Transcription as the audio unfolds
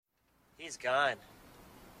He's gone.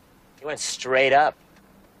 He went straight up.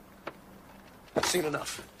 I've seen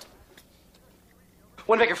enough.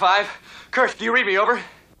 1 Baker 5. Kurt, do you read me, over?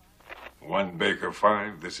 1 Baker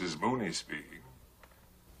 5, this is Mooney speaking.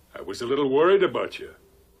 I was a little worried about you.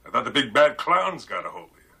 I thought the big bad Klowns got a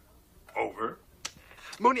hold of you. Over.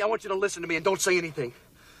 Mooney, I want you to listen to me and don't say anything.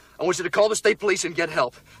 I want you to call the state police and get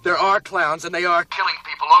help. There are clowns and they are killing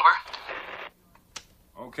people, over.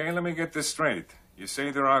 Okay, let me get this straight. You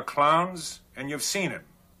say there are clowns and you've seen him.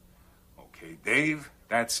 Okay, Dave,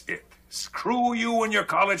 that's it. Screw you and your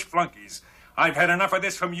college flunkies. I've had enough of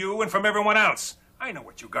this from you and from everyone else. I know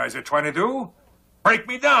what you guys are trying to do. Break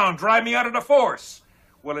me down, drive me out of the force.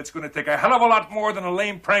 Well, it's going to take a hell of a lot more than a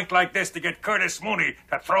lame prank like this to get Curtis Mooney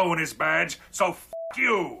to throw in his badge, so f***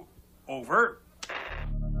 you. Over.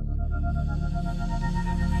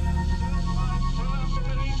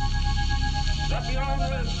 That the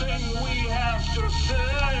only thing we have to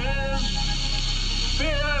fear is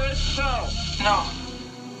fear itself. No.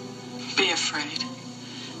 Be afraid.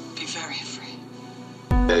 Be very afraid.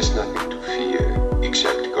 There is nothing to fear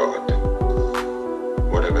except God.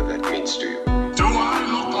 Whatever that means to you. Do I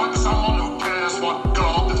look like someone who cares what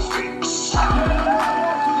God thinks?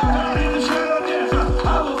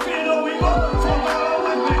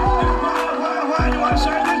 Why do I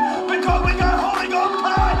say this? Because we got Holy Ghost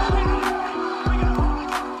power!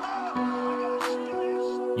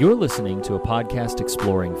 You're listening to a podcast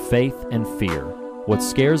exploring faith and fear, what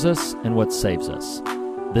scares us and what saves us.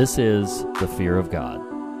 This is The Fear of God.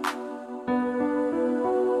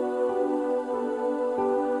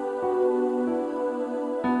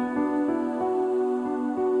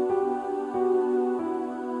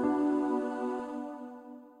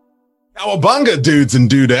 Cowabunga, dudes and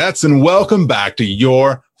dudettes, and welcome back to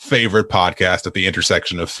your favorite podcast at the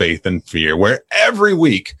intersection of faith and fear, where every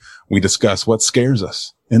week we discuss what scares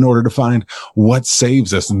us in order to find what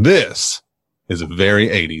saves us. This is a very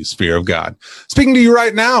 80s Fear of God. Speaking to you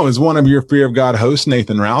right now is one of your Fear of God hosts,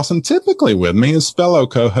 Nathan Rouse, and typically with me is fellow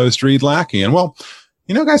co-host Reed Lackey. And well,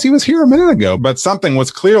 you know, guys, he was here a minute ago, but something was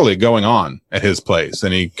clearly going on at his place,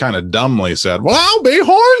 and he kind of dumbly said, well, I'll be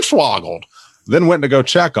hornswoggled. Then went to go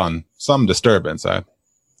check on some disturbance.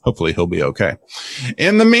 Hopefully he'll be okay.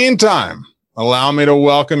 In the meantime, allow me to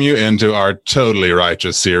welcome you into our Totally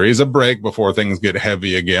Righteous series, a break before things get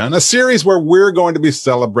heavy again, a series where we're going to be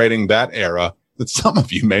celebrating that era that some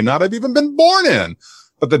of you may not have even been born in,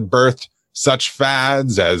 but that birthed such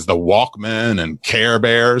fads as the Walkman and Care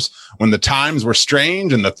Bears. When the times were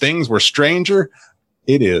strange and the things were stranger,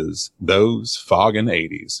 it is those fogging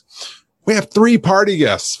 80s. We have 3 party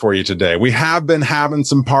guests for you today. We have been having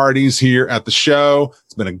some parties here at the show.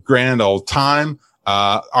 It's been a grand old time.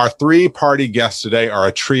 Our 3 party guests today are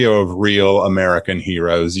a trio of real American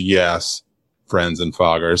heroes. Yes, friends and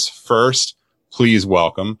foggers. First, please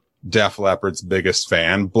welcome Def Leppard's biggest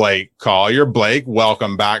fan, Blake Collier. Blake,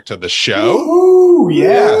 welcome back to the show. Ooh,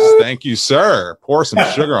 yeah. Yes, thank you, sir. Pour some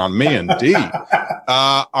sugar on me, indeed.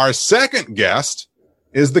 Our second guest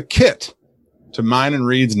is the Kit to mine and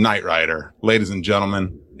Reed's Knight Rider. Ladies and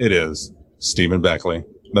gentlemen, it is Stephen Beckley,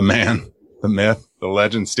 the man, the myth, the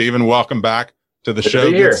legend. Stephen, welcome back to the show,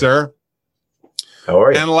 good sir. How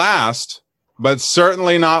are you? And last, but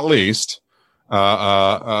certainly not least,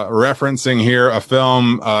 referencing here a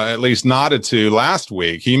film at least nodded to last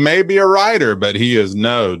week. He may be a writer, but he is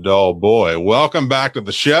no dull boy. Welcome back to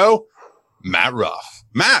the show, Matt Ruff.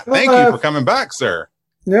 Matt, thank you for coming back, sir.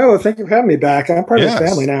 No, thank you for having me back. I'm part of the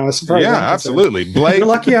family now. As far as I'm concerned. Absolutely. Blake, you're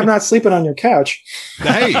lucky I'm not sleeping on your couch.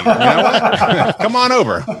 Hey, you know what? Come on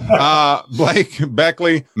over. Blake,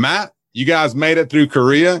 Beckley, Matt, you guys made it through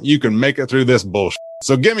Korea. You can make it through this bullshit.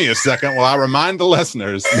 So give me a second while I remind the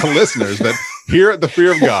listeners that here at the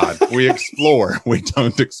Fear of God, we explore, we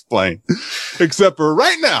don't explain. Except for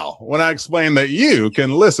right now, when I explain that you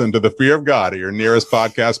can listen to the Fear of God at your nearest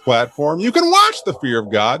podcast platform. You can watch the Fear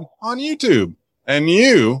of God on YouTube. And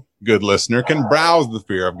you, good listener, can browse the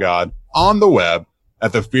Fear of God on the web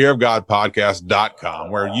at thefearofgodpodcast.com,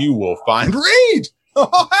 where you will find Reed.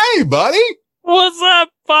 Oh, hey, buddy. What's up,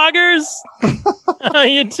 foggers? How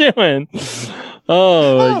you doing?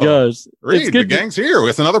 Oh, my gosh. Reed, it's good the gang's here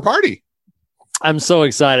with another party. I'm so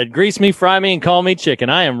excited. Grease me, fry me, and call me chicken.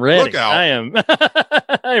 I am ready. Look out.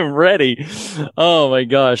 I am ready. Oh, my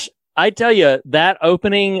gosh. I tell you, that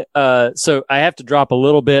opening, so I have to drop a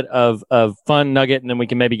little bit of fun nugget, and then we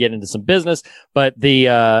can maybe get into some business. But the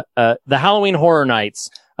Halloween Horror Nights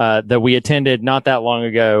that we attended not that long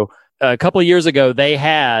ago, a couple of years ago, they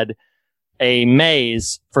had a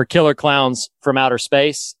maze for killer clowns from outer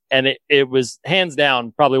space. And it was hands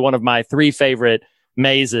down probably one of my 3 favorite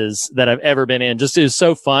mazes that I've ever been in. Just, it was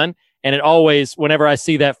so fun. And it always, whenever I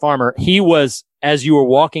see that farmer, he was, as you were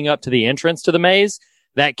walking up to the entrance to the maze,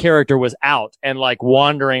 that character was out and like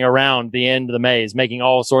wandering around the end of the maze, making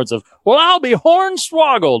all sorts of, well, I'll be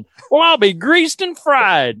hornswoggled. Well, I'll be greased and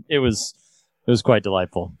fried. It was quite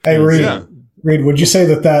delightful. Hey, Reed, would you say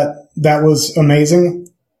that was amazing?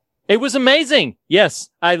 It was amazing. Yes.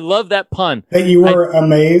 I love that pun. That you were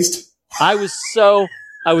amazed? I was so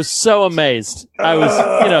amazed. I was,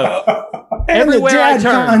 and everywhere the I dad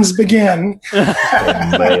turned. puns begin.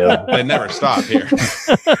 They never stop here.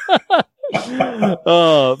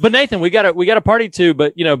 But Nathan, we got a party too.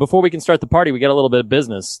 But before we can start the party, we got a little bit of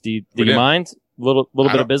business. Do you mind? Little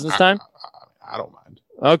bit of business time? I don't mind.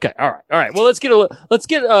 Okay. All right. Well, let's get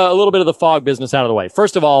a little bit of the fog business out of the way.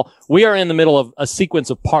 First of all, we are in the middle of a sequence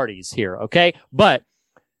of parties here. Okay. But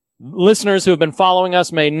listeners who have been following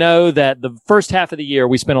us may know that the first half of the year,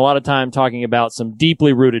 we spent a lot of time talking about some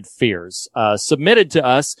deeply rooted fears, submitted to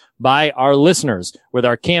us by our listeners with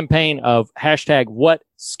our campaign of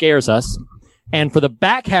 #WhatScaresUs. And for the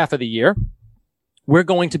back half of the year, we're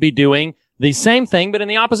going to be doing the same thing, but in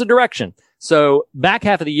the opposite direction. So back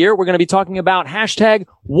half of the year, we're going to be talking about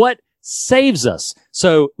 #WhatSavesUs.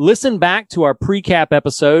 So listen back to our pre-cap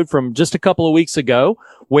episode from just a couple of weeks ago,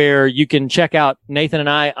 where you can check out Nathan and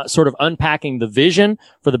I sort of unpacking the vision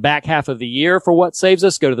for the back half of the year for What Saves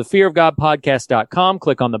Us. Go to thefearofgodpodcast.com,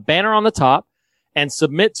 click on the banner on the top, and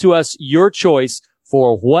submit to us your choice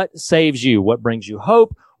for what saves you, what brings you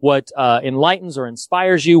hope, what enlightens or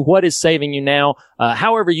inspires you, what is saving you now,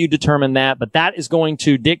 however you determine that. But that is going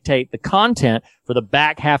to dictate the content for the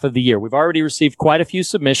back half of the year. We've already received quite a few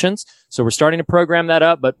submissions, so we're starting to program that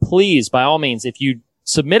up. But please, by all means, if you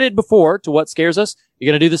submitted before to What Scares Us,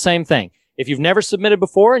 you're going to do the same thing. If you've never submitted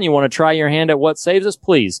before and you want to try your hand at What Saves Us,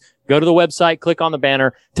 please go to the website, click on the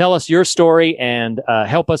banner, tell us your story, and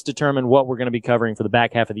help us determine what we're going to be covering for the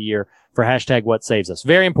back half of the year for #WhatSavesUs.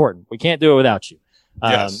 Very important. We can't do it without you.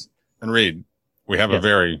 Yes. And Reed, we have a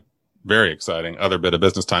very, very exciting other bit of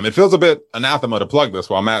business time. It feels a bit anathema to plug this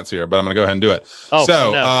while Matt's here, but I'm going to go ahead and do it.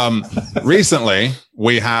 Recently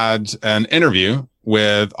we had an interview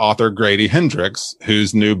with author Grady Hendrix,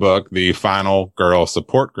 whose new book, The Final Girl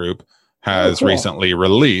Support Group, has recently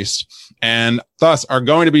released, and thus are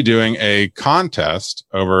going to be doing a contest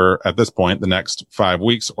over at this point, the next 5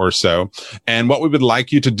 weeks or so. And what we would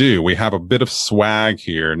like you to do, we have a bit of swag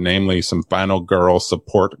here, namely some Final Girl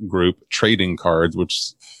Support Group trading cards,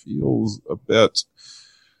 which feels a bit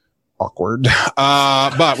awkward.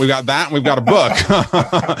 But we've got that and we've got a book.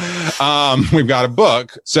 We've got a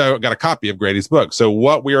book. So got a copy of Grady's book. So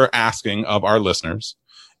what we are asking of our listeners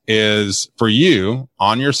is for you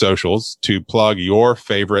on your socials to plug your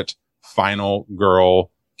favorite Final Girl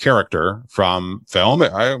character from film.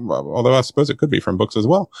 Although I suppose it could be from books as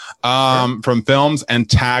well. From films, and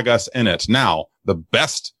tag us in it. Now, the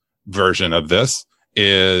best version of this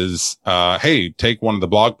is, hey, take one of the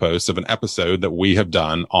blog posts of an episode that we have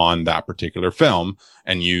done on that particular film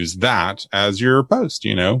and use that as your post.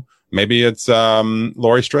 Maybe it's,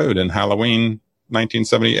 Laurie Strode in Halloween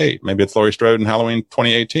 1978. Maybe it's Laurie Strode in Halloween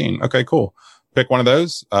 2018. Okay, cool. Pick one of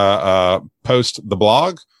those, post the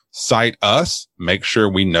blog, cite us, make sure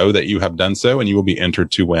we know that you have done so, and you will be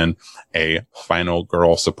entered to win a Final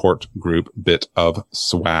Girl Support Group bit of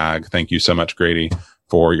swag. Thank you so much, Grady,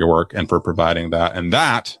 for your work and for providing that. And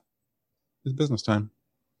that is business time.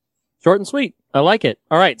 Short and sweet. I like it.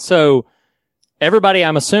 All right. So everybody,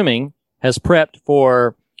 I'm assuming, has prepped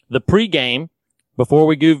for the pregame before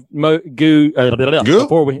we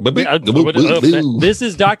this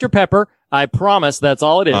is Dr. Pepper. I promise that's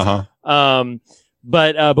all it is.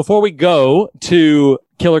 But before we go to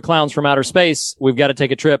Killer Clowns from Outer Space, we've got to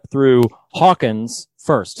take a trip through Hawkins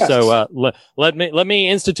first. Yes. So let me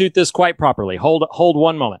institute this quite properly. Hold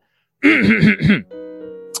one moment.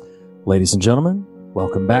 Ladies and gentlemen,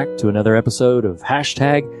 welcome back to another episode of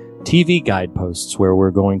 #TV Guideposts, where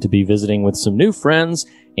we're going to be visiting with some new friends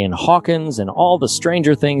in Hawkins and all the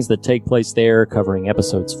stranger things that take place there, covering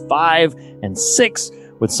episodes 5 and 6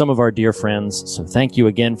 with some of our dear friends. So thank you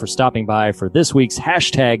again for stopping by for this week's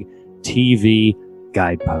 #TV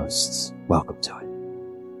Guideposts. Welcome to it.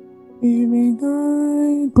 TV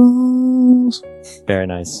Guideposts. Very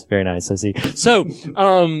nice. Very nice. I see. So,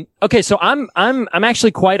 okay. So I'm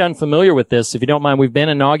actually quite unfamiliar with this. If you don't mind, we've been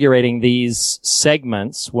inaugurating these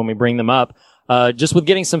segments when we bring them up, just with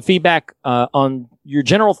getting some feedback, on your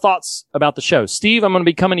general thoughts about the show. Steve, I'm going to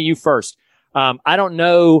be coming to you first. I don't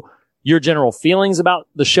know your general feelings about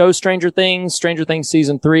the show Stranger Things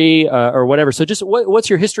season 3, or whatever. So just what's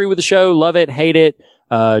your history with the show? Love it, hate it,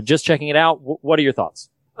 just checking it out. What are your thoughts?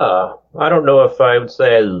 I don't know if I would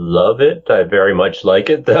say I love it. I very much like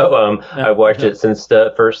it, though. I watched it since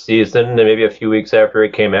the first season, and maybe a few weeks after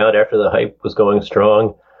it came out, after the hype was going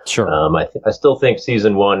strong. Sure. I still think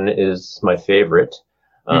season 1 is my favorite.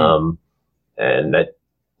 And I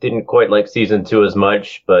didn't quite like season 2 as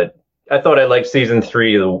much, but I thought I liked season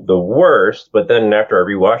 3 the worst. But then after I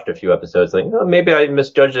rewatched a few episodes, like, oh, maybe I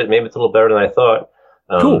misjudged it. Maybe it's a little better than I thought.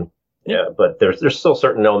 Cool. Yeah, but there's still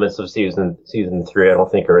certain elements of season 3 I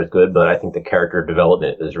don't think are as good, but I think the character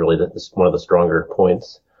development is really one of the stronger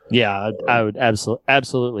points. Yeah, I would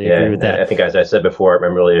absolutely agree with that. I think, as I said before,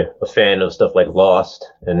 I'm really a fan of stuff like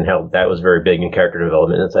Lost and how that was very big in character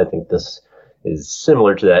development. And so I think this is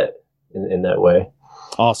similar to that in that way.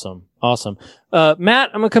 Awesome. Matt,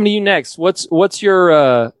 I'm gonna come to you next. What's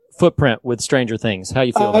your footprint with Stranger Things? How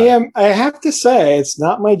you feel about it? I have to say it's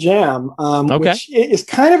not my jam. Okay. Which is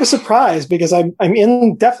kind of a surprise because I'm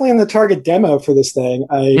definitely in the target demo for this thing.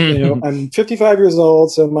 I'm 55 years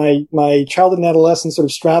old, so my childhood and adolescence sort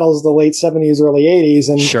of straddles the late 70s, early 80s,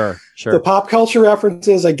 and sure. The pop culture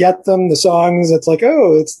references, I get them. The songs, it's like,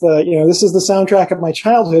 oh, it's this is the soundtrack of my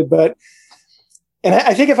childhood, And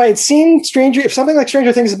I think if I had seen if something like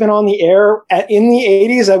Stranger Things had been on the air in the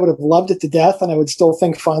 80s, I would have loved it to death and I would still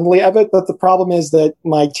think fondly of it. But the problem is that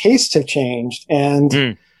my tastes have changed. And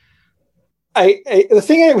the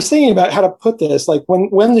thing I was thinking about how to put this, like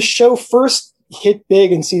when the show first hit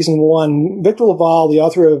big in season 1, Victor LaValle, the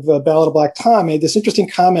author of Ballad of Black Tom, made this interesting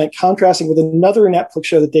comment contrasting with another Netflix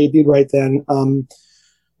show that debuted right then,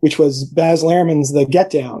 which was Baz Luhrmann's The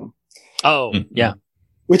Get Down. Oh, yeah.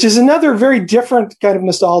 Which is another very different kind of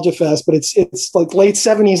nostalgia fest, but it's like late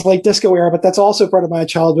 70s, late disco era, but that's also part of my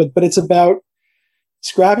childhood. But it's about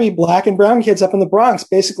scrappy black and brown kids up in the Bronx,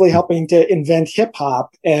 basically helping to invent hip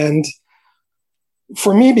hop. And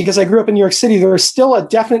for me, because I grew up in New York City, there is still a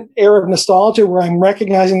definite era of nostalgia where I'm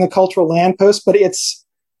recognizing the cultural lamppost, but it's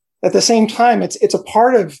at the same time, it's a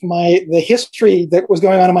part of the history that was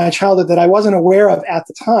going on in my childhood that I wasn't aware of at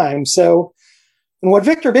the time. So, and what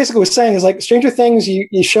Victor basically was saying is like Stranger Things,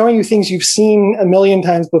 you're showing you things you've seen a million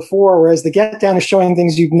times before, whereas The Get Down is showing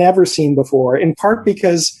things you've never seen before, in part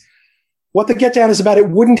because what The Get Down is about,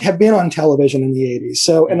 it wouldn't have been on television in the 80s.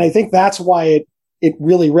 So, and I think that's why it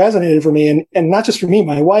really resonated for me. And not just for me,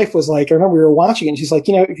 my wife was like, I remember we were watching it and she's like,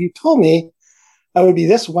 if you told me I would be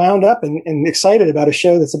this wound up and excited about a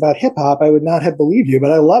show that's about hip hop, I would not have believed you,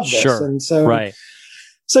 but I love this. Sure. And so, right.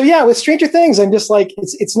 So yeah, with Stranger Things, I'm just like,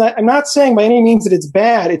 it's not, I'm not saying by any means that it's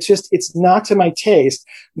bad. It's just, it's not to my taste.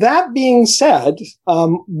 That being said,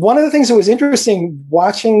 one of the things that was interesting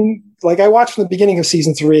watching, like I watched from the beginning of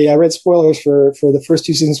season 3, I read spoilers for the first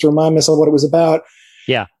 2 seasons to remind myself what it was about.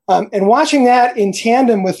 Yeah. And watching that in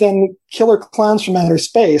tandem with then Killer Klowns from Outer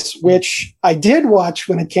Space, which I did watch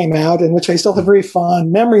when it came out and which I still have very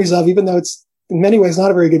fond memories of, even though it's in many ways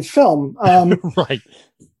not a very good film. Right.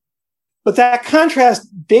 But that contrast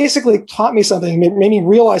basically taught me something, made me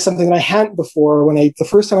realize something that I hadn't before the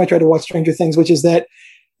first time I tried to watch Stranger Things, which is that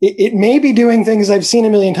it may be doing things I've seen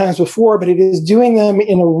a million times before, but it is doing them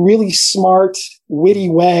in a really smart, witty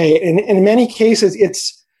way. And in many cases,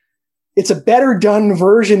 it's a better done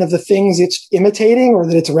version of the things it's imitating or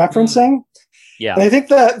that it's referencing. Yeah. And I think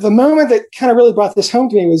the moment that kind of really brought this home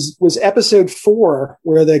to me was episode 4,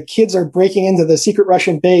 where the kids are breaking into the secret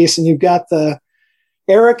Russian base and you've got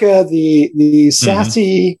Erica, the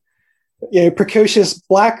sassy, precocious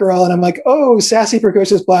black girl. And I'm like, oh, sassy,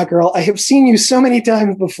 precocious black girl. I have seen you so many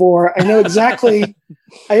times before. I know exactly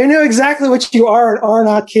what you are and are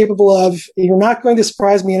not capable of. You're not going to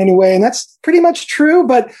surprise me in any way. And that's pretty much true.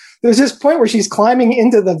 But there's this point where she's climbing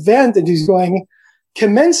into the vent and she's going,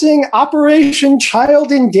 commencing Operation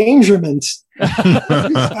Child Endangerment.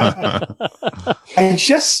 I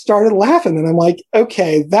just started laughing and I'm like,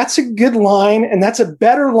 okay, that's a good line. And that's a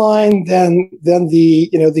better line than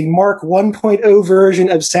the Mark 1.0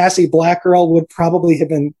 version of sassy black girl would probably have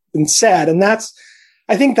been said. And I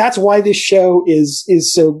think that's why this show is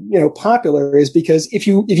so, popular, is because if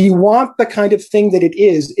you want the kind of thing that it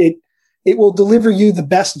is, it will deliver you the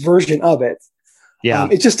best version of it. Yeah.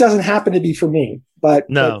 It just doesn't happen to be for me, but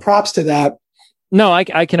props to that. No, I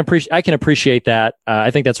can appreciate that.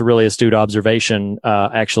 I think that's a really astute observation,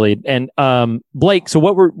 actually. And, Blake, so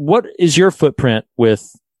what is your footprint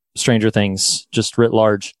with Stranger Things, just writ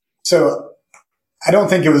large? So I don't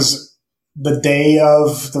think it was the day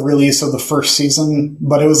of the release of the first season,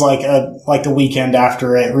 but it was like the weekend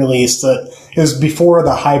after it released. It was before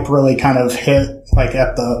the hype really kind of hit, like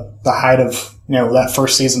at the height of, that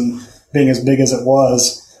first season being as big as it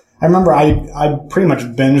was. I remember I pretty much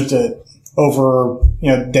binged it over,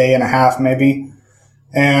 day and a half maybe,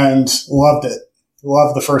 and loved it.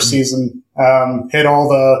 Love the first season. Hit all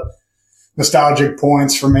the nostalgic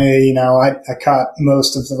points for me. You know, I caught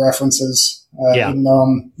most of the references, even though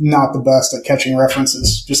I'm not the best at catching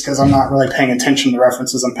references, just because I'm not really paying attention to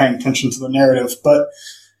references. I'm paying attention to the narrative. But,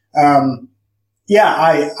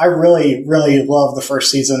 I really, really love the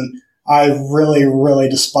first season. I really, really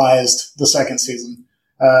despised the second season.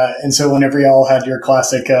 And so whenever y'all had your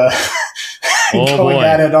classic, going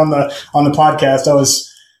at it on the podcast,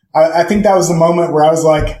 I think that was the moment where I was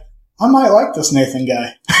like, I might like this Nathan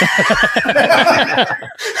guy.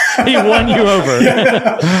 He won you over.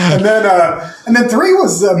 Yeah. And then 3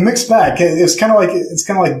 was a mixed bag. It's kind of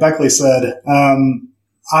like Beckley said.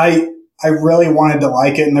 I really wanted to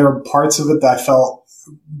like it, and there were parts of it that I felt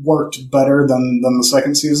worked better than the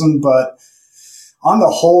second season. But on the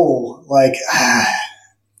whole, like,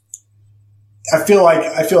 I feel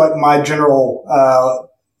like my general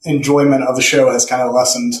enjoyment of the show has kind of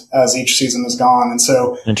lessened as each season has gone, and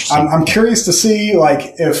so I'm curious to see,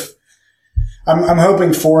 like, if I'm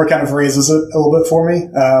hoping 4 kind of raises it a little bit for me.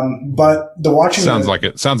 But the watching sounds like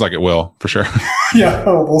it will for sure. Yeah,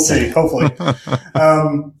 we'll see. Hopefully,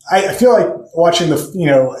 I feel like watching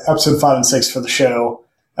the episode 5 and 6 for the show.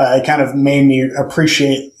 It kind of made me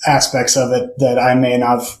appreciate aspects of it that I may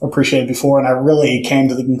not have appreciated before, and I really came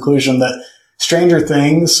to the conclusion that Stranger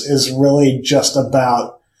Things is really just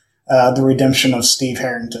about the redemption of Steve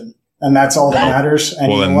Harrington, and that's all that matters.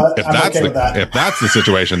 And well, you know what? If that's the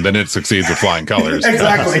situation, then it succeeds with flying colors.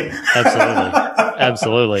 Exactly.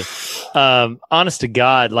 Absolutely. Honest to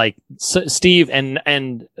God, like Steve,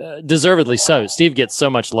 and deservedly so. Steve gets so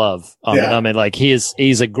much love. I mean, like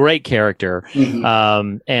he's a great character.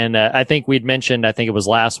 Mm-hmm. And I think we'd mentioned, I think it was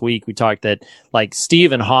last week, we talked that like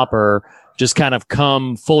Steve and Hopper just kind of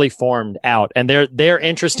come fully formed out, and they're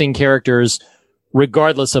interesting characters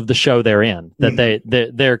regardless of the show they're in.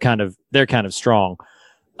 That they're kind of strong.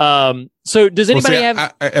 So does anybody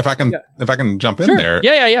have? If I can jump in there,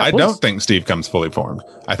 yeah. I don't think Steve comes fully formed.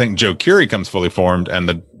 I think Joe Keery comes fully formed, and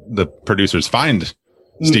the producers find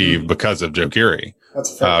Steve because of Joe Keery.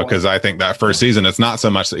 That's fair. Because I think that first season, it's not so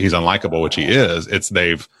much that he's unlikable, which he is. It's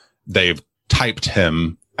they've typed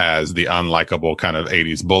him as the unlikable kind of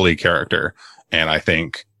 80s bully character, and I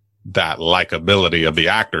think that likability of the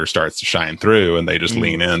actor starts to shine through, and they just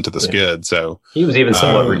lean into the skid. So he was even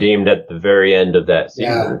somewhat redeemed at the very end of that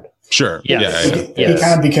season. Sure. He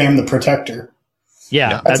kind of became the protector.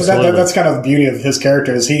 Yeah, absolutely. That's kind of the beauty of his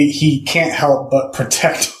character is he can't help but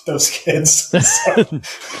protect those kids,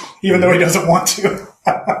 even though he doesn't want to.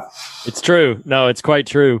 It's true. No, it's quite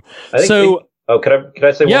true. Could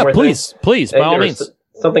I say one more thing? Please, by all means.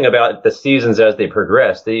 Something about the seasons as they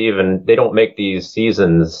progress. They don't make these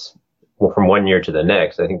seasons from one year to the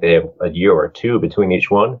next. I think they have a year or two between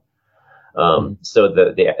each one. So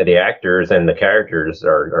the actors and the characters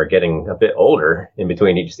are getting a bit older in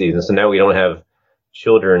between each season. So now we don't have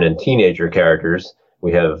children and teenager characters.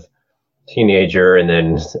 We have teenager and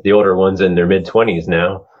then the older ones in their mid-20s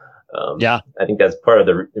now. I think that's part of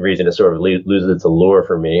the reason it sort of loses its allure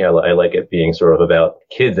for me. I like it being sort of about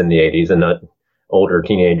kids in the 80s and not older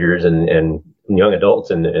teenagers and young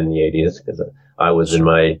adults in the 80s, because I was in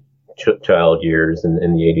my child years in the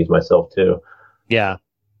 80s myself too. Yeah.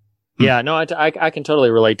 No, I can totally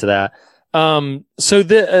relate to that.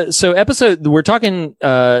 So episode, we're talking,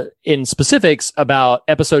 in specifics about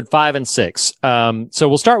episode 5 and 6. So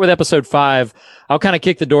we'll start with episode 5. I'll kind of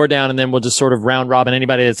kick the door down, and then we'll just sort of round robin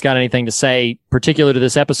anybody that's got anything to say, particular to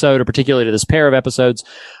this episode or particularly to this pair of episodes.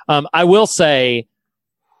 I will say,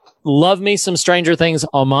 love me some Stranger Things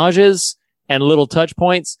homages and little touch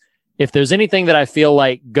points. If there's anything that I feel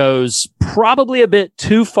like goes probably a bit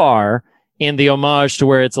too far in the homage to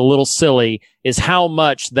where it's a little silly, is how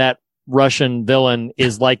much that Russian villain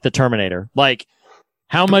is like the Terminator. Like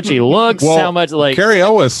how much he looks, how much like Cary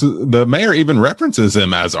Elwes, the mayor, even references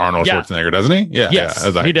him as Arnold Schwarzenegger, doesn't he? Yes,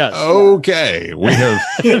 like, he does. Okay, we have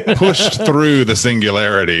pushed through the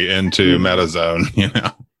singularity into MetaZone, you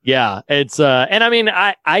know. Yeah, it's and I mean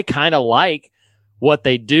I kind of like what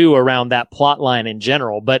they do around that plot line in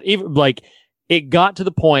general, but even like it got to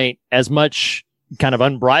the point, as much kind of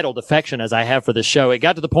unbridled affection as I have for the show, it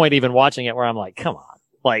got to the point even watching it where I'm like, come on.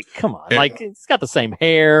 It's got the same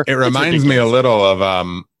hair. It reminds me a little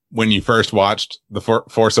of when you first watched The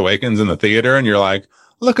Force Awakens in the theater, and you're like,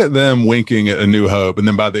 look at them winking at A New Hope, and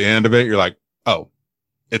then by the end of it, you're like, oh,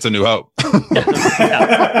 it's A New Hope.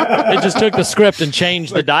 They just took the script and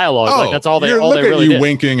changed the dialogue. Like that's all they look really at you did.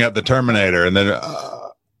 Winking at the Terminator, and then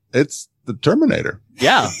it's the Terminator.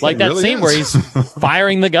 Yeah, like that really scene is. where he's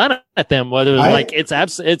firing the gun at them. Whether it's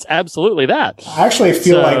absolutely that. I actually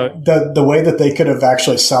feel like the way that they could have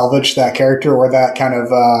actually salvaged that character or that kind of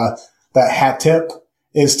that hat tip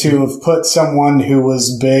is to have put someone who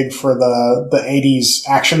was big for the 80s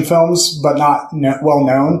action films, but not well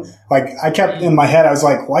known. Like, I kept in my head, I was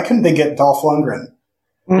like, why couldn't they get Dolph Lundgren?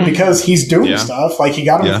 Because he's doing stuff. Like, they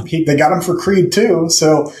got him for Creed too.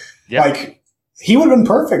 So, like, he would have been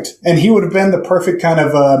perfect. And he would have been the perfect kind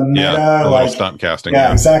of meta, like stunt casting.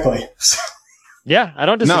 Yeah, exactly. Yeah, I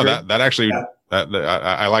don't disagree. No, that actually,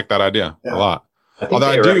 I like that idea a lot. I think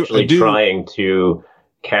they were actually trying to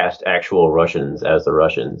cast actual Russians as the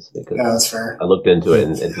Russians, because that's fair. I looked into it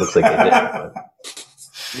and it looks like they did. But.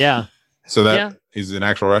 Yeah. So that he's an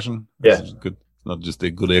actual Russian? Yeah. Good. Not just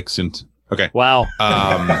a good accent. Okay. Wow.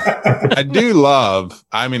 I do love,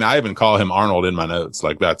 I mean, I even call him Arnold in my notes.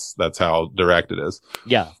 Like that's how direct it is.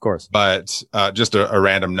 Yeah, of course. But, just a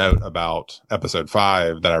random note about episode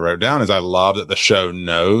 5 that I wrote down is I love that the show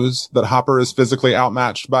knows that Hopper is physically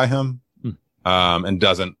outmatched by him, and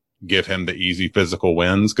doesn't give him the easy physical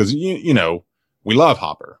wins. Cause you know, we love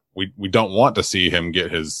Hopper. We don't want to see him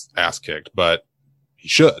get his ass kicked, but he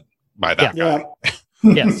should by that guy.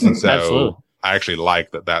 Yes, and so absolutely. I actually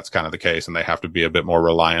like that that's kind of the case, and they have to be a bit more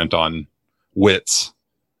reliant on wits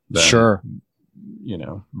than, you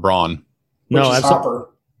know, brawn. No,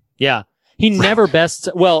 absolutely. Yeah. He never bests,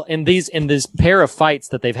 well, in this pair of fights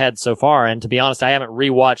that they've had so far, and to be honest, I haven't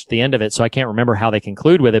rewatched the end of it, so I can't remember how they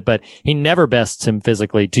conclude with it, but he never bests him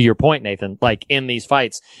physically, to your point, Nathan. Like, in these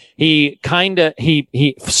fights, he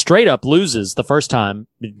straight up loses the first time,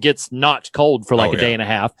 gets knocked cold for like a day and a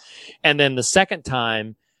half, and then the second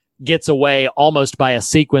time gets away almost by a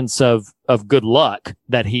sequence of good luck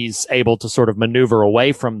that he's able to sort of maneuver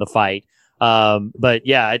away from the fight. But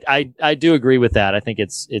yeah, I do agree with that. I think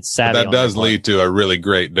it's savvy. But that does lead to a really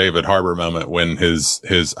great David Harbour moment when his,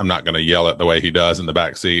 I'm not going to yell it the way he does in the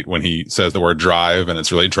back seat when he says the word drive and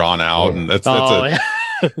it's really drawn out. And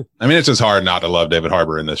I mean, it's just hard not to love David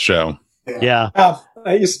Harbour in this show. Yeah.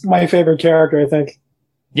 He's my favorite character, I think.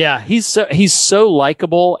 Yeah. He's so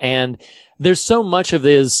likable, and there's so much of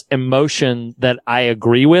his emotion that I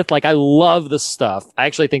agree with. Like, I love the stuff. I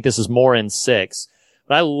actually think this is more in 6.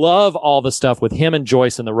 But I love all the stuff with him and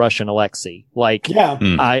Joyce and the Russian Alexei. Like,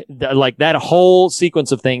 like that whole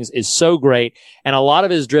sequence of things is so great. And a lot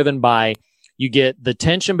of it is driven by, you get the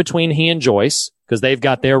tension between he and Joyce, because they've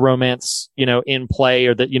got their romance, you know, in play,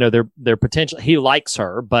 or that, you know, their potential, he likes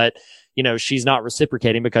her, but, you know, she's not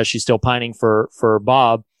reciprocating because she's still pining for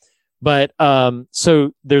Bob. But,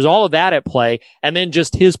 so there's all of that at play. And then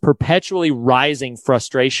just his perpetually rising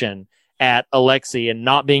frustration at Alexei and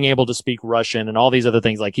not being able to speak Russian and all these other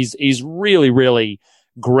things. Like, he's really, really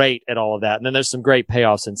great at all of that. And then there's some great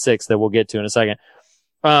payoffs in 6 that we'll get to in a second.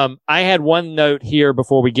 I had one note here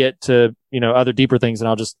before we get to, you know, other deeper things, and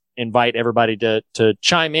I'll just invite everybody to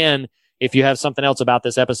chime in if you have something else about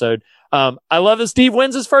this episode. I love that Steve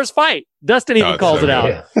wins his first fight. Dustin even calls it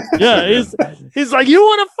out. Yeah. He's like, you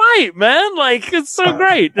want to fight, man? Like, it's so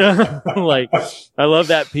great. Like, I love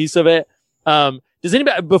that piece of it. Does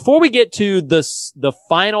anybody, before we get to the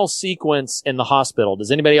final sequence in the hospital,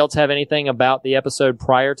 does anybody else have anything about the episode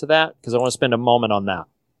prior to that? Because I want to spend a moment on that.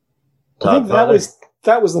 I think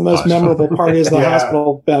that was the most memorable part, is the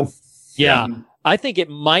hospital. Yeah. I think it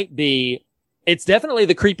might be, it's definitely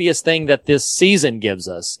the creepiest thing that this season gives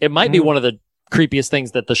us. It might be one of the creepiest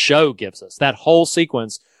things that the show gives us. That whole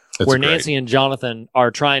sequence where Nancy and Jonathan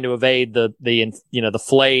are trying to evade the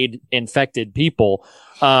flayed, infected people.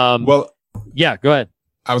 Yeah, go ahead.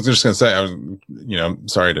 I was just going to say, I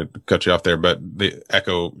was, sorry to cut you off there, but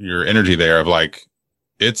echo your energy there of like,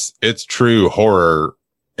 it's true horror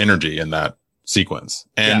energy in that sequence.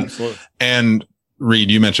 And Reed,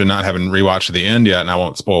 you mentioned not having rewatched the end yet, and I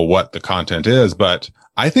won't spoil what the content is, but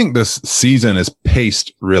I think this season is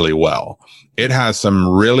paced really well. It has some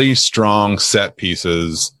really strong set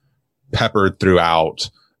pieces peppered throughout.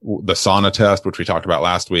 The sauna test, which we talked about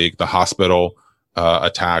last week, the hospital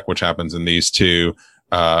attack, which happens in these two.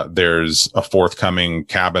 There's a forthcoming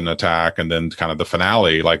cabin attack, and then kind of the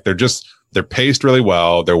finale. Like, they're paced really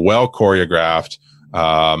well. They're well choreographed.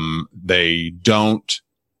 They don't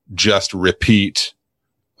just repeat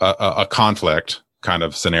a conflict kind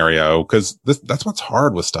of scenario, because that's what's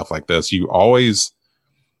hard with stuff like this. You always,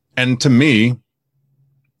 and to me,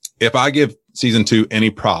 if I give season 2 any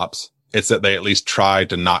props, it's that they at least tried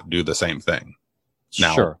to not do the same thing.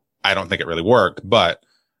 Now, sure. I don't think it really worked, but,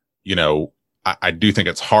 I do think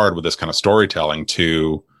it's hard with this kind of storytelling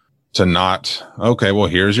to to not, okay, well,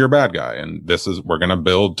 here's your bad guy, and we're going to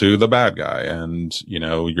build to the bad guy, and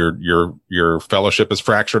your fellowship is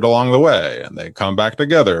fractured along the way, and they come back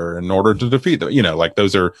together in order to defeat them. Like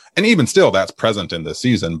those are, and even still, that's present in this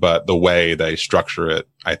season, but the way they structure it,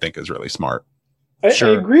 I think, is really smart. I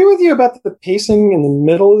agree with you about the pacing in the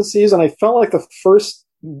middle of the season. I felt like the first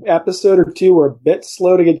episode or two were a bit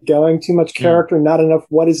slow to get going, too much character, not enough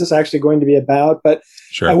what is this actually going to be about. But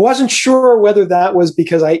I wasn't sure whether that was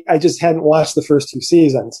because I just hadn't watched the first two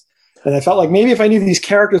seasons. And I felt like maybe if I knew these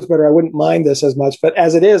characters better, I wouldn't mind this as much. But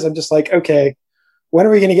as it is, I'm just like, okay, when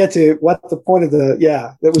are we going to get to what the point of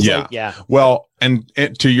the, Well, and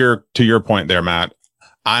to your point there, Matt,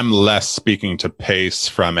 I'm less speaking to pace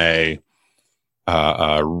from a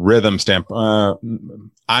rhythm standpoint.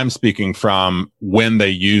 I'm speaking from when they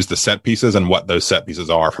use the set pieces and what those set pieces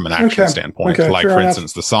are from an action standpoint. Like, for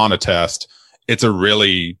instance, the sauna test, it's a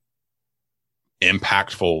really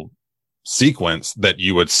impactful sequence that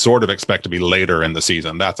you would sort of expect to be later in the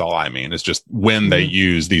season. That's all I mean. It's just when they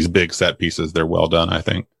use these big set pieces, they're well done, I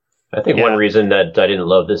think. I think one reason that I didn't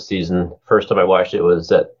love this season, first time I watched it, was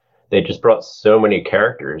that they just brought so many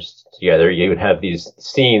characters together. You would have these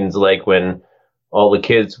scenes like when all the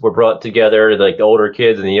kids were brought together, like the older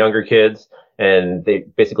kids and the younger kids, and they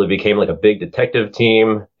basically became like a big detective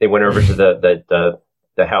team. They went over to the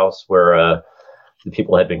house where the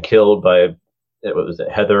people had been killed by, what was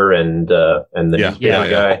it, Heather and the newspaper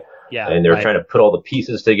guy. Yeah, and they were trying to put all the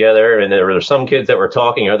pieces together, and there were some kids that were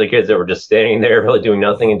talking, other kids that were just standing there really doing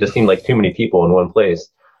nothing, and just seemed like too many people in one place.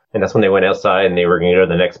 And that's when they went outside and they were going to go to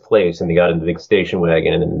the next place, and they got into the big station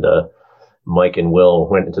wagon, and Mike and Will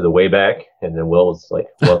went into the Wayback, and then Will was like,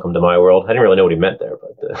 "Welcome to my world." I didn't really know what he meant there,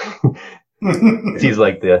 but he's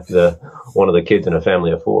like the one of the kids in a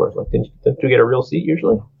family of four. Like, didn't you get a real seat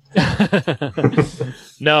usually?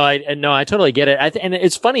 No, I totally get it. And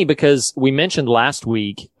it's funny because we mentioned last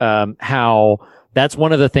week how that's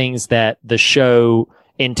one of the things that the show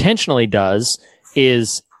intentionally does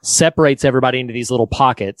is separates everybody into these little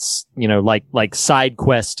pockets, like side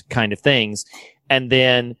quest kind of things, and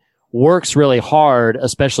then works really hard,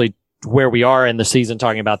 especially where we are in the season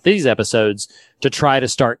talking about these episodes, to try to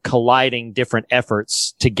start colliding different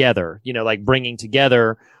efforts together, like bringing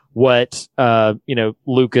together what,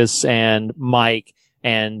 Lucas and Mike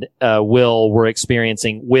and Will were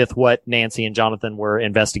experiencing with what Nancy and Jonathan were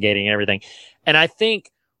investigating and everything. And I think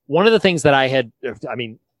one of the things that I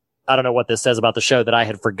don't know what this says about the show, that I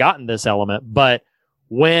had forgotten this element, but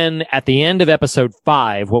when at the end of episode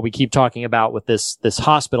 5, what we keep talking about with this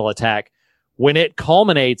hospital attack, when it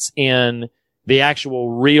culminates in the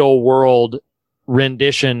actual real world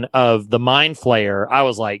rendition of the Mind Flayer, I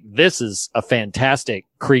was like, this is a fantastic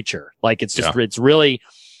creature. Like, it's just, it's really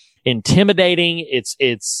intimidating.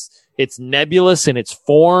 It's nebulous in its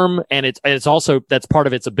form. And it's also, that's part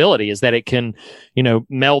of its ability, is that it can,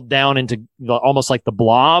 meld down into almost like the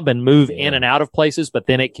Blob and move in and out of places, but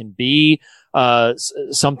then it can be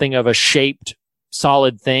something of a shaped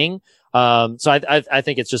solid thing. So I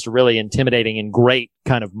think it's just a really intimidating and great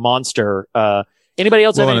kind of monster. Anybody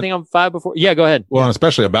else have anything on 5 before? Yeah, go ahead. Well, and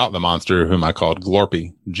especially about the monster whom I called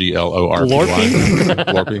Glorpy, Glorpy.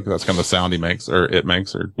 Glorpy, because that's kind of the sound he makes, or it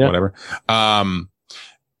makes, or whatever.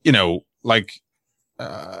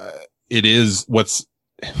 It is what's,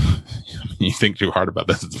 you think too hard about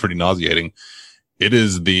this, it's pretty nauseating. It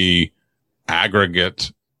is the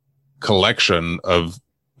aggregate collection of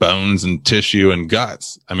bones and tissue and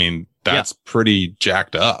guts. I mean, that's pretty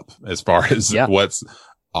jacked up as far as what's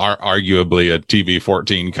arguably a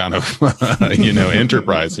TV-14 kind of,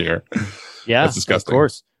 enterprise here. Yeah, that's disgusting. Of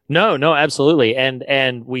course. No, absolutely.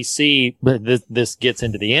 And we see this gets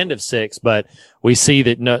into the end of 6, but we see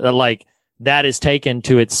that that is taken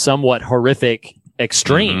to its somewhat horrific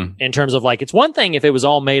extreme in terms of, like, it's one thing if it was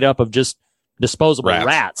all made up of just disposable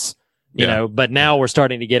rats, you know, but now we're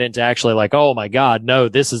starting to get into actually like, oh my God, no,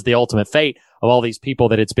 this is the ultimate fate of all these people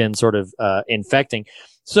that it's been sort of, infecting.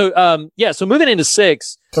 So, so moving into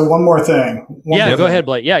 6. So one more thing. Go ahead,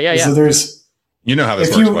 Blake. Yeah. So there's, you know how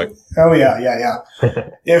this works, Blake. Oh yeah.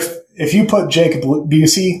 If you put Jacob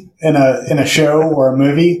Busey in a show or a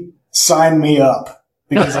movie, sign me up,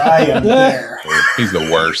 because I am there. He's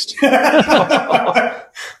the worst.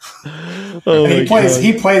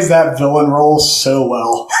 He plays that villain role so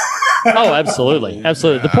well. Oh, absolutely.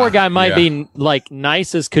 The poor guy might be like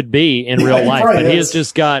nice as could be in real life, but he has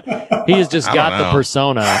just got the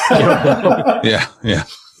persona. Yeah.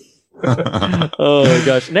 Oh my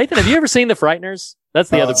gosh, Nathan, have you ever seen The Frighteners? That's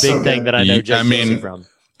the other big thing that I know Jake from.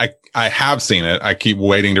 I have seen it. I keep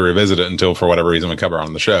waiting to revisit it until, for whatever reason, we cover it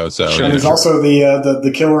on the show. So there's also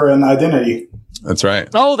the killer in Identity. That's right.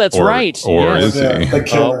 Oh, that's right. Or Yes. is he? The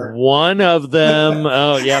killer. One of them.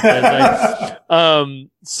 Oh, yeah. That's right.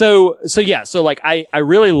 So like I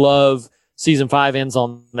really love season 5 ends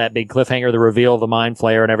on that big cliffhanger, the reveal of the mind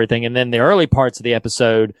flayer and everything. And then the early parts of the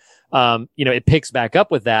episode, it picks back up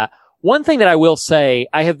with that. One thing that I will say,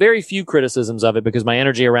 I have very few criticisms of it because my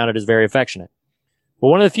energy around it is very affectionate. But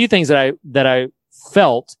one of the few things that I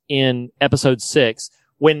felt in episode 6,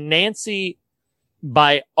 when Nancy,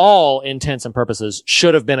 by all intents and purposes,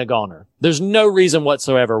 should have been a goner. There's no reason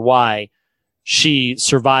whatsoever why she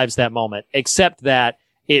survives that moment, except that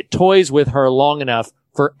it toys with her long enough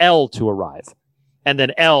for Elle to arrive. And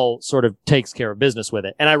then Elle sort of takes care of business with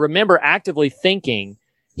it. And I remember actively thinking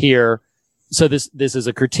here, so this is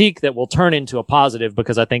a critique that will turn into a positive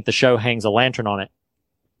because I think the show hangs a lantern on it,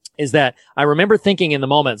 is that I remember thinking in the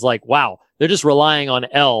moment, it's like, wow, they're just relying on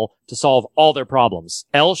Elle to solve all their problems.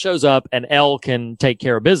 Elle shows up and Elle can take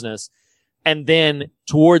care of business. And then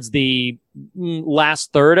towards the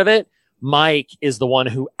last third of it, Mike is the one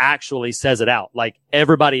who actually says it out. Like,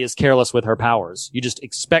 everybody is careless with her powers. You just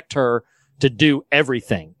expect her to do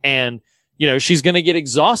everything. And, she's going to get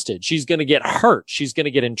exhausted. She's going to get hurt. She's going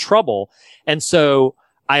to get in trouble. And so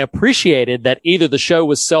I appreciated that either the show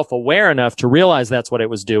was self-aware enough to realize that's what it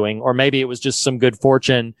was doing, or maybe it was just some good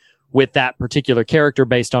fortune with that particular character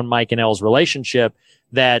based on Mike and Elle's relationship,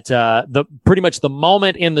 that pretty much the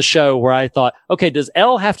moment in the show where I thought, okay, does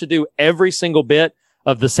Elle have to do every single bit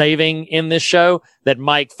of the saving in this show, that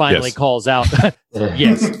Mike finally calls out?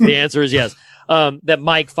 Yes, the answer is yes. That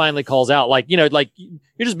Mike finally calls out, like, like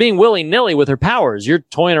you're just being willy-nilly with her powers. You're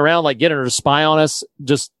toying around, like getting her to spy on us,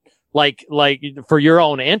 just like for your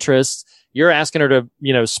own interests. You're asking her to,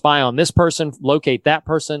 spy on this person, locate that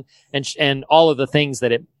person, and all of the things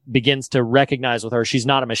that it begins to recognize with her. She's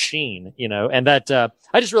not a machine, and that,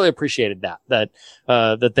 I just really appreciated that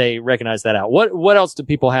they recognize that out. What else do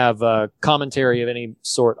people have, commentary of any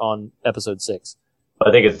sort on episode 6?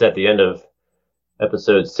 I think it's at the end of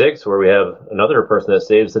episode 6 where we have another person that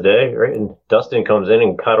saves the day, right? And Dustin comes in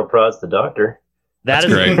and cattle prods the doctor. That's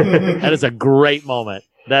great. That is a great moment.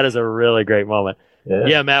 That is a really great moment.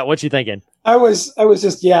 Yeah, Matt, what you thinking? I was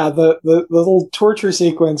just, the little torture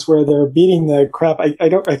sequence where they're beating the crap.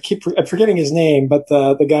 I'm forgetting his name, but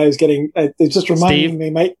the guy who's getting, it's just reminding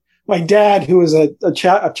me, my dad, who was a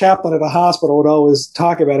chaplain at a hospital, would always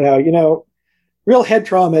talk about how, real head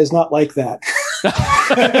trauma is not like that.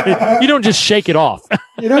 You don't just shake it off.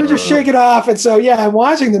 You don't just shake it off. And so, I'm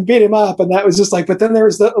watching them beat him up, and that was just like, but then there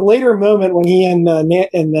was the later moment when he and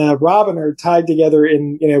Robin are tied together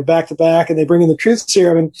in, back to back, and they bring in the truth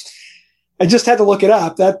serum, and I just had to look it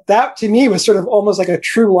up. That to me was sort of almost like a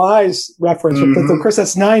True Lies reference. Mm-hmm. But of course,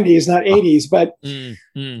 that's 90s, not 80s. But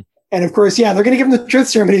and of course, they're going to give him the truth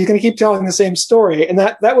serum, but he's going to keep telling the same story. And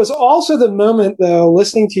that was also the moment, though,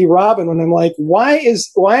 listening to you, Robin, when I'm like, why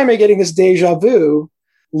am I getting this deja vu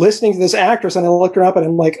listening to this actress? And I looked her up, and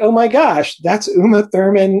I'm like, oh my gosh, that's Uma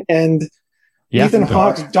Thurman and Ethan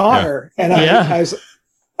Hawke's daughter. Yeah. And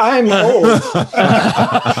I'm old.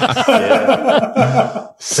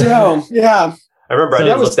 So, yeah. I remember I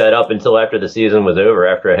didn't look that up until after the season was over,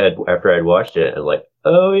 after I'd watched it. I was like,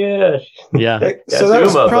 oh, yeah. Yeah. So that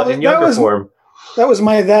was Uma, probably, in younger form. That was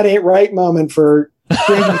my that ain't right moment for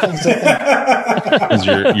Stranger Things. Because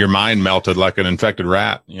your mind melted like an infected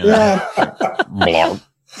rat. Yeah. Oh,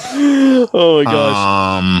 my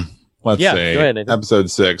gosh. Let's see. Go ahead, Nathan.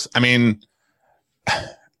 Episode 6. I mean,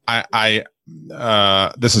 I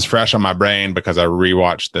this is fresh on my brain because I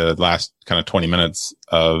rewatched the last kind of 20 minutes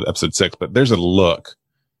of episode 6, but there's a look.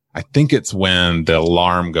 I think it's when the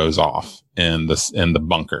alarm goes off in the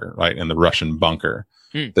bunker, right? In the Russian bunker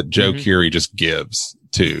that Joe Keery just gives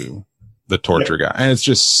to the torture guy. And it's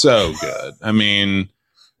just so good. I mean,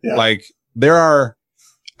 like there are,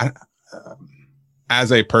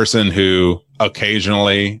 as a person who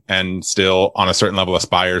occasionally and still on a certain level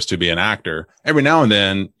aspires to be an actor, every now and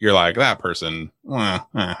then you're like, that person, they're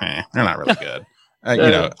not really good.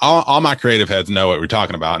 All my creative heads know what we're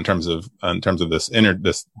talking about in terms of this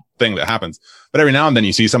thing that happens. But every now and then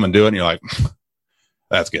you see someone do it and you're like,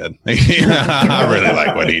 that's good. I really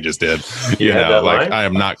like what he just did. I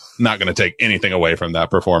am not going to take anything away from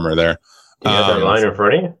that performer there. Do you have that line in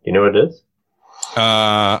front of you? Do you know what it is?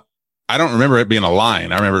 I don't remember it being a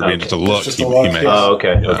line. I remember it being just a look he made. Oh,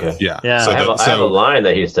 okay. Okay. Yeah. So I have a line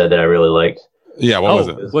that he said that I really liked. Yeah. What was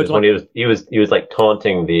it? It was when he was like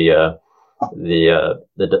taunting the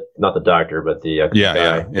not the doctor, but the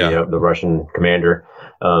guy, the Russian commander.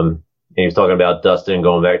 And he was talking about Dustin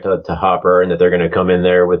going back to Hopper, and that they're going to come in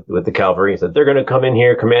there with the cavalry. He said they're going to come in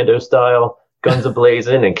here commando style, guns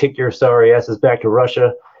ablazing, and kick your sorry asses back to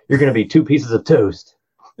Russia. You're going to be 2 pieces of toast.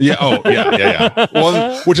 Yeah. Oh, yeah.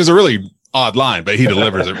 Well, which is a really odd line, but he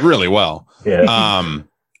delivers it really well. Yeah.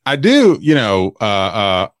 I do,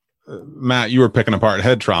 Matt, you were picking apart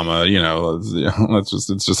head trauma.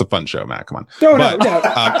 It's just a fun show, Matt. Come on. No.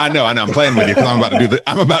 I know. I'm playing with you because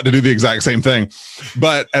I'm about to do the exact same thing.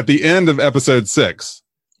 But at the end of episode 6,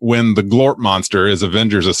 when the Glorp monster is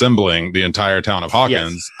Avengers assembling the entire town of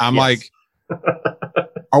Hawkins, I'm like,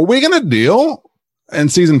 are we going to deal in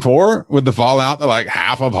season 4 with the fallout that like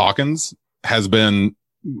half of Hawkins has been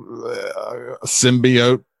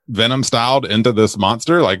symbiote Venom styled into this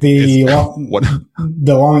monster? Like the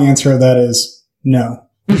long answer to that is no.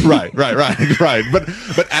 Right.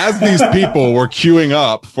 But as these people were queuing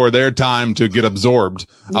up for their time to get absorbed,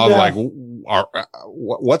 I was like,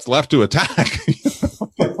 what's left to attack?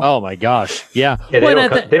 Oh my gosh. Yeah. They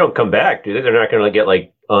don't come back, do they? They're not going to get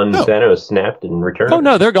like Thanos snapped and returned. Oh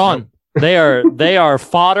no, they're gone. They are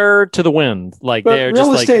fodder to the wind. Like but they're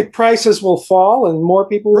real just estate prices will fall and more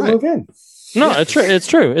people will move in. No, it's true. It's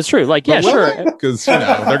true. Like, yeah, sure. Because,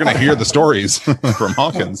 they're going to hear the stories from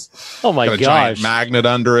Hawkins. Oh my Got a gosh. giant magnet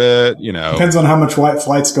under it, Depends on how much white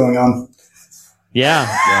flight's going on.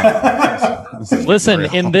 Yeah.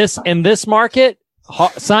 Listen, in this market,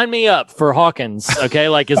 sign me up for Hawkins. Okay.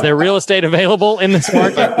 Like, is there real estate available in this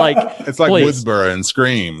market? Like, it's like please. Woodsboro and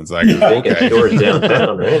Scream. It's like, okay. Doors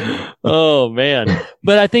downtown, right? Oh man.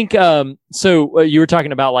 But I think, so you were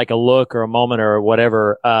talking about like a look or a moment or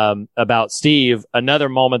whatever, about Steve. Another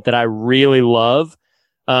moment that I really love,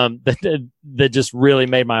 that just really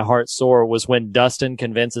made my heart soar was when Dustin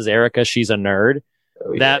convinces Erica she's a nerd.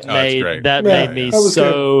 That made me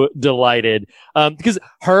so delighted. Because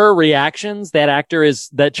her reactions, that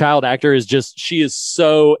child actor is just, she is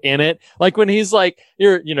so in it. Like when he's like,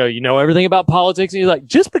 you know everything about politics. And he's like,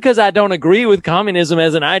 just because I don't agree with communism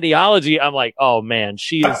as an ideology, I'm like, oh man,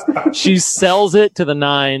 she sells it to the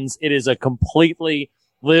nines. It is a completely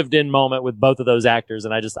lived in moment with both of those actors.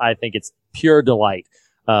 And I think it's pure delight.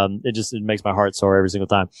 It makes my heart soar every single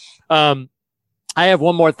time. I have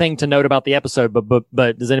one more thing to note about the episode, but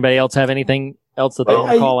does anybody else have anything else that they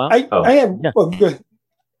want to call out? I have. Yeah. Well, good.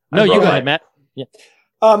 No, you go ahead, Matt. Yeah.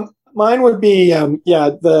 Mine would be,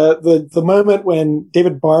 the moment when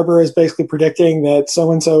David Barber is basically predicting that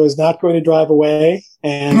so and so is not going to drive away,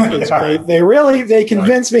 and they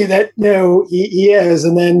convince me that no, he is,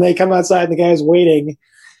 and then they come outside and the guy's waiting,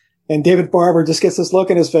 and David Barber just gets this look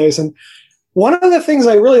in his face. And one of the things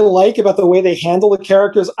I really like about the way they handle the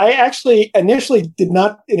characters, I actually initially did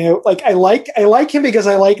not, I like him because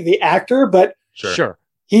I like the actor, but sure.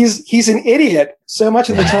 He's an idiot so much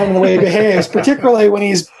of the time in the way he behaves, particularly when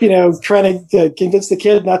he's, trying to convince the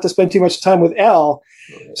kid not to spend too much time with Elle.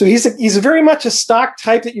 So he's very much a stock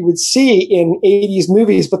type that you would see in 80s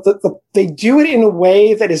movies, but they do it in a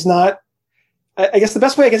way that is not, I guess the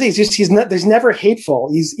best way I can say is he's not, there's never hateful.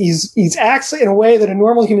 He's acts in a way that a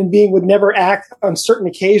normal human being would never act on certain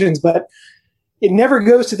occasions, but it never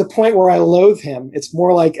goes to the point where I loathe him. It's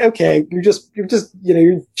more like, okay, you're just,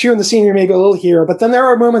 you're chewing the scenery maybe a little here, but then there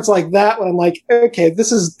are moments like that when I'm like, okay,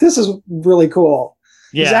 this is really cool.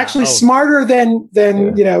 Yeah. He's actually smarter than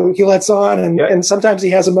he lets on, and sometimes he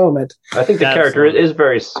has a moment. I think the character is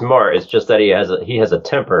very smart. It's just that he has a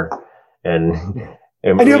temper, and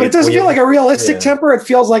I know, but it doesn't feel like a realistic temper. It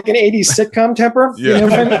feels like an 80s sitcom temper.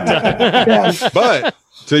 Yeah. But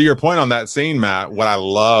to your point on that scene, Matt, what I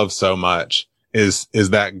love so much is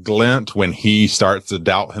that glint when he starts to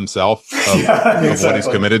doubt himself of what he's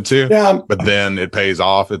committed to. Yeah. But then it pays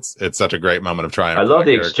off. It's such a great moment of triumph. I love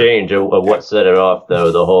the exchange of what set it off,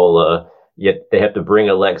 though. The whole yet they have to bring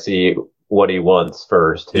Alexei what he wants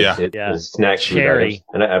first. His snack cherry.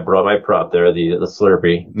 And I brought my prop there, the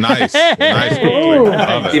Slurpee. Nice.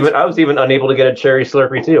 I was even unable to get a cherry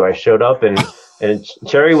Slurpee too. I showed up and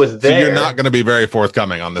Cherry was there. So you're not going to be very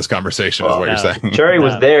forthcoming on this conversation, is what you're saying. Cherry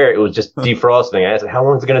was there. It was just defrosting. I said, "How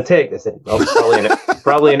long is it going to take?" I said,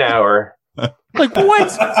 "Probably an hour." Like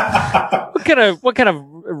what? What kind of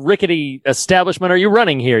rickety establishment are you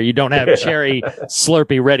running here? You don't have cherry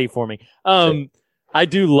Slurpee ready for me. I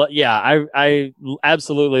do. I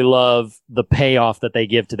absolutely love the payoff that they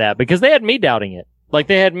give to that, because they had me doubting it. Like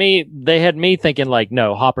they had me thinking like,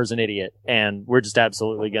 no, Hopper's an idiot, and we're just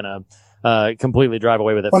absolutely gonna completely drive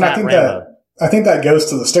away with it. Well, I think that goes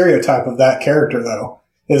to the stereotype of that character, though,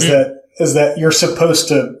 is that you're supposed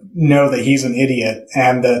to know that he's an idiot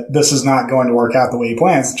and that this is not going to work out the way he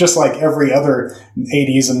plans, just like every other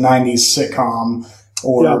 80s and 90s sitcom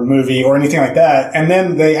or movie or anything like that. And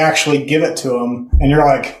then they actually give it to him, and you're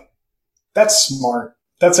like, that's smart.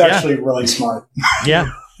 That's actually really smart.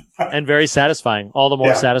 Yeah. And very satisfying. All the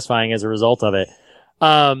more satisfying as a result of it.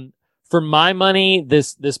 For my money,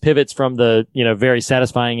 this pivots from the, very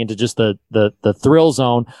satisfying into just the thrill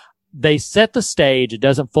zone. They set the stage. It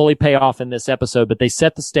doesn't fully pay off in this episode, but they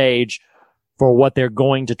set the stage for what they're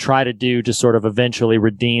going to try to do to sort of eventually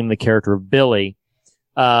redeem the character of Billy.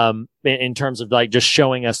 In terms of like just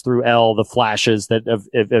showing us through Elle the flashes of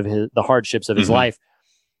the hardships of his life.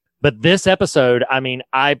 But this episode, I mean,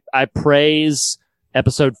 I praise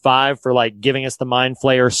episode 5 for like giving us the Mind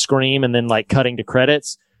Flayer scream and then like cutting to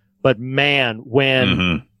credits. But man,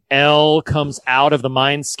 when Elle comes out of the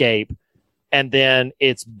mindscape and then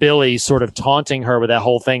it's Billy sort of taunting her with that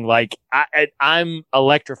whole thing, like I'm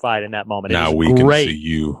electrified in that moment. Now we can see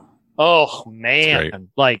you. Oh man.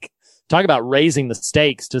 Like talk about raising the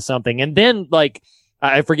stakes to something. And then like,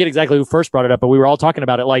 I forget exactly who first brought it up, but we were all talking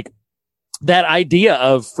about it. Like that idea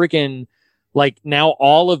of freaking like now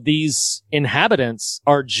all of these inhabitants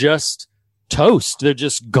are just toast. They're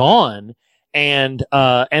just gone. And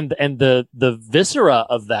the viscera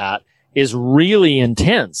of that is really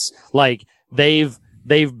intense. Like they've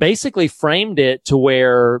basically framed it to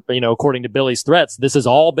where, according to Billy's threats, this has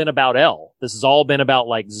all been about Elle. This has all been about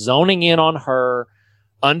like zoning in on her,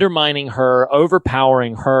 undermining her,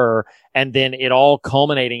 overpowering her, and then it all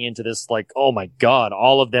culminating into this like, oh my God,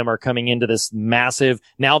 all of them are coming into this massive,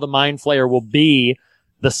 now the Mind Flayer will be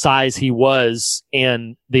the size he was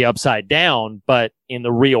in the Upside Down, but in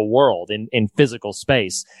the real world, in physical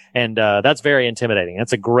space. And, that's very intimidating.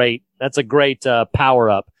 That's a great power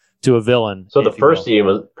up to a villain. So the first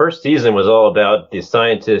season was all about the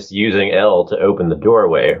scientists using Elle to open the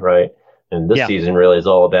doorway, right? And this season really is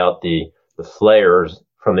all about the Flayers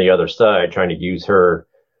from the other side trying to use her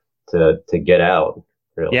to get out.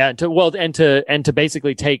 Really. Yeah, and to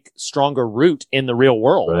basically take stronger root in the real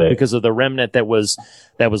world because of the remnant that was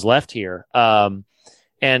left here. And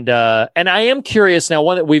I am curious now.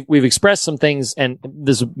 One that we've expressed some things, and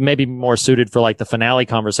this may be more suited for like the finale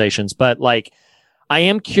conversations, but like I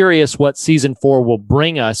am curious what season 4 will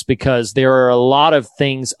bring us because there are a lot of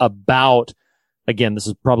things about. Again, this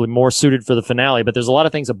is probably more suited for the finale, but there's a lot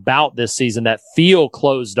of things about this season that feel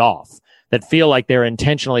closed off, that feel like they're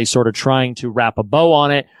intentionally sort of trying to wrap a bow on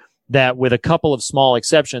it, that with a couple of small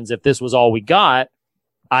exceptions, if this was all we got,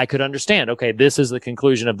 I could understand, okay, this is the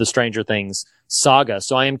conclusion of the Stranger Things saga.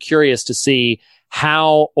 So I am curious to see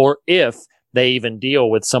how or if they even deal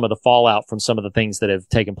with some of the fallout from some of the things that have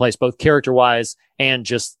taken place, both character-wise and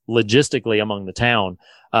just logistically among the town.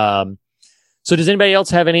 So does anybody else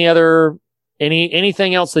have anything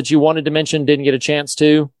else that you wanted to mention, didn't get a chance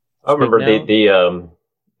to? I remember the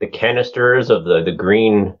canisters of the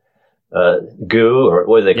green goo, or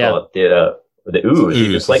what do they call it? The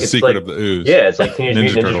ooze. It's like Secret of the Ooze. Yeah, it's like Teenage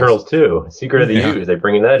Mutant Ninja Turtles 2. Secret of the Ooze. They're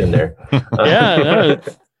bringing that in there. No,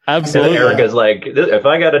 absolutely. And Erica's like, if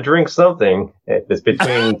I got to drink something, it's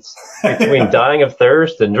between dying of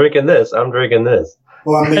thirst and drinking this, I'm drinking this.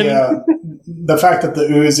 Well, and the fact that the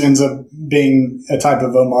ooze ends up being a type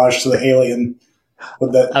of homage to the alien.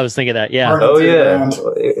 With that, I was thinking that, yeah. Oh, yeah.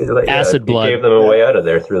 Acid blood. Gave them a way out of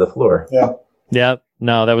there through the floor. Yeah. Yeah.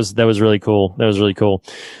 No, that was really cool. That was really cool.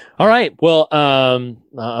 All right. Well,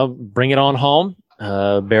 I'll bring it on home.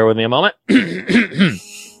 Bear with me a moment.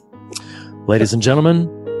 Ladies and gentlemen,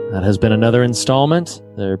 that has been another installment,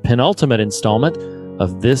 their penultimate installment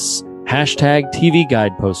of this hashtag TV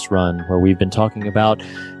Guidepost run, where we've been talking about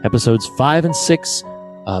episodes 5 and 6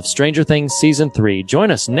 of Stranger Things Season 3.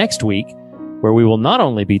 Join us next week, where we will not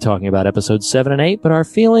only be talking about episodes 7 and 8, but our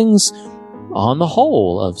feelings on the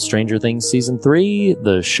whole of Stranger Things Season 3,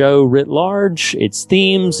 the show writ large, its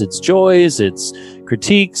themes, its joys, its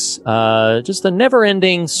critiques, just a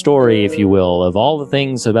never-ending story, if you will, of all the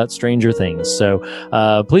things about Stranger Things. So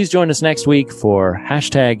please join us next week for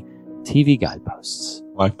hashtag TV Guideposts.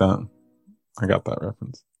 Like that. I got that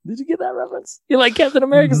reference. Did you get that reference? You like Captain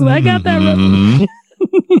America? So I got that reference.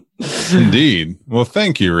 Indeed. Well,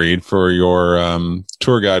 thank you, Reed, for your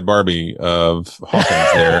tour guide Barbie of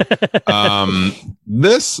Hawkins there.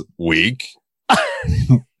 This week,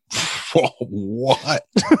 what?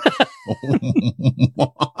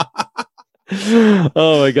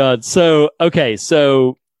 Oh my God. So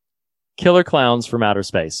Killer Klowns from Outer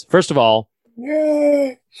Space. First of all,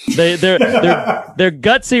 they're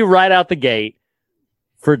gutsy right out the gate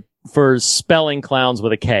for spelling clowns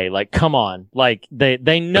with a K. Like, come on. Like,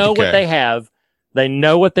 they know what they have. They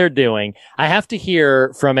know what they're doing. I have to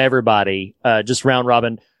hear from everybody, just round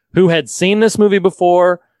robin, who had seen this movie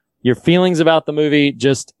before, your feelings about the movie,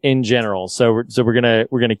 just in general. So we're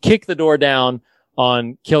gonna kick the door down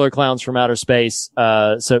on Killer Klowns from Outer Space.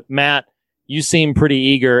 So Matt, you seem pretty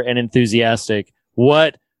eager and enthusiastic.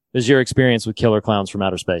 What is your experience with Killer Clowns from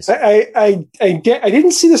Outer Space? I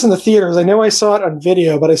didn't see this in the theaters. I know I saw it on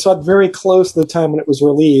video, but I saw it very close to the time when it was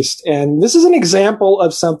released. And this is an example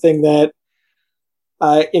of something that,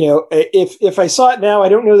 if I saw it now, I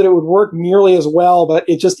don't know that it would work nearly as well, but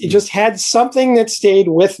it just had something that stayed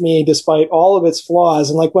with me despite all of its flaws.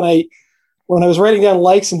 And like when I was writing down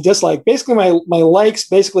likes and dislikes, basically my likes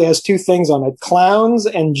basically has two things on it: Clowns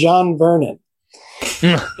and John Vernon.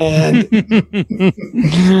 And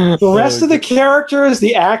the rest of the characters,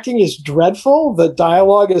 the acting is dreadful. The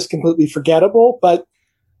dialogue is completely forgettable, but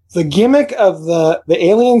the gimmick of the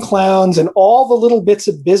alien clowns and all the little bits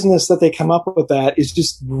of business that they come up with that is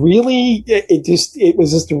just really, it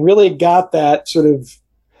was just really got that sort of,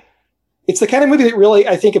 it's the kind of movie that really,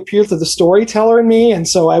 I think, appealed to the storyteller in me. And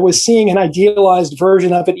so I was seeing an idealized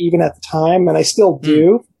version of it even at the time, and I still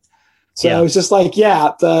do. So I was just like,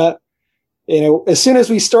 as soon as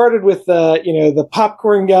we started with the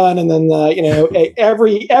popcorn gun, and then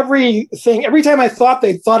every time I thought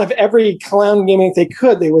they'd thought of every clown gimmick they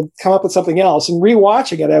could, they would come up with something else. And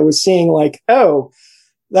rewatching it, I was seeing like, oh,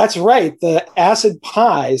 that's right, the acid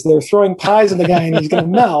pies. They're throwing pies in the guy and he's going to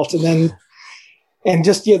melt,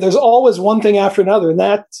 there's always one thing after another, and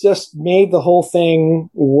that just made the whole thing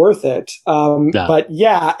worth it. But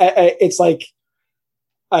it's like,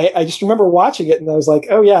 I just remember watching it and I was like,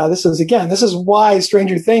 oh yeah, this is why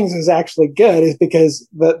Stranger Things is actually good, is because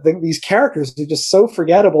these characters are just so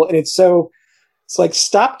forgettable, and it's like,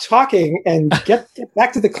 stop talking and get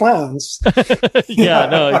back to the clowns.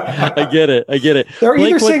 I get it. They're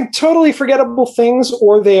either saying totally forgettable things,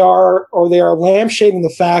 or they are lampshading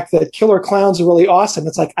the fact that Killer Clowns are really awesome.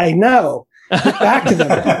 It's like, I know. Get back to them.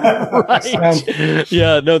 Right.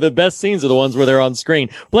 The best scenes are the ones where they're on screen.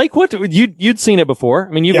 Blake, you'd seen it before. I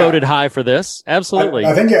mean, you voted high for this. Absolutely.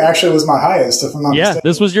 I think it actually was my highest, if I'm not mistaken.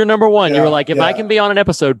 This was your number one. You were like, if I can be on an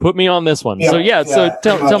episode, put me on this one. So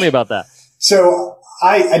tell me about that. So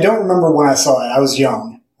I don't remember when I saw it. I was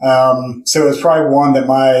young. So it was probably one that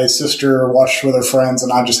my sister watched with her friends,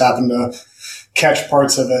 and I just happened to catch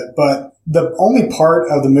parts of it. But the only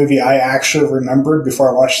part of the movie I actually remembered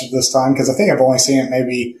before I watched it this time, because I think I've only seen it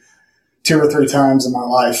maybe 2 or 3 times in my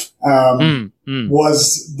life,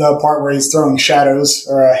 was the part where he's throwing shadows,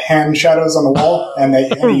 or hand shadows on the wall, and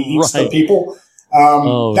he eats the people.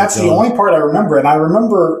 That's the only part I remember. And I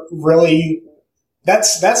remember really, that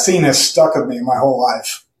scene has stuck with me my whole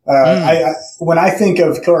life. When I think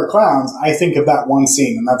of Killer Clowns, I think of that one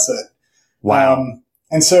scene, and that's it. Wow.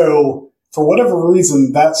 And so, for whatever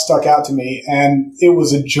reason, that stuck out to me, and it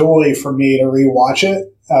was a joy for me to rewatch it,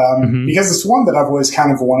 because it's one that I've always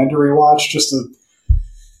kind of wanted to rewatch, just to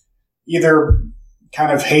either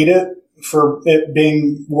kind of hate it for it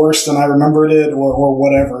being worse than I remembered it, or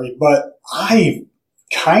whatever. But I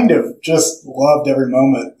kind of just loved every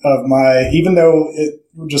moment of even though it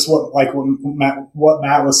just what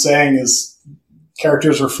Matt was saying is,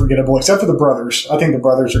 characters are forgettable, except for the brothers. I think the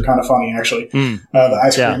brothers are kind of funny, actually. The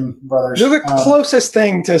ice cream brothers. They're the closest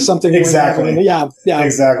thing to something. Exactly. Yeah.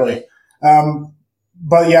 Exactly.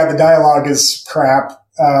 But the dialogue is crap.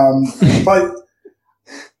 But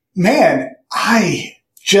man, I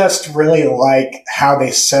just really like how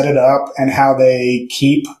they set it up and how they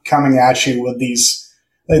keep coming at you with these,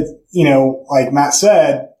 like Matt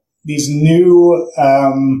said, these new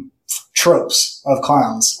tropes of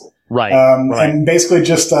clowns. Right. And basically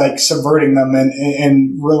just like subverting them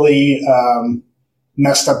in really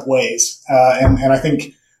messed up ways. And I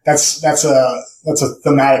think that's a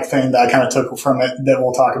thematic thing that I kind of took from it that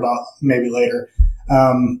we'll talk about maybe later.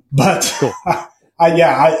 But cool.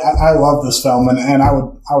 I love this film, and I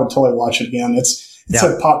would totally watch it again. It's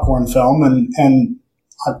a popcorn film, and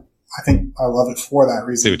I think I love it for that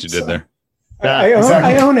reason. See what you did there. I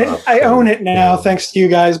own it. I own it now, thanks to you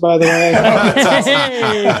guys, by the way. That's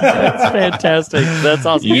fantastic. That's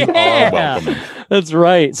awesome. You are welcome. That's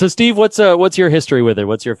right. So, Steve, what's your history with it?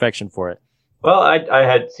 What's your affection for it? Well, I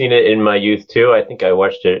had seen it in my youth too. I think I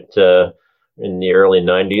watched it in the early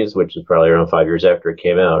 '90s, which is probably around 5 years after it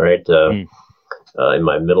came out. Right. In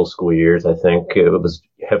my middle school years, I think it was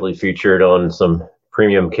heavily featured on some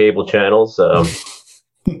premium cable channels. So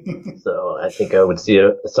I think I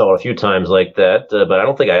saw it a few times like that, but I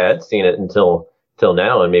don't think I had seen it until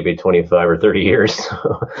now, in maybe 25 or 30 years.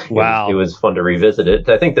 Wow. It was fun to revisit it.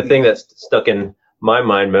 I think the thing that stuck in my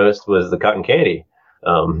mind most was the cotton candy.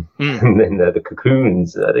 And then the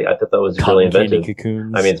cocoons. I thought that was really inventive.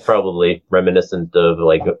 Cocoons. I mean, it's probably reminiscent of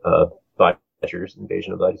like Body Snatchers,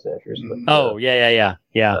 Invasion of Body Snatchers. But, yeah.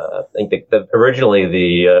 I think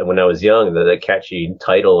originally when I was young, the catchy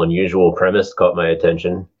title and usual premise caught my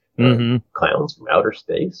attention. Clowns from outer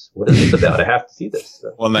space. What is this about? I have to see this.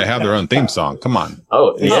 Well, and they have their own theme song. Come on.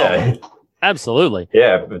 Oh yeah, absolutely.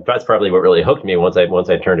 Yeah, that's probably what really hooked me once I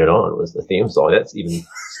turned it on was the theme song. That's even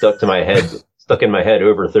stuck in my head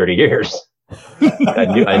over 30 years.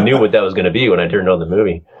 I knew what that was going to be when I turned on the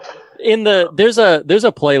movie. There's a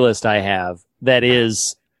playlist I have that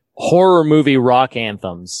is horror movie rock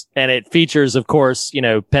anthems, and it features, of course,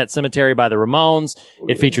 Pet Sematary by the Ramones.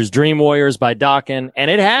 It features Dream Warriors by Dokken,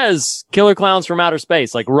 and it has Killer Clowns from Outer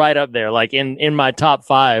Space, like right up there, like in my top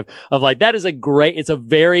 5 of like, that is it's a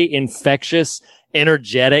very infectious,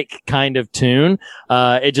 energetic kind of tune.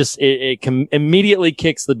 It immediately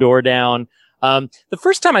kicks the door down. The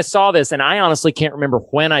first time I saw this, and I honestly can't remember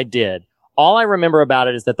when I did, all I remember about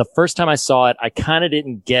it is that the first time I saw it, I kind of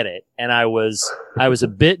didn't get it. And I was a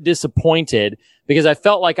bit disappointed because I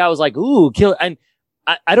felt like I was like, ooh, kill. And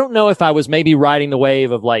I don't know if I was maybe riding the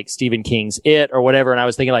wave of like Stephen King's It or whatever. And I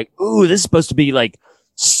was thinking like, ooh, this is supposed to be like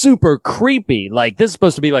super creepy. Like this is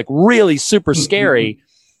supposed to be like really super scary.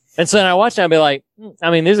 And so then I watched it and I'd be like, I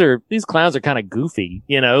mean, these clowns are kind of goofy,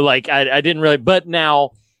 like I didn't really, but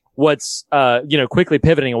now what's, quickly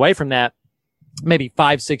pivoting away from that, maybe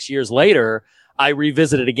 5-6 years later, I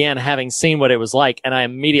revisited again, having seen what it was like, and I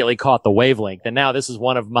immediately caught the wavelength. And now this is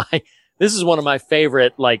one of my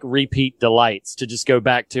favorite, like, repeat delights to just go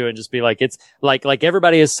back to and just be like, it's like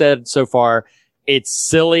everybody has said so far, it's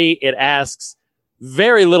silly. It asks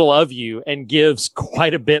very little of you and gives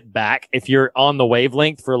quite a bit back if you're on the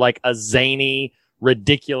wavelength for like a zany,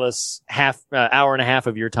 ridiculous hour and a half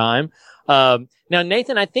of your time. Now,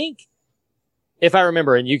 Nathan, I think, if I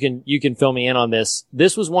remember, and you can fill me in on this,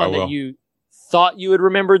 this was one that you thought you had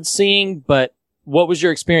remembered seeing, but what was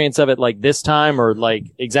your experience of it like this time, or like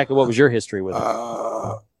exactly what was your history with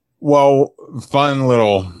it? Well, fun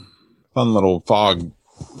little fog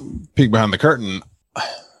peek behind the curtain.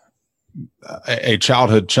 A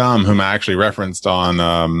childhood chum whom I actually referenced on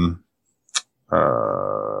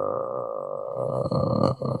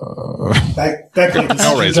Beckley, this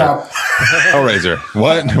is your job. Hellraiser.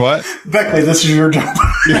 What? Beckley, this is your job.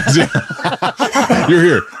 You're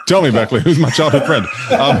here. Tell me, Beckley, who's my childhood friend?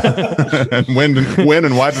 And when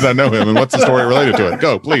and why did I know him? And what's the story related to it?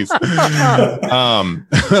 Go, please.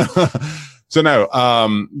 So no,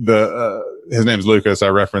 his name's Lucas. I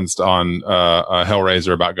referenced on,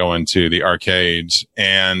 Hellraiser about going to the arcade,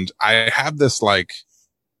 and I have this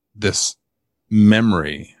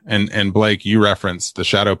memory, and Blake, you referenced the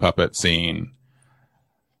shadow puppet scene,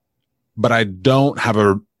 but I don't have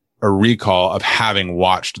a recall of having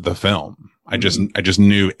watched the film. I just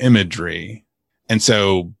knew imagery. And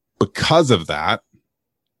so because of that,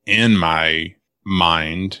 in my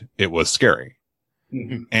mind, it was scary.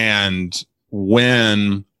 Mm-hmm. And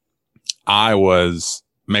when I was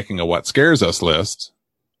making a What Scares Us list,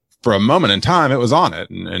 for a moment in time, it was on it.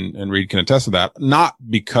 And Reed can attest to that. Not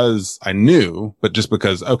because I knew, but just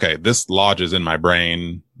because, okay, this lodges in my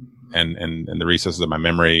brain and the recesses of my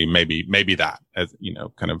memory. Maybe that, as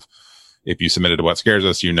kind of, if you submitted to What Scares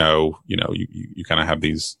Us, you kind of have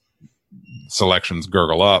these selections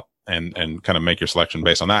gurgle up and kind of make your selection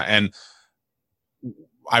based on that. And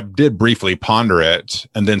I did briefly ponder it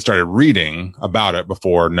and then started reading about it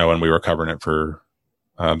before knowing we were covering it for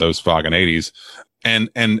those Fog and 80s.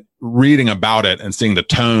 And reading about it and seeing the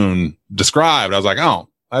tone described, I was like, oh,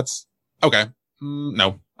 that's okay.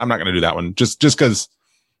 No, I'm not going to do that one. Just because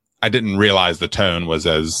I didn't realize the tone was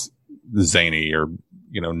as zany or,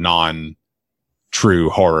 non-true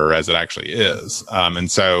horror as it actually is.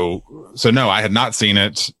 And so no, I had not seen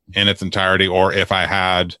it in its entirety, or if I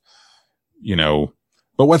had,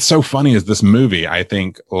 but what's so funny is this movie, I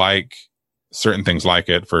think, like certain things like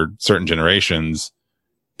it for certain generations,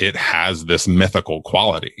 it has this mythical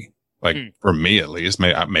quality. Like for me, at least,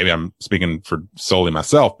 maybe I'm speaking for solely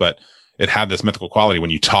myself, but it had this mythical quality when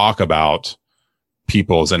you talk about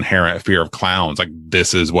people's inherent fear of clowns. Like,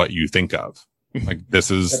 this is what you think of. Like, this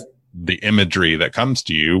is the imagery that comes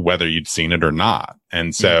to you, whether you'd seen it or not.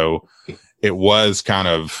 And so it was kind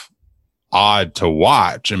of odd to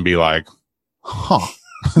watch and be like, huh,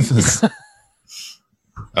 this is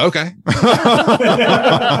okay.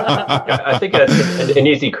 I think that's an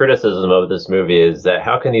easy criticism of this movie is that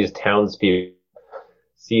how can these townspeople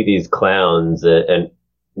see these clowns and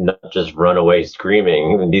not just run away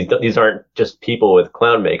screaming? I mean, these aren't just people with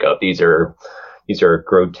clown makeup. These are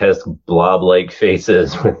grotesque blob-like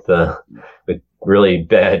faces with really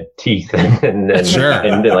bad teeth and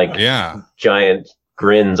giant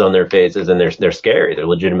grins on their faces, and they're scary. They're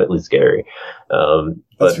legitimately scary.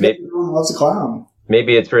 But maybe everyone loves a clown.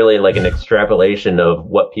 Maybe it's really like an extrapolation of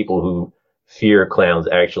what people who fear clowns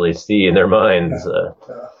actually see in their minds.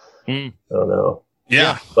 I don't know.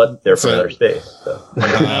 Yeah. But they're from outer space. So.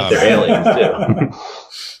 They're aliens, too.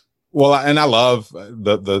 Well, and I love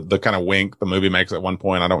the kind of wink the movie makes at one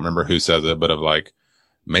point. I don't remember who says it, but of like,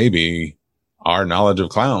 maybe our knowledge of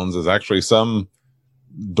clowns is actually some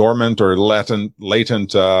dormant or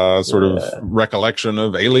latent sort of recollection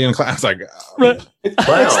of alien clowns. Like, Clowns.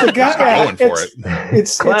 It's the guy. Going for it.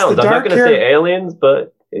 It's Clowns. the I'm not dark going to say aliens,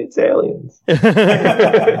 but it's aliens. Go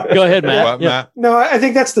ahead, Matt. What, Matt? No, I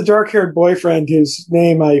think that's the dark-haired boyfriend whose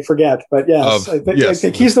name I forget. But yes, I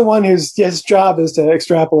think he's the one whose his job is to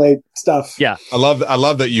extrapolate stuff. Yeah, I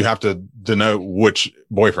love that you have to denote which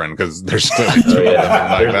boyfriend because there's still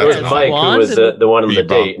There's Mike, who was the one on the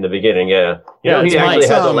date in the beginning. Yeah, you know, he actually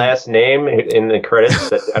has a last name in the credits.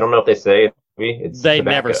 That I don't know if they say it. It's they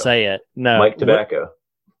Tobacco. never say it. No, Mike Tobacco.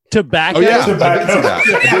 Tobacco. Oh yeah, Tobacco.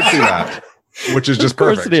 I did see that. Which is just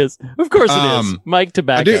perfect. Of course it is. Of course it is. Mike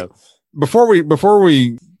Tobacco. Before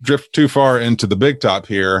we drift too far into the big top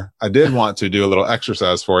here, I did want to do a little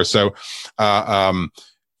exercise for us. So,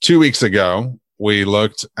 2 weeks ago, we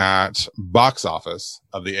looked at box office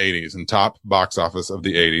of the 80s and top box office of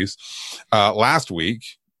the 80s. Last week,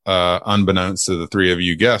 unbeknownst to the three of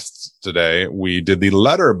you guests today, we did the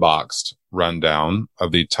letterboxed rundown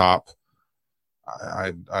of the top,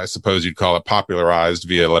 I suppose you'd call it popularized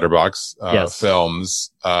via letterbox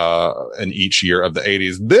films in each year of the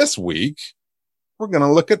 80s. This week, we're going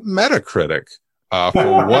to look at Metacritic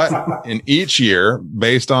for what in each year,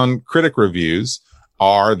 based on critic reviews,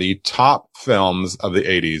 are the top films of the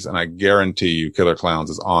 80s. And I guarantee you Killer Klowns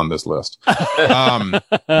is on this list.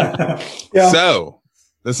 So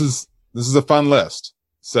this is a fun list.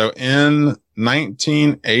 So in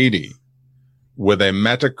 1980, with a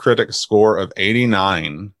Metacritic score of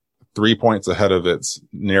 89, 3 points ahead of its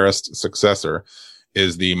nearest successor,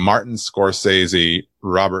 is the Martin Scorsese,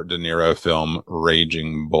 Robert De Niro film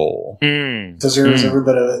Raging Bull. Deserves every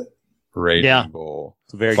bit of it. Raging Bull.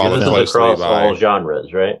 It's very good. This is across all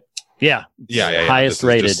genres, right? Yeah. Yeah. Highest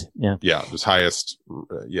rated. Just highest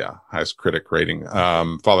critic rating.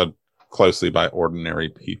 Followed closely by Ordinary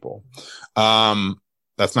People. That's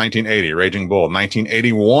 1980, Raging Bull.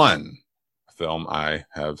 1981. Film I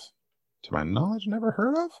have, to my knowledge, never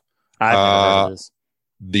heard of. I've never heard of this.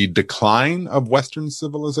 The Decline of Western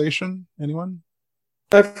Civilization. Anyone?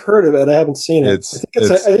 I've heard of it. I haven't seen it.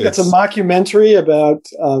 I think it's a mockumentary about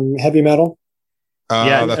heavy metal.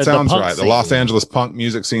 That sounds right. The Los Angeles punk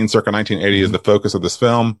music scene circa 1980 is the focus of this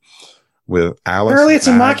film. With Alice. Apparently, it's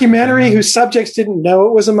a mockumentary whose subjects didn't know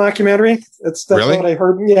it was a mockumentary. That's really? what I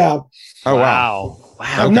heard. Yeah. Oh wow.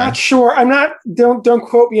 I'm not sure. I'm not. Don't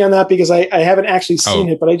quote me on that because I haven't actually seen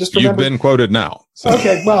it. But I just remember. You've been quoted now. So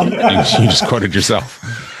okay. Well, you just quoted yourself.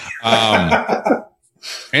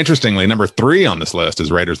 Interestingly, number 3 on this list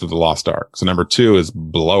is Raiders of the Lost Ark. So number 2 is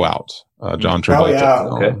Blowout. John Travolta.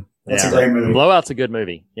 Oh yeah. Okay. That's a great movie. Blowout's a good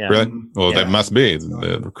movie. Yeah. Really? Well, that must be.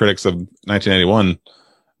 The critics of 1981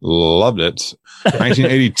 loved it.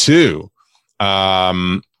 1982.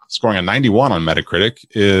 Scoring a 91 on Metacritic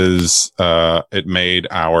is, it made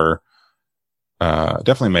our,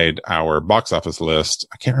 definitely made our box office list.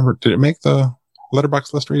 I can't remember. Did it make the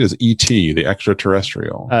letterbox list read? Is E.T., the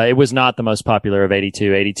extraterrestrial? It was not the most popular of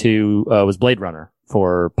 82. 82, was Blade Runner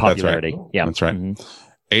for popularity. That's right. Yeah. That's right.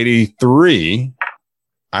 83.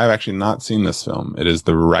 I've actually not seen this film. It is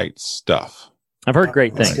The Right Stuff. I've heard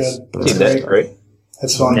great things. That's great.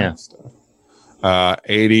 That's fun. Yeah.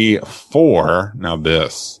 84. Now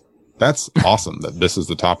that's awesome that this is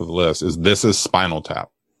the top of the list. This is Spinal Tap.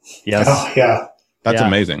 Yes. Oh, yeah. That's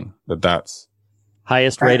amazing that's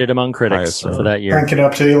highest rated among critics for that year. Rank it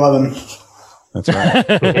up to 11. That's right.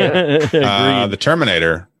 The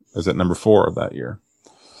Terminator is at number 4 of that year.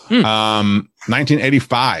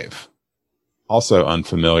 1985. Also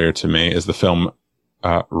unfamiliar to me is the film,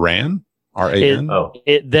 Ran. R-A-N.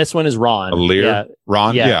 This one is Ron. A Lear.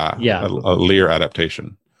 Ron. Yeah. Yeah. A Lear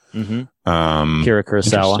adaptation. Mm-hmm. Kira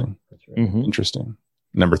Kurosawa. Interesting.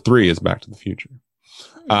 Number 3 is Back to the Future.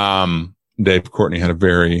 Dave Courtney had a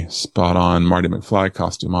very spot on Marty McFly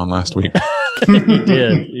costume on last week.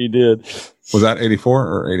 He did. Was that 84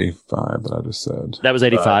 or 85 that I just said? That was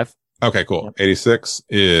 85. Okay, cool. Yep. 86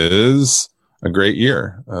 is a great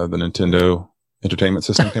year. The Nintendo Entertainment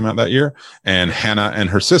System came out that year, and Hannah and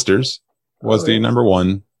Her Sisters was the number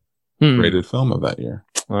 1 rated film of that year.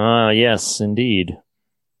 Yes, indeed.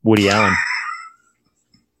 Woody Allen.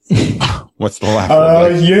 What's the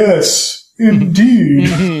laugh? Yes, indeed.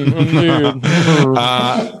 In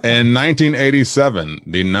 1987,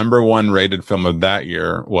 the number 1 rated film of that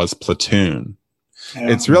year was Platoon.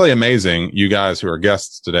 It's really amazing. You guys who are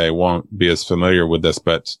guests today won't be as familiar with this,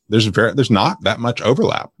 but there's not that much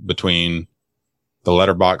overlap between the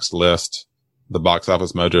Letterboxd list, the Box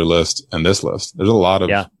Office Mojo list, and this list. There's a lot of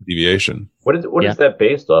deviation. What is that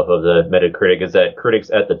based off of, the Metacritic? Is that critics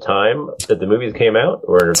at the time that the movies came out,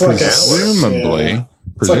 or presumably?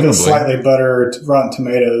 It's like a slightly better Rotten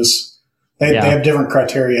Tomatoes. They have different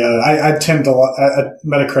criteria. I tend to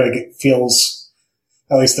Metacritic feels,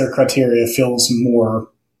 at least their criteria feels more.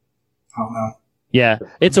 I don't know. Yeah,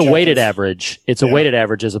 it's a weighted average. It's a weighted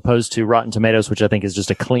average as opposed to Rotten Tomatoes, which I think is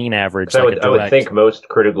just a clean average. I would think most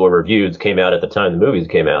critical reviews came out at the time the movies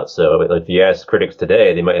came out. So if you ask critics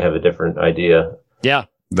today, they might have a different idea. Yeah.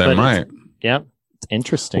 They might. Yeah. It's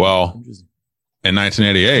interesting. Well, in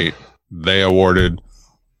 1988, they awarded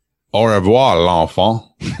Au revoir, l'enfant.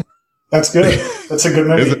 That's good. That's a good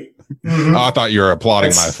movie. Mm-hmm. Oh, I thought you were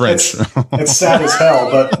applauding my French. It's sad as hell,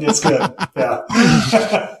 but it's good. Yeah.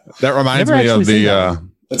 That reminds me of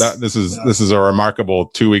this is a remarkable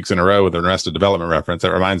 2 weeks in a row with an Arrested Development reference.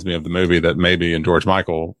 That reminds me of the movie that Maybe and George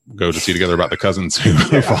Michael go to see together about the cousins who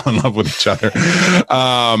fall in love with each other.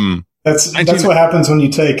 That's what happens when you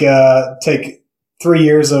take 3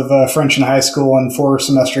 years of French in high school and 4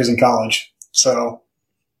 semesters in college. So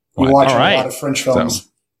you watch a lot of French films.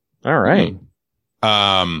 All right.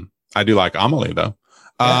 I do like Amelie though.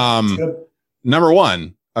 Good. Number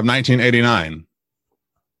 1 of 1989,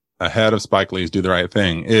 ahead of Spike Lee's Do the Right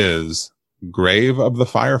Thing, is Grave of the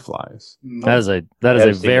Fireflies. That is a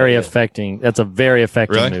very affecting. That's a very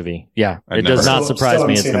affecting movie. Yeah, it does not surprise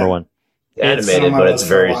me. It's number 1. Animated, but it's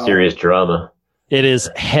very serious drama. It is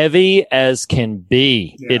heavy as can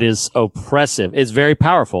be. Yeah. It is oppressive. It's very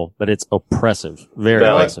powerful, but it's oppressive. Very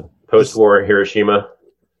oppressive. Post-war Hiroshima.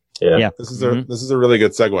 Yeah. This is a really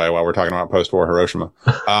good segue while we're talking about post-war Hiroshima.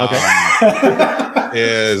 I'm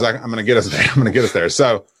going to get us there. I'm going to get us there.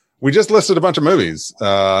 So we just listed a bunch of movies,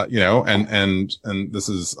 and this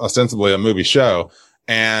is ostensibly a movie show.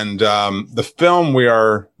 And,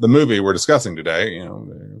 the movie we're discussing today,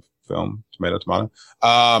 the film, tomato,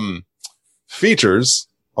 features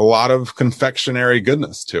a lot of confectionery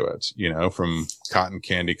goodness to it, from cotton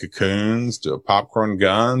candy cocoons to a popcorn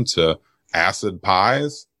gun to acid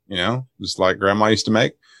pies. Just like grandma used to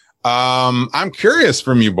make. I'm curious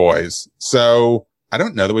from you boys. So I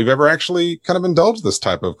don't know that we've ever actually kind of indulged this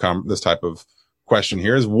type of question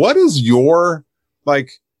here is what is your,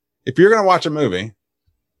 if you're going to watch a movie,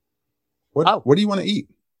 what do you want to eat?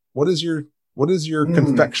 What is your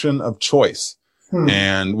confection of choice?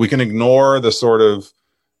 And we can ignore the sort of,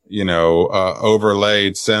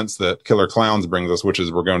 overlaid sense that Killer Klowns brings us, which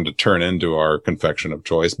is we're going to turn into our confection of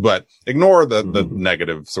choice, but ignore the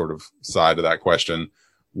negative sort of side of that question.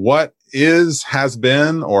 What has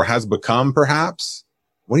been, or has become perhaps?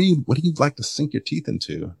 What do you like to sink your teeth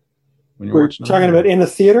into when you're watching? Talking about in the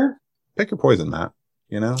theater? Pick your poison, Matt.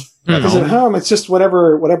 Because at home, it's just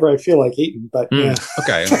whatever I feel like eating, but yeah.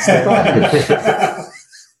 Okay.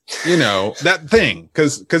 That thing,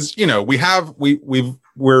 cause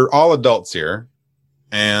we're all adults here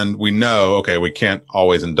and we know, okay, we can't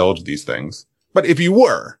always indulge these things. But if you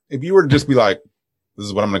were to just be like, this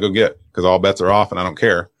is what I'm going to go get because all bets are off and I don't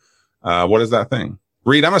care. What is that thing?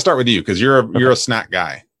 Reed, I'm going to start with you because you're a snack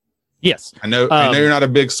guy. Yes. I know you're not a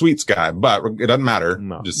big sweets guy, but it doesn't matter.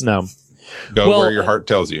 No. Go where your heart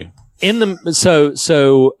tells you. Your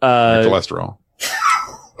cholesterol.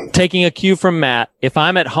 Taking a cue from Matt, if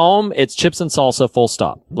I'm at home, it's chips and salsa, full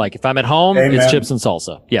stop. Like if I'm at home, it's chips and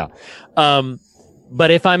salsa. Yeah. But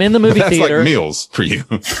if I'm in the movie theater, that's like meals for you.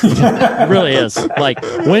 It really is. Like,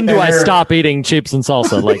 when do I stop eating chips and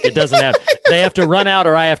salsa? Like, it doesn't have. They have to run out,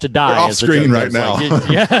 or I have to die. They're off screen right now.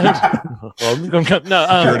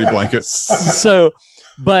 Security blanket.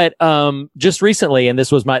 But just recently, and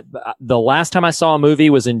this was the last time I saw a movie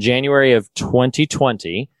was in January of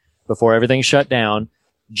 2020, before everything shut down.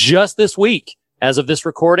 Just this week, as of this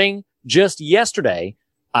recording, just yesterday,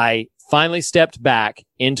 I finally stepped back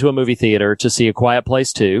into a movie theater to see A Quiet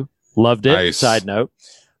Place 2. Loved it. Nice. Side note.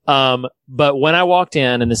 But when I walked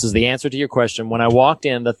in, and this is the answer to your question, when I walked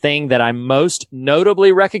in, the thing that I most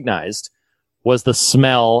notably recognized was the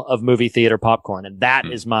smell of movie theater popcorn. And that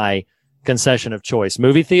is my concession of choice.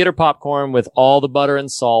 Movie theater popcorn with all the butter and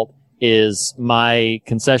salt is my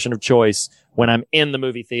concession of choice. When I'm in the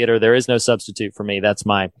movie theater, there is no substitute for me. That's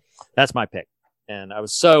my pick. And I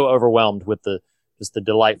was so overwhelmed with the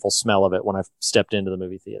delightful smell of it when I stepped into the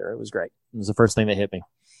movie theater. It was great. It was the first thing that hit me.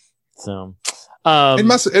 So,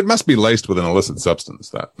 it must be laced with an illicit substance,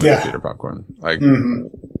 that movie theater popcorn.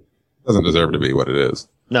 Doesn't deserve to be what it is.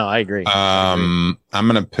 No, I agree. I'm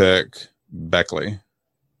going to pick Beckley.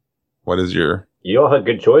 What is your You all had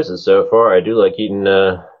good choices so far. I do like eating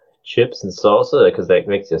chips and salsa because that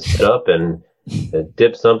makes you sit up and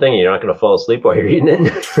dip something. You're not going to fall asleep while you're eating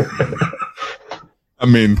it. I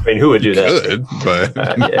mean, who would do that? Good, but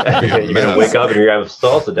yeah. You're going to wake up and you're going to have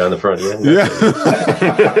salsa down the front of you. Yeah.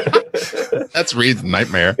 That's Reed's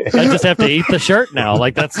nightmare. I just have to eat the shirt now.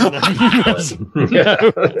 Like that's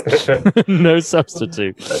no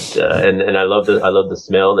substitute. But, and I love the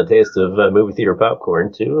smell and the taste of movie theater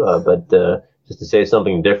popcorn too. But just to say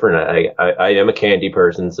something different, I am a candy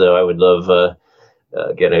person, so I would love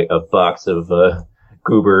getting a box of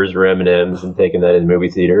Goobers or M&Ms and taking that in the movie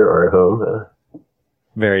theater or at home.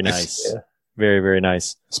 Very nice. Yeah. Very, very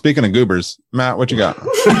nice. Speaking of Goobers, Matt, what you got?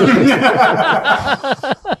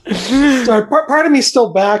 Sorry, part of me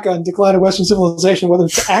still back on Decline of Western Civilization, whether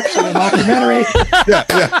it's actually a documentary. yeah.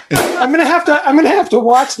 I'm gonna have to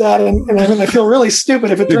watch that, and I'm gonna feel really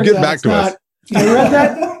stupid if it turns out it's not. I read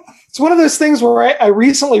that. It's one of those things where I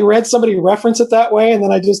recently read somebody reference it that way, and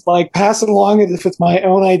then I just like pass it along as if it's my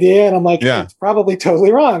own idea, and I'm like, it's probably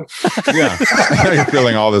totally wrong. Yeah, you're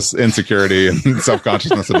feeling all this insecurity and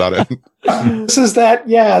self-consciousness about it. This is that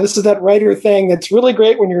writer thing that's really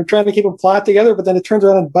great when you're trying to keep a plot together, but then it turns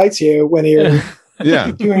around and bites you when you're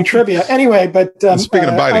doing trivia. Anyway, but speaking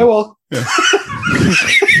of biting, I will. Yeah.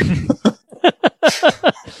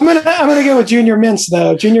 I'm gonna go with Junior Mints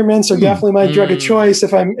though. Junior Mints are definitely my drug of choice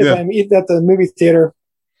if I'm eating at the movie theater.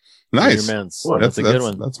 Nice. Junior Mints. That's a good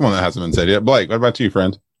one. That's one that hasn't been said yet. Blake, what about you,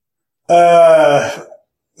 friend? So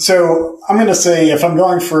I'm gonna say if I'm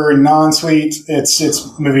going for non-sweet, it's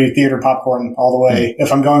movie theater popcorn all the way.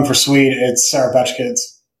 If I'm going for sweet, it's Sour Patch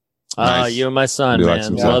Kids. Nice. You and my son,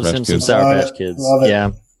 man, loves him some Sour Patch Kids. Love it. Yeah,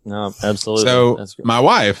 no, absolutely. So my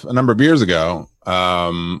wife, a number of years ago,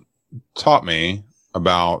 taught me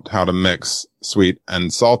about how to mix sweet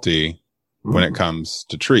and salty when it comes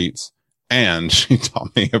to treats. And she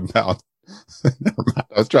taught me about, never mind,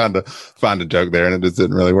 I was trying to find a joke there and it just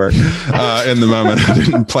didn't really work. In the moment, I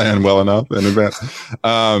didn't plan well enough in advance.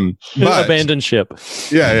 But abandoned ship.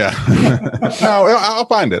 Yeah. No, I'll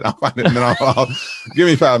find it. And then I'll give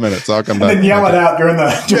me 5 minutes. I'll come back. And then yell it out during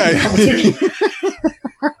the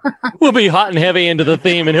We'll be hot and heavy into the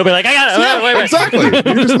theme, and he'll be like, "I got it." Wait. Exactly.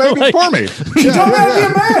 You're just making it for me. You don't have to be a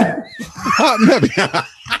man. Hot and heavy.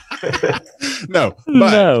 No,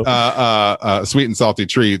 but sweet and salty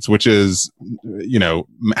treats, which is,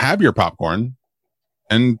 have your popcorn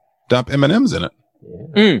and dump M&Ms in it.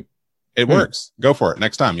 It works. Go for it.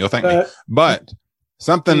 Next time, you'll thank me. But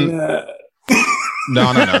something. No.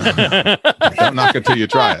 Don't knock it till you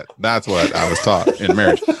try it. That's what I was taught in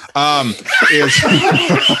marriage. Take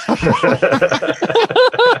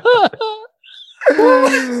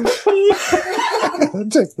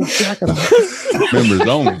the jacket off. Members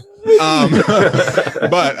only.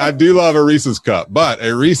 But I do love a Reese's cup. But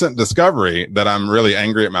a recent discovery that I'm really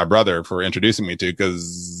angry at my brother for introducing me to,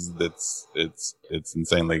 because it's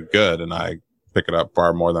insanely good, and I pick it up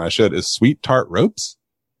far more than I should, is sweet tart ropes.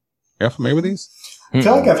 Are you familiar with these? I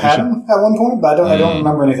feel like I've had them at one point, but I don't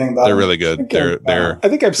remember anything about them. They're really good. I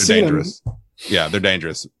think I've seen dangerous. Them. Yeah, they're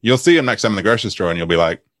dangerous. You'll see them next time in the grocery store, and you'll be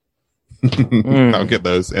like, "I'll get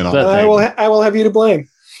those." And I will have you to blame.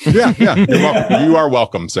 Yeah. You're welcome. You are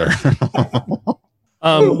welcome, sir.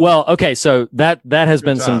 Well, okay, so that has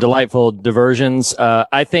been some delightful diversions.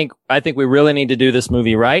 I think we really need to do this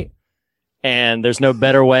movie right, and there's no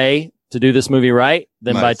better way to do this movie right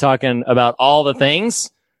than by talking about all the things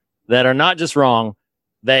that are not just wrong,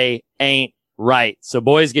 they ain't right. So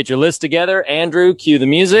boys, get your list together. Andrew, cue the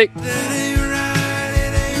music.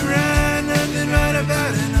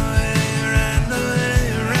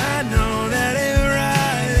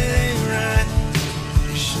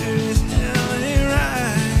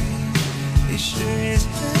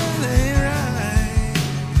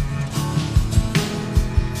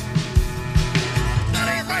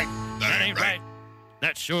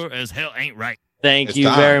 That sure as hell ain't right. Thank you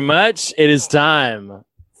very much. It is time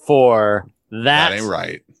for That Ain't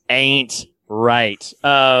Right. Ain't Right.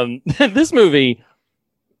 This movie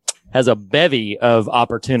has a bevy of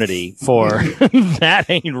opportunity for That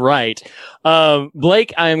Ain't Right.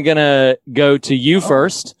 Blake, I'm going to go to you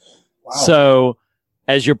first. Wow. So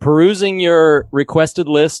as you're perusing your requested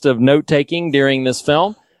list of note-taking during this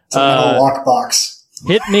film, it's a little lockbox.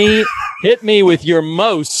 hit me with your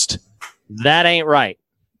most That Ain't Right.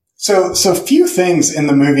 So few things in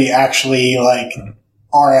the movie actually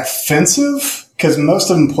are offensive because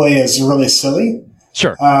most of them play as really silly.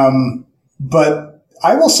 Sure. But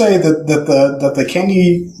I will say that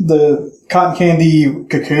the cotton candy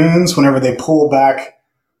cocoons, whenever they pull back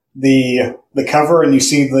the cover and you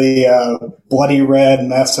see the bloody red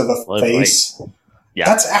mess of a face. Yeah.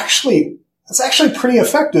 That's actually pretty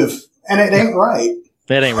effective, and it ain't right.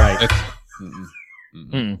 That ain't right.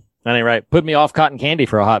 That ain't right. Put me off cotton candy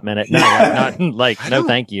for a hot minute. No, no,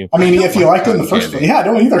 thank you. I mean, if you liked it in the first place, I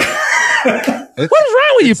don't either. What is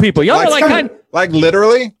wrong with you people? Y'all are like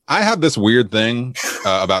literally, I have this weird thing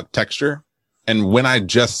about texture. And when I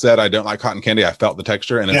just said I don't like cotton candy, I felt the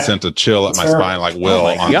texture and it sent a chill up my spine like Will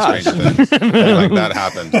on Stranger Things. Like that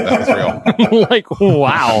happened. That was real. Like,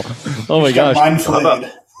 wow. Oh my gosh.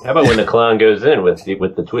 How about when the clown goes in with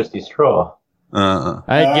the twisty straw?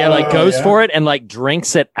 Goes for it and like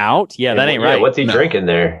drinks it out. Yeah, that ain't right. What's he drinking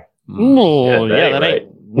there? Oh, that ain't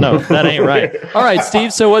no, that ain't right. All right,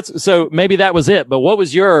 Steve. So maybe that was it. But what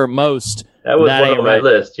was your most? That was one on my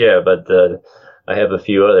list. Yeah, but I have a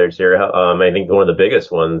few others here. I think one of the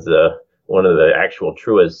biggest ones, one of the actual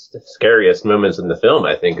truest, scariest moments in the film,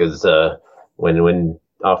 I think, is when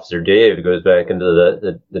Officer Dave goes back into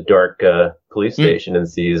the dark police station and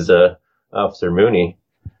sees Officer Mooney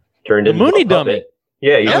turned into Mooney a dummy. puppet.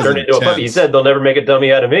 Yeah, he's turned into a puppet. He said they'll never make a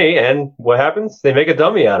dummy out of me, and what happens? They make a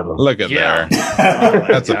dummy out of him. Look at there.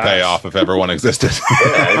 That's a payoff if ever one existed.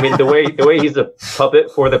 Yeah, I mean the way he's a puppet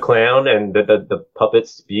for the clown, and the puppet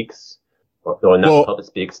speaks. The puppet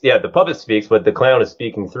speaks. Yeah, the puppet speaks, but the clown is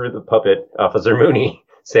speaking through the puppet, Officer Mooney,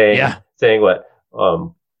 saying what?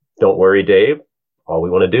 Don't worry, Dave. All we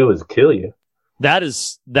want to do is kill you.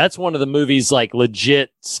 That's one of the movie's like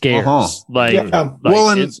legit scares.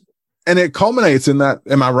 And it culminates in that.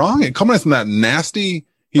 Am I wrong? It culminates in that nasty.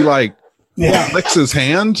 He licks his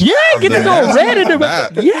hand. Yeah, get it all red into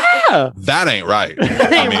that ain't right.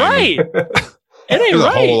 That ain't right. It ain't right. A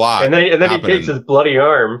whole lot. And then he takes his bloody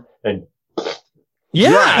arm and.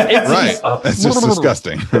 Yeah, it's just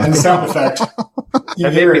disgusting. And sound effect.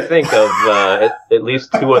 That made me think of at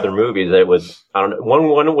least two other movies that was. I don't know.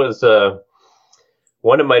 One was.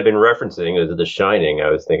 One it might have been referencing is The Shining. I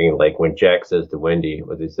was thinking, like, when Jack says to Wendy,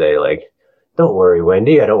 what does he say? Like, don't worry,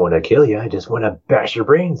 Wendy, I don't want to kill you. I just want to bash your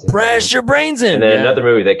brains in. Bash your brains in. And then another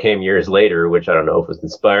movie that came years later, which I don't know if it was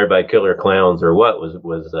inspired by Killer Klowns or what,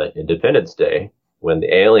 was Independence Day, when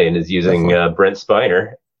the alien is using Brent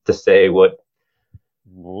Spiner to say what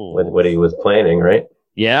he was planning, right?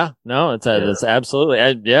 Yeah, no, it's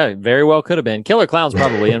absolutely, very well could have been. Killer Klowns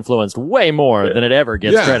probably influenced way more than it ever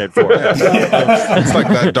gets credit for. It's like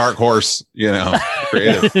that Dark Horse,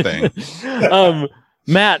 creative thing.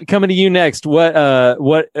 Matt, coming to you next. What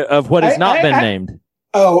has not been named?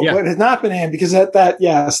 What has not been named, because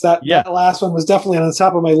that last one was definitely on the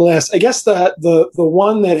top of my list. I guess the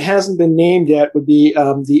one that hasn't been named yet would be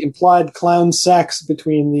the implied clown sex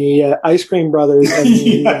between the Ice Cream Brothers and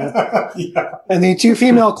the and the two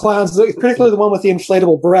female clowns, particularly the one with the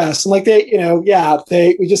inflatable breasts. And like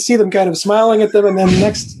we just see them kind of smiling at them, and then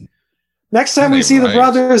next time we see the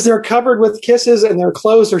brothers, they're covered with kisses and their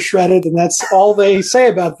clothes are shredded, and that's all they say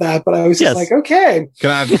about that. But I was just like, okay.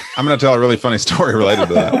 I'm going to tell a really funny story related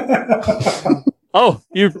to that. Oh,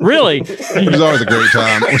 you really? Which is always a great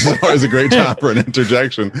time for an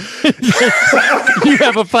interjection. You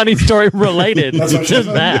have a funny story related to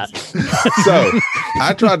that. So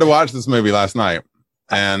I tried to watch this movie last night,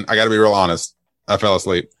 and I got to be real honest. I fell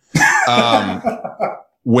asleep.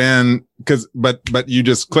 But you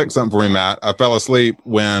just clicked something for me, Matt. I fell asleep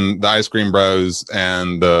when the Ice Cream Bros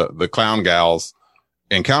and the clown gals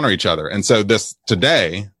encounter each other. And so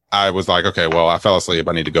today I was like, okay, well, I fell asleep.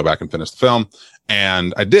 I need to go back and finish the film.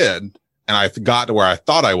 And I did. And I got to where I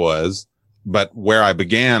thought I was, but where I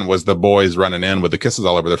began was the boys running in with the kisses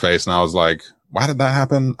all over their face. And I was like, why did that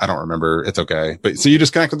happen? I don't remember. It's okay. But so you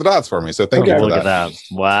just connected the dots for me. So thank you for that. Look at that.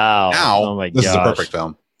 Wow. Now, this is a perfect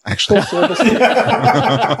film. Actually.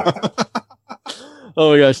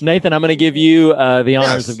 Oh my gosh, Nathan, I'm going to give you the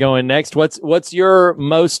honors of going next. What's your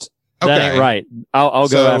most? That ain't right. I'll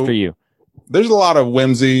go after you. There's a lot of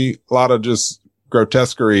whimsy, a lot of just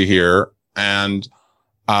grotesquerie here, and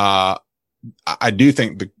I do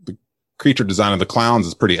think the creature design of the clowns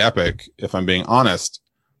is pretty epic, if I'm being honest.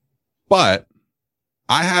 But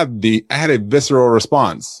I had a visceral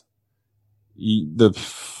response.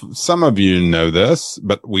 Some of you know this,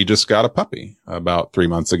 but we just got a puppy about 3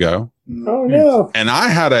 months ago. Oh no. And I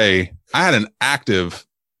had an active,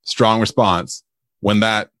 strong response when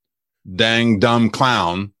that dang dumb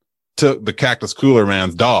clown took the Cactus Cooler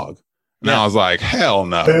Man's dog. And I was like, hell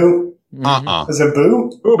no. Boo. Is it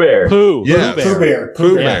Boo? Pooh Bear. Pooh. Yeah. Pooh Bear.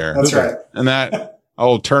 Pooh Bear. That's right. And that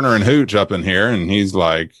old Turner and Hooch up in here, and he's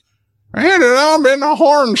like, I had it all been a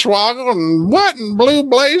hornswoggle and what in blue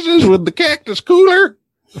blazes with the Cactus Cooler?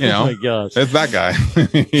 You know, Oh my gosh. it's that guy.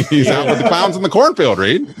 He's out with the clowns in the cornfield,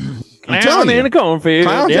 Reed. I'm telling you. in the cornfield.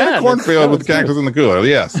 Clowns in Yeah, the cornfield with the that's cactus in the cooler.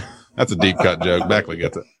 Yes. That's a deep cut joke. Beckley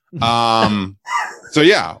gets it. So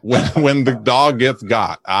yeah, when the dog gets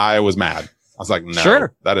got, I was mad. I was like, no,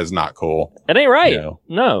 Sure. that is not cool. It ain't right. No,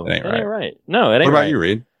 No, it ain't right. No, it ain't What about right. you,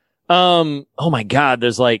 Reed? Oh my God.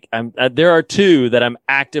 There's like, there are two that I'm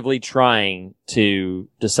actively trying to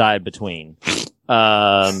decide between.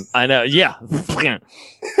 I know. Yeah.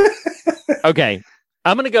 Okay.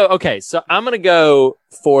 I'm going to go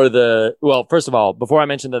for well, first of all, before I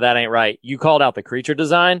mention that ain't right, you called out the creature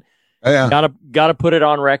design. Oh, yeah. Gotta put it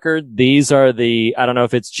on record. These are I don't know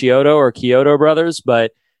if it's Chiodo or Kyoto brothers,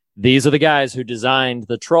 but these are the guys who designed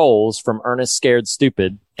the trolls from Ernest Scared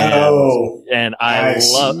Stupid. And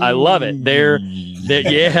nice. I love it. Their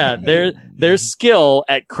skill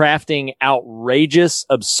at crafting outrageous,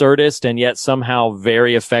 absurdist, and yet somehow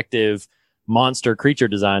very effective monster creature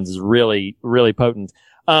designs is really, really potent.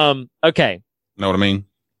 Okay. Know what I mean?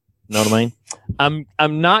 Know what I mean?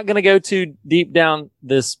 I'm not going to go too deep down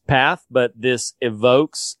this path, but this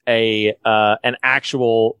evokes an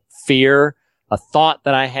actual fear, a thought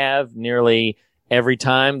that I have nearly every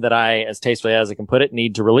time that I, as tastefully as I can put it,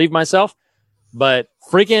 need to relieve myself. But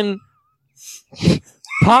freaking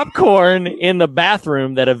popcorn in the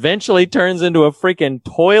bathroom that eventually turns into a freaking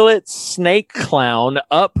toilet snake clown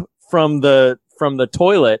up from the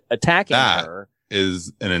toilet attacking her.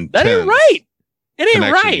 Is an intense That ain't right. It ain't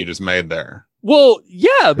connection right. you just made there. Well,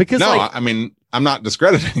 yeah, because I mean, I'm not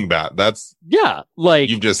discrediting that. That's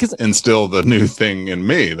you've just instilled a new thing in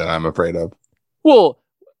me that I'm afraid of. Well,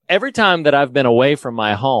 every time that I've been away from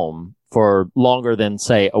my home for longer than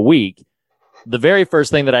say a week, the very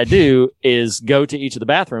first thing that I do is go to each of the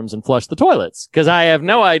bathrooms and flush the toilets because I have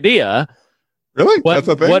no idea. Really? That's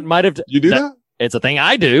a thing? What might have you do that? It's a thing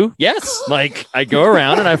I do. Yes. Like I go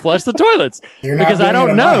around and I flush the toilets because I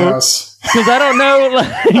don't know. Because I don't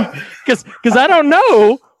know. Because I don't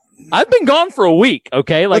know. I've been gone for a week.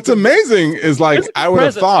 Okay. Like what's amazing is like I would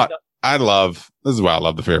have thought. Like, this is why I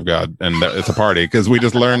love the fear of God, and it's a party because we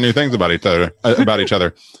just learn new things about each other.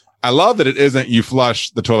 I love that it isn't you flush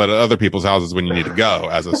the toilet at other people's houses when you need to go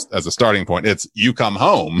as a starting point. It's you come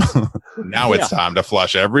home. Now it's time to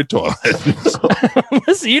flush every toilet.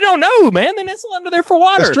 Listen, you don't know, man. They nestle under there for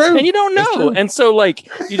water. That's true. And you don't know. And so like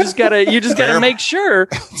you just gotta make sure.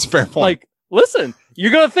 It's a fair point. Like, listen,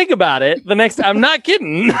 you're gonna think about it the next time. I'm not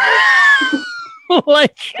kidding.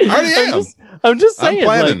 Like I already am. I'm just saying. I'm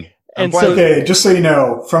planning. Okay, just so you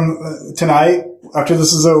know, from tonight, after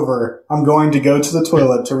this is over, I'm going to go to the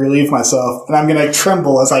toilet to relieve myself, and I'm going to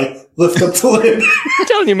tremble as I lift up the lid. I'm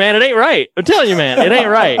telling you, man, it ain't right. I'm telling you, man, it ain't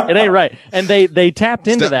right. It ain't right. And they tapped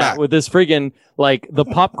into that with this friggin' like the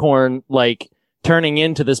popcorn like turning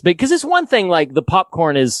into this big, because it's one thing like the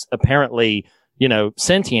popcorn is apparently,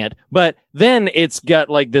 sentient, but then it's got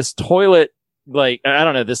like this toilet, like, I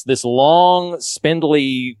don't know, this long,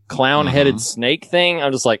 spindly, clown-headed snake thing.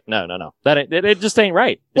 I'm just like, no. It just ain't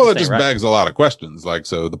right. It just begs a lot of questions. Like,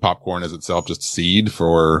 so the popcorn is itself just seed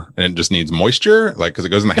and it just needs moisture? Like, cause it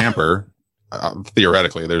goes in the hamper.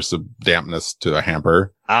 Theoretically, there's some dampness to a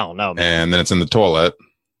hamper. I don't know, man. And then it's in the toilet.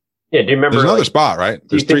 Yeah, do you remember? There's another spot, right?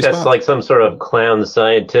 Do you think that's like some sort of clown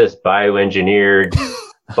scientist, bioengineered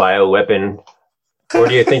bioweapon? Or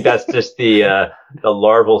do you think that's just the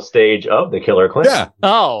larval stage of the killer clown? Yeah.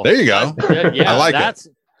 Oh. There you go. Yeah, I like it.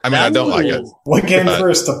 I mean, I don't like it. What came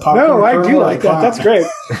first, the popcorn? No, I do like that. That's great.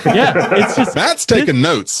 Yeah, it's just Matt's taking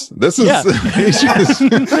notes. This is that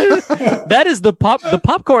is the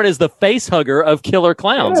popcorn is the face hugger of killer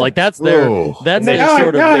clowns. Like that's their sort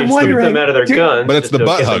of I'm wondering, them out of their guns, but it's the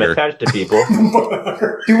butt hugger attached to people.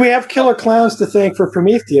 Do we have killer clowns to thank for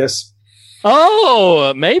Prometheus?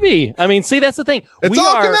 Oh, maybe. I mean, see, that's the thing. It's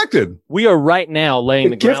all connected. We are right now laying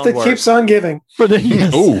the gift groundwork that keeps on giving for the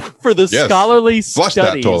scholarly Flush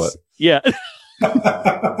studies. that toilet. Yeah.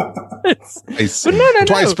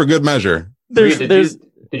 Twice for good measure. Did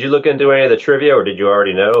you look into any of the trivia, or did you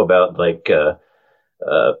already know about like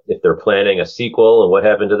if they're planning a sequel and what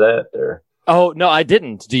happened to that? Or oh no, I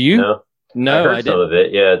didn't. Do you? No, I heard some of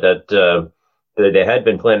it. Yeah, that they had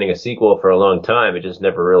been planning a sequel for a long time. It just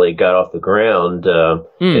never really got off the ground. And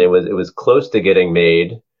it was close to getting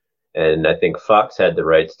made, and I think Fox had the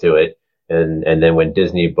rights to it. And then when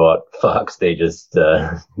Disney bought Fox, they just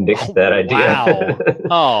nixed that idea. Wow.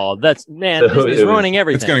 Oh, that's man, So Disney's ruining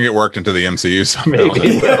everything. It's going to get worked into the MCU somehow.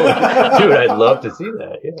 Maybe. Dude, I'd love to see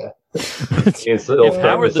that. Yeah. It's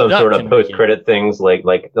some sort of post-credit things like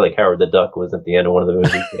Howard the Duck was at the end of one of the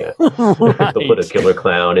movies. Yeah. Right. They'll put a killer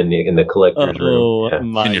clown in the collector's room.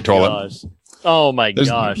 My in your toilet. gosh. Oh my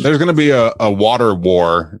gosh. There's going to be a water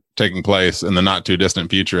war taking place in the not too distant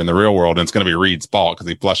future in the real world, and it's going to be Reed's fault because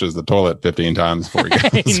he flushes the toilet 15 times before he goes.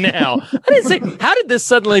 Hey, now, I didn't say. How did this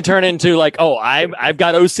suddenly turn into like, oh, I've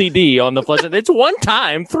got OCD on the flush? It's one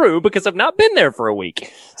time through because I've not been there for a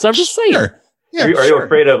week. So I'm just saying. Sure. Yeah, are you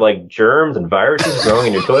afraid of like germs and viruses growing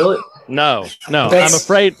in your toilet? No. I'm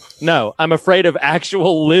afraid. No, I'm afraid of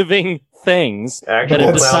actual living things that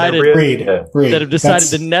have decided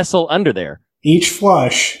to nestle under there. Each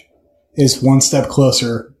flush is one step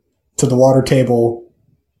closer to the water table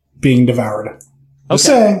being devoured. Just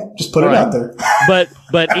saying, just put it out there. But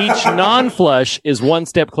each non-flush is one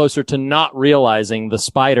step closer to not realizing the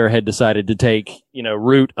spider had decided to take,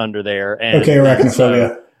 root under there. And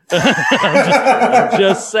arachnophobia. I'm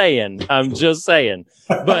just saying.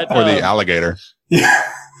 But or the alligator.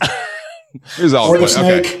 Yeah. Here's all or the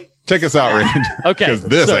snake. Okay. Take us out, Reed. Okay. Because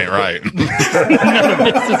this ain't right. No,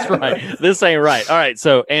 this is right. This ain't right. All right.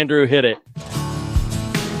 So, Andrew, hit it.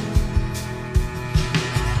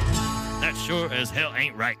 That sure as hell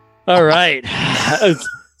ain't right. All right.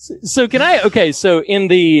 So can I? Okay. So in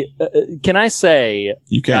the, can I say?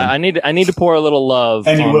 You can. I need to pour a little love.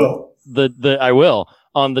 And you will. I will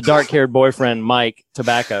on the dark-haired boyfriend Mike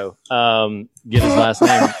Tobacco. Get his last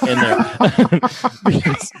name in there.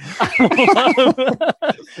 Because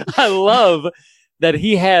I love that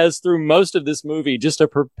he has through most of this movie just a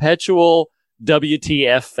perpetual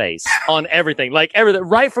WTF face on everything, like everything,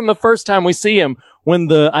 right from the first time we see him when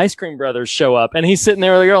the Ice Cream Brothers show up, and he's sitting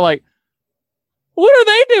there with a girl like, what are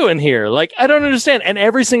they doing here? Like, I don't understand. And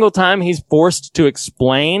every single time he's forced to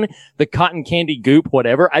explain the cotton candy goop,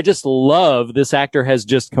 whatever, I just love this actor has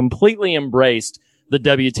just completely embraced the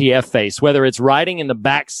WTF face, whether it's riding in the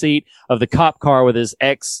back seat of the cop car with his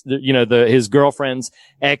ex, his girlfriend's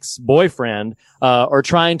ex-boyfriend, or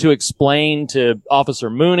trying to explain to Officer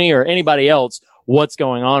Mooney or anybody else what's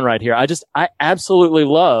going on right here. I absolutely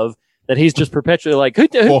love that he's just perpetually like, who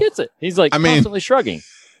gets it? He's like constantly shrugging.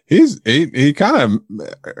 He kind of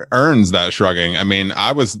earns that shrugging. I mean,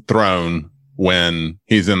 I was thrown when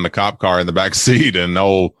he's in the cop car in the back seat and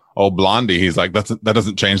old Blondie, he's like, that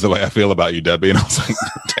doesn't change the way I feel about you, Debbie. And I was like,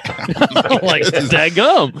 damn. Like,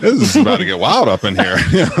 daggum. This is about to get wild up in here.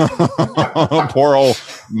 Poor old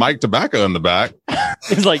Mike Tobacco in the back.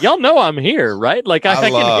 He's like, y'all know I'm here, right? Like I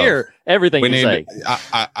can hear everything you say.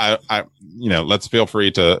 Let's feel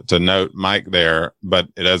free to note Mike there, but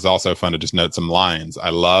it is also fun to just note some lines.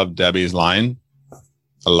 I love Debbie's line.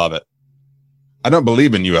 I love it. I don't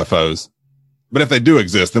believe in UFOs, but if they do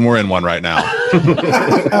exist, then we're in one right now.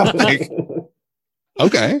 Like,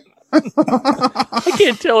 okay. I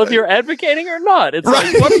can't tell if you're advocating or not. It's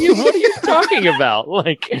right. Like, what are you talking about?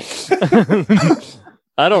 Like,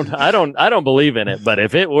 I don't believe in it, but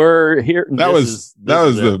if it were here, that was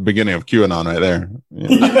the beginning of QAnon right there.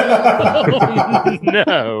 Yeah. Oh,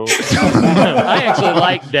 no. I actually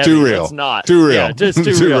like Debbie. Too real. It's not. Too real. Yeah, just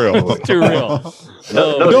too real. Too real. I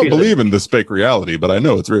don't believe in this fake reality, but I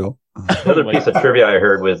know it's real. Another piece of trivia I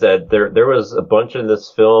heard was that there was a bunch in this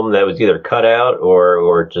film that was either cut out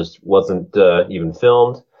or just wasn't even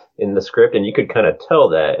filmed in the script, and you could kind of tell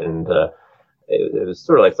that. And it was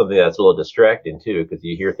sort of like something that's a little distracting too, because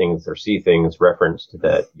you hear things or see things referenced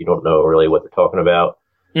that you don't know really what they're talking about.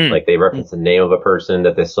 Like they reference the name of a person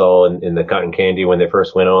that they saw in the cotton candy when they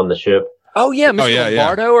first went on the ship. Oh yeah, Mr.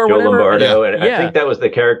 Lombardo or Joe whatever. Lombardo, and I think that was the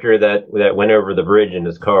character that went over the bridge in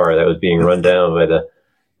his car that was being run down by the.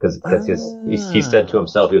 Because he said to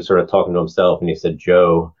himself, he was sort of talking to himself, and he said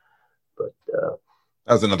Joe, but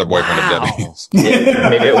that was another boyfriend of Debbie's. Yeah,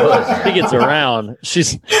 maybe it was. He gets around.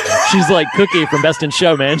 She's like Cookie from Best in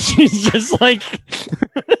Show, man. She's just like,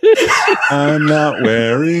 I'm not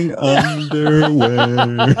wearing underwear.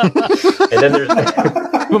 And then there's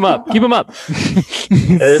keep him up. And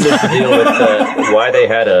then there's the deal with why they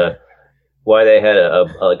had a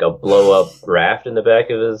blow up raft in the back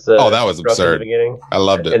of his. That was absurd. In the beginning. I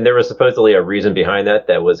loved it. And there was supposedly a reason behind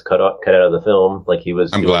that was cut out of the film. Like he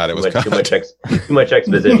was. I'm glad it was cut. Too much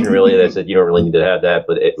exposition. Really, they said you don't really need to have that,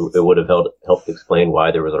 but it would have helped explain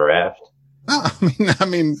why there was a raft. I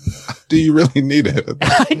mean, do you really need it?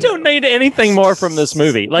 I don't need anything more from this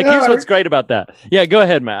movie. Like, here's what's great about that. Yeah, go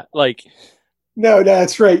ahead, Matt. Like. No,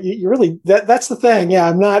 that's right. You really that's the thing. Yeah,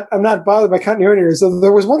 I'm not bothered by continuity. So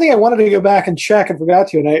there was one thing I wanted to go back and check and forgot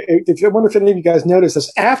to, and I wonder if any of you guys noticed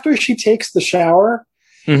this. After she takes the shower,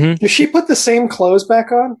 does she put the same clothes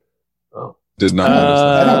back on? Oh, did not notice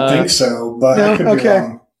that. I don't think so, but no, I could be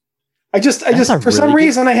wrong. I just for some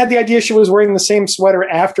reason I had the idea she was wearing the same sweater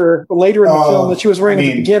later in the film that she was wearing at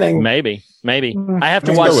the beginning. Maybe. I have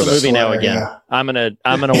to watch the movie now again. Yeah. I'm gonna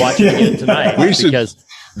watch it again tonight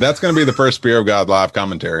That's going to be the first Fear of God live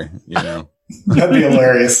commentary, you know. That'd be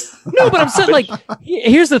hilarious. No, but I'm saying, like,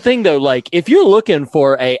 here's the thing though, like, if you're looking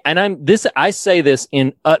for I say this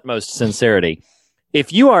in utmost sincerity.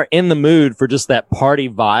 If you are in the mood for just that party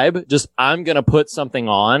vibe, just, I'm going to put something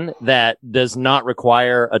on that does not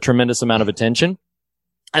require a tremendous amount of attention.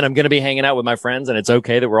 And I'm going to be hanging out with my friends, and it's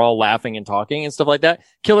okay that we're all laughing and talking and stuff like that.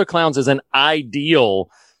 Killer Klowns is an ideal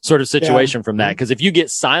sort of situation from that. Because if you get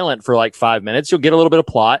silent for like 5 minutes, you'll get a little bit of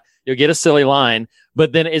plot. You'll get a silly line,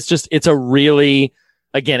 but then it's a really,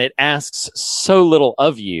 again, it asks so little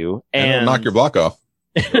of you. And it'll knock your block off.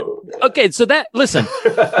 Okay, so listen,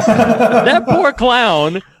 that poor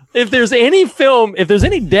clown, if there's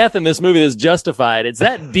any death in this movie that's justified, it's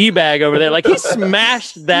that D-bag over there. Like, he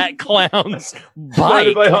smashed that clown's bike.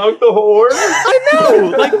 If I honk the horn? I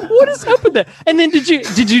know. Like, what is up with that? And then did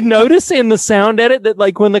you notice in the sound edit that,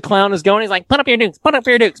 like, when the clown is going, he's like, put up your dukes, put up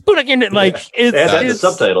your dukes, put up your dukes. Like, it's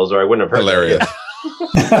subtitles, or I wouldn't have heard hilarious.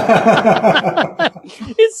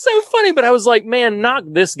 It's so funny, but I was like, man, knock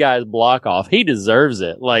this guy's block off. He deserves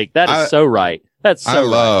it. Like, that is so right. That's so I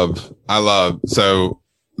love. So,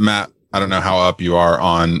 Matt, I don't know how up you are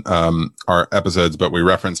on our episodes, but we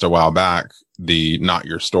referenced a while back the Not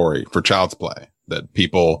Your Story for Child's Play, that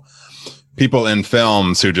people in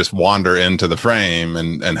films who just wander into the frame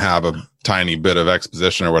and have a tiny bit of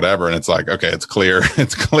exposition or whatever. And it's like, okay, it's clear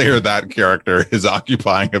that character is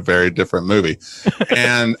occupying a very different movie.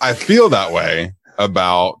 And I feel that way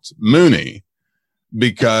about Mooney,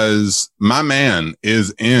 because my man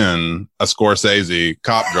is in a Scorsese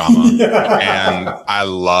cop drama. And I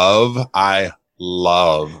love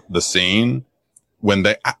the scene when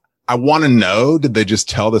I want to know, did they just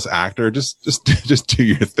tell this actor, just do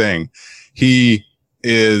your thing? He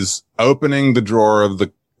is opening the drawer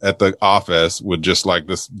at the office with just like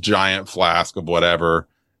this giant flask of whatever.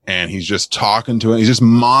 And he's just talking to him. He's just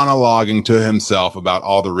monologuing to himself about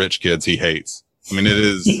all the rich kids he hates. I mean, it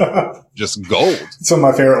is just gold. Some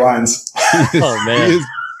of my favorite lines. Oh man.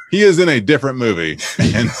 He is in a different movie.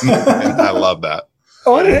 And I love that.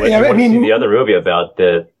 Oh, I mean, see the other movie about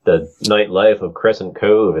the nightlife of Crescent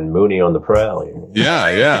Cove and Mooney on the prowl.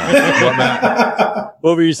 Yeah.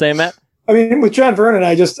 What were you saying, Matt? I mean, with John Vernon,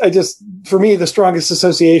 I just, for me, the strongest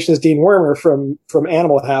association is Dean Wormer from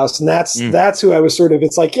Animal House. And that's who I was sort of,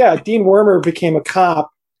 it's like, yeah, Dean Wormer became a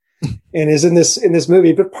cop and is in this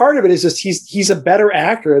movie. But part of it is just, he's a better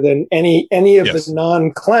actor than any of the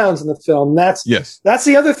non-clowns in the film. That's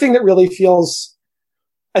the other thing that really feels,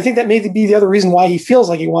 I think that may be the other reason why he feels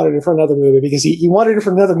like he wanted it for another movie, because he wanted it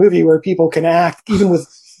for another movie where people can act even with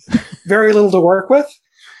very little to work with.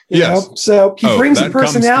 You know? So he brings a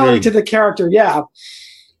personality to the character. Yeah.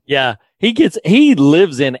 Yeah. He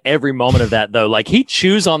lives in every moment of that though. Like, he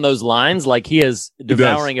chews on those lines like he is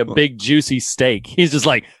devouring a big juicy steak. He's just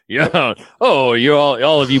like, yeah, oh, you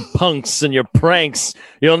all of you punks and your pranks,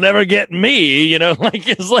 you'll never get me, you know, like,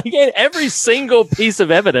 it's like every single piece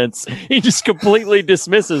of evidence he just completely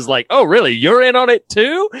dismisses, like, oh really, you're in on it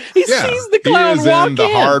too? He sees the clown he is walk in the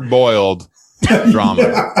hard-boiled drama,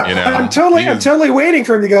 you know. I'm totally waiting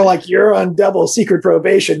for him to go like, you're on double secret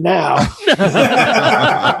probation now.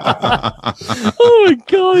 Oh my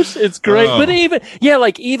gosh, it's great. But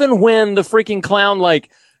even when the freaking clown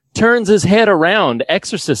like turns his head around,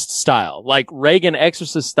 Exorcist style, like Reagan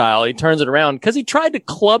Exorcist style, he turns it around because he tried to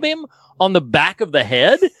club him on the back of the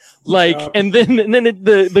head, like, and then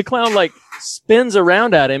the clown like spins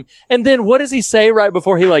around at him, and then what does he say right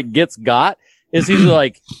before he like gets got? Is he's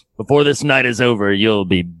like, before this night is over, you'll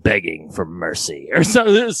be begging for mercy, or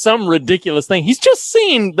some ridiculous thing. He's just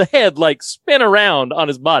seen the head like spin around on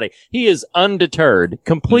his body. He is undeterred,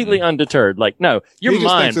 completely undeterred. Like, no, your mind. He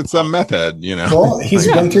just thinks it's some meth head, you know. Well, he's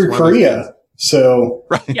been through Korea, so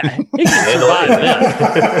yeah, he can survive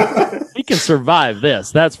this. He can survive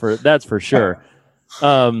this. That's for sure.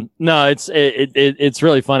 No, it's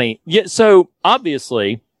really funny. Yeah. So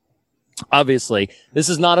obviously, this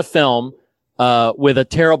is not a film with a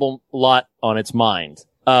terrible lot on its mind.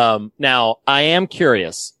 Now I am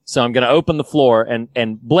curious, so I'm going to open the floor,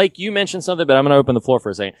 and Blake, you mentioned something, but I'm going to open the floor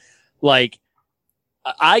for a second. Like,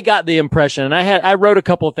 I got the impression, and I wrote a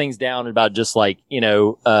couple of things down about just like, you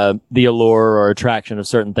know, the allure or attraction of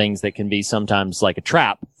certain things that can be sometimes like a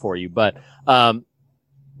trap for you. But I'm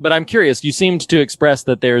curious. You seemed to express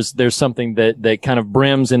that there's something that kind of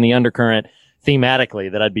brims in the undercurrent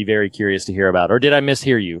thematically that I'd be very curious to hear about. Or did I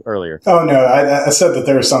mishear you earlier? Oh no, I said that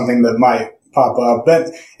there was something that might pop up,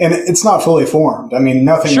 and it's not fully formed. I mean,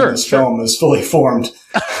 nothing in this film is fully formed.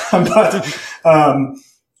 But,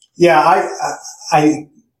 yeah,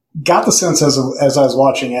 got the sense as I was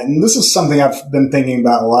watching it, and this is something I've been thinking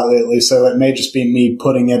about a lot lately, so it may just be me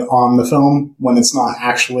putting it on the film when it's not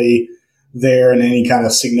actually there in any kind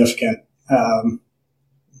of significant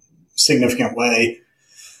way.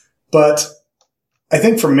 But I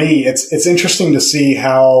think for me, it's interesting to see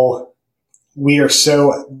how we are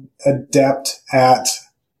so adept at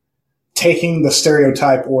taking the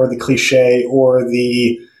stereotype or the cliche or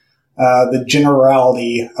the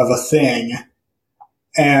generality of a thing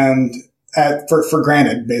and for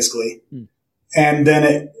granted, basically. And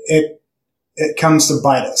then it comes to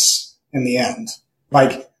bite us in the end.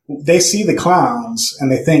 Like, they see the clowns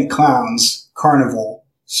and they think clowns, carnival,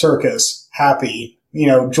 circus, happy,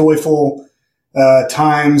 joyful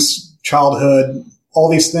times, childhood, all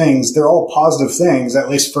these things. They're all positive things, at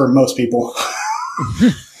least for most people,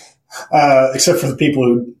 except for the people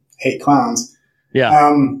who hate clowns.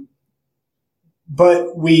 Yeah.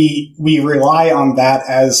 But we rely on that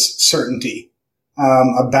as certainty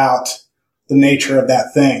about the nature of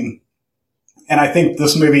that thing. And I think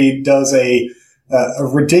this movie does a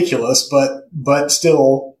ridiculous but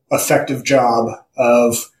still effective job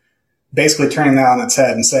of basically turning that on its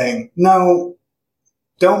head and saying, no,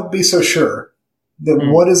 don't be so sure that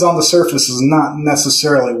what is on the surface is not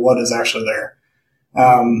necessarily what is actually there.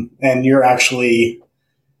 And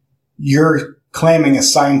you're claiming a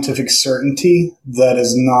scientific certainty that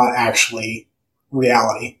is not actually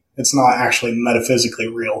reality. It's not actually metaphysically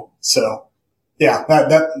real. So yeah,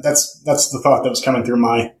 that's the thought that was coming through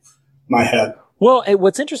my head. Well,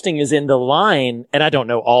 what's interesting is in the line, and I don't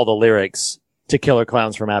know all the lyrics to Killer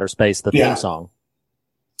Clowns from Outer Space, the theme song,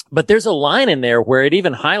 but there's a line in there where it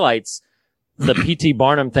even highlights the P.T.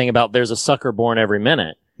 Barnum thing about there's a sucker born every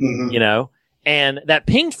minute, and that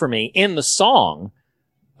pinged for me in the song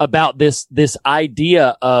about this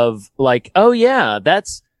idea of like, oh yeah,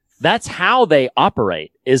 that's how they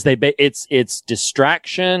operate, is it's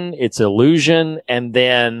distraction, it's illusion, and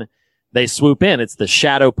then they swoop in. It's the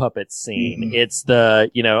shadow puppet scene. It's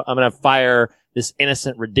the, I'm going to fire this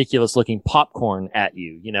innocent, ridiculous looking popcorn at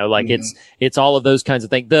you, it's all of those kinds of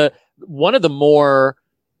things. One of the more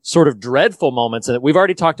sort of dreadful moments, and we've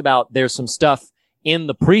already talked about, there's some stuff in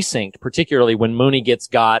the precinct, particularly when Mooney gets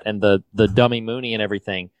got and the dummy Mooney and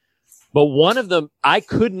everything. But one of them, I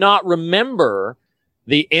could not remember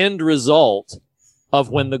the end result of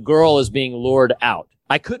when the girl is being lured out.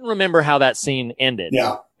 I couldn't remember how that scene ended.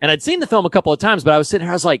 Yeah. And I'd seen the film a couple of times, but I was sitting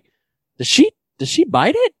here, I was like, does she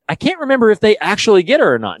bite it? I can't remember if they actually get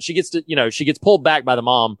her or not. She gets she gets pulled back by the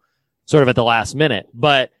mom sort of at the last minute,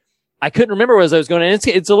 but I couldn't remember as I was going. And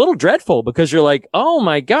it's a little dreadful because you're like, oh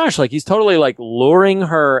my gosh, like he's totally like luring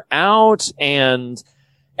her out. And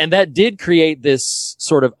that did create this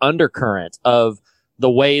sort of undercurrent of the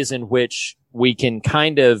ways in which we can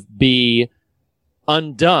kind of be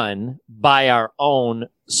undone by our own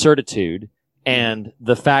certitude and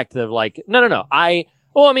the fact of like, no.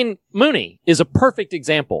 Mooney is a perfect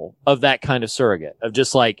example of that kind of surrogate of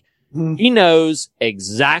just like, he knows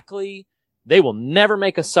exactly they will never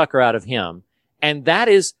make a sucker out of him. And that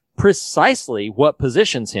is precisely what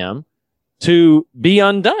positions him to be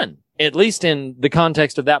undone, at least in the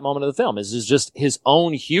context of that moment of the film, is just his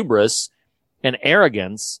own hubris and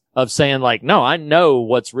arrogance of saying like, no, I know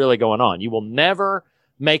what's really going on. You will never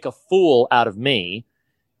make a fool out of me.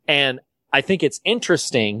 And I think it's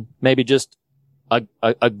interesting, maybe just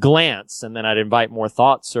a glance, and then I'd invite more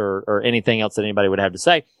thoughts or anything else that anybody would have to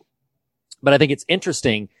say. But I think it's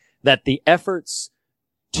interesting that the efforts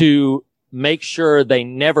to make sure they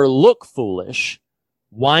never look foolish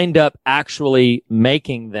wind up actually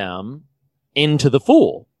making them into the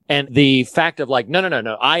fool. And the fact of like, no,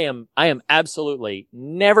 I am absolutely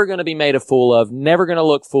never going to be made a fool of, never going to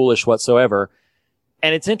look foolish whatsoever.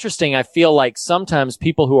 And it's interesting. I feel like sometimes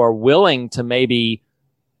people who are willing to maybe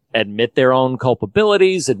admit their own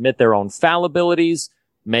culpabilities, admit their own fallibilities,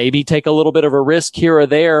 maybe take a little bit of a risk here or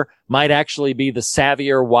there, might actually be the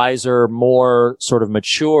savvier, wiser, more sort of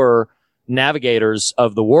mature navigators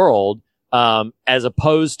of the world, as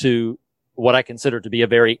opposed to what I consider to be a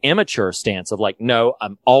very immature stance of like, no,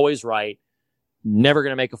 I'm always right. Never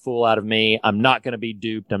going to make a fool out of me. I'm not going to be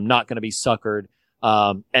duped. I'm not going to be suckered.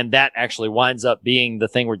 And that actually winds up being the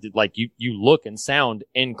thing where like you look and sound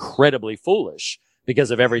incredibly foolish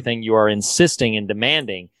because of everything you are insisting and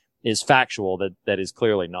demanding is factual that is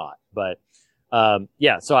clearly not. But,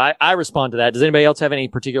 so I respond to that. Does anybody else have any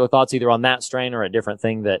particular thoughts either on that strain or a different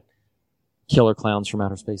thing that Killer Clowns from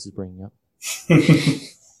Outer Space is bringing up?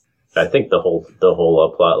 I think the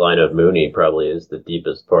whole plot line of Mooney probably is the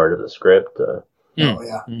deepest part of the script. Oh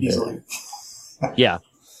yeah, easily. Yeah,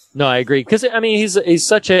 no, I agree. Because I mean, he's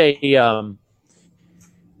such a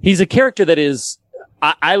he's a character that is,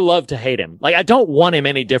 I love to hate him. Like, I don't want him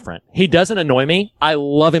any different. He doesn't annoy me. I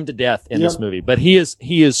love him to death in this movie, but he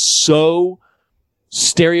is so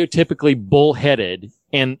stereotypically bullheaded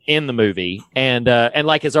in the movie. And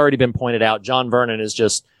like has already been pointed out, John Vernon is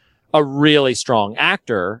just a really strong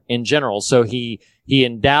actor in general. So he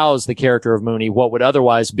endows the character of Mooney, what would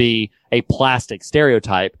otherwise be a plastic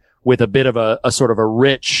stereotype, with a bit of a sort of a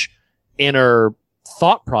rich inner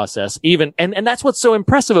thought process even. And that's what's so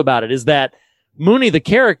impressive about it, is that Mooney, the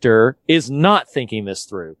character, is not thinking this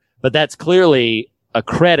through, but that's clearly a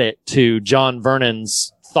credit to John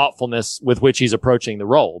Vernon's thoughtfulness with which he's approaching the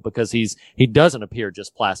role, because he doesn't appear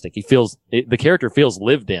just plastic. The character feels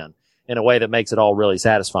lived in a way that makes it all really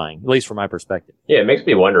satisfying, at least from my perspective. Yeah, it makes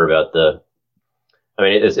me wonder about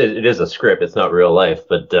it is a script. It's not real life,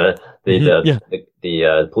 but the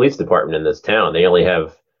police department in this town, they only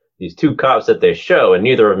have these two cops that they show, and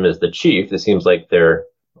neither of them is the chief. It seems like they're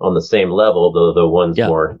on the same level, though the one's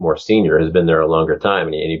more senior, has been there a longer time,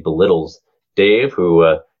 and he belittles Dave, who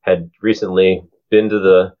had recently been to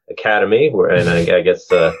the academy, and I guess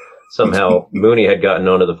somehow Mooney had gotten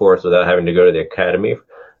onto the force without having to go to the academy,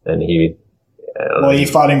 and he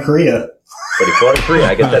fought in Korea. But he fought in Korea.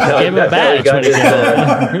 I guess that's how he got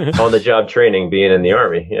his on-the-job training, being in the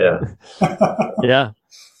army. Yeah.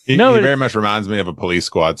 He very much reminds me of a Police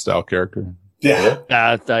Squad style character. Yeah.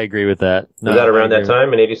 I agree with that. Was that around that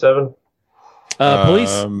time in 87?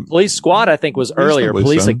 Police Squad, I think, was earlier.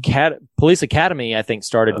 Police Academy, I think,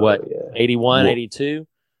 started 81, 82?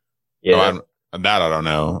 Yeah. That I don't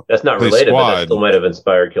know. That's not Police related, Squad, but that still might have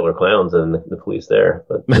inspired Killer Clowns and the police there.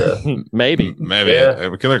 But maybe.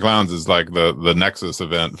 Yeah. Killer Clowns is like the nexus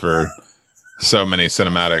event for so many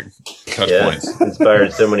cinematic touch points.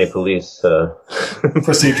 Inspired so many police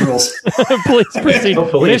procedurals.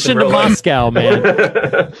 Mission to Moscow, man.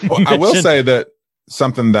 Well, I will say that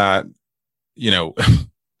something that,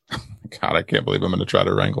 God, I can't believe I'm going to try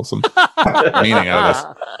to wrangle some meaning out of this.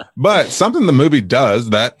 But something the movie does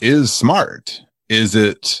that is smart is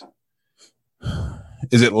it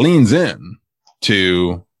leans in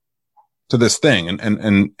to this thing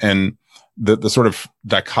and the sort of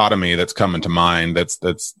dichotomy that's coming to mind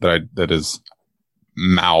that is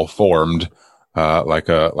malformed, like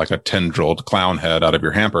a tendrilled clown head out of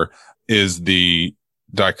your hamper, is the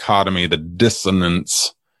dichotomy, the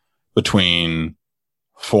dissonance between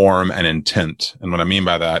form and intent. And what I mean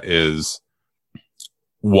by that is,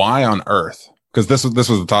 why on earth? Because this was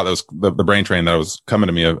the thought that was the brain train that was coming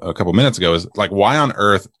to me a couple minutes ago, is like, why on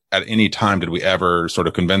earth at any time did we ever sort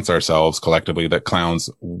of convince ourselves collectively that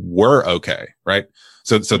clowns were okay, right?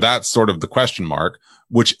 So that's sort of the question mark,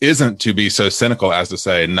 which isn't to be so cynical as to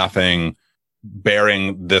say nothing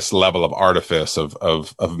bearing this level of artifice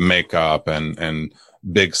of makeup and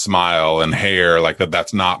big smile and hair, like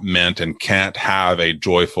that's not meant and can't have a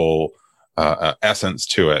joyful essence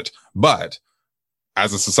to it. But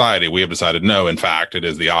as a society, we have decided, no, in fact, it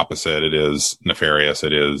is the opposite. It is nefarious.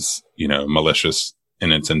 It is, malicious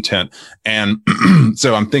in its intent. And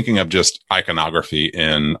so I'm thinking of just iconography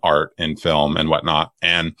in art, in film and whatnot.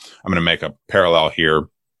 And I'm going to make a parallel here,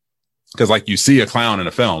 because like you see a clown in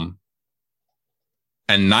a film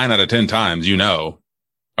and 9 out of 10 times,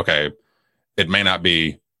 okay, it may not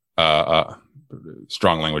be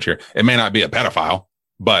strong language here. It may not be a pedophile,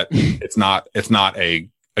 but it's not a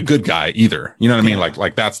good guy either. You know what I mean?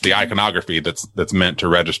 Like that's the iconography that's meant to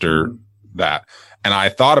register that. And I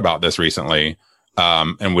thought about this recently.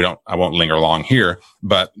 And I won't linger long here,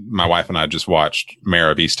 but my wife and I just watched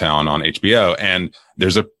Mayor of Easttown on HBO, and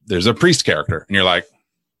there's a priest character, and you're like,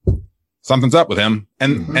 something's up with him.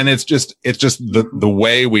 And it's just the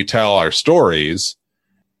way we tell our stories.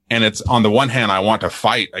 And it's, on the one hand, I want to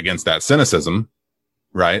fight against that cynicism,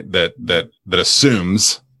 right? That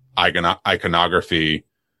assumes iconography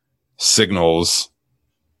signals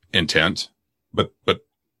intent, but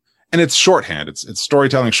and it's shorthand. It's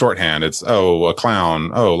storytelling shorthand. It's, a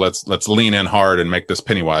clown. Oh, let's lean in hard and make this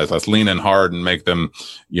Pennywise. Let's lean in hard and make them,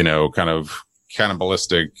 kind of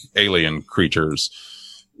cannibalistic alien creatures.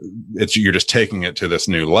 You're just taking it to this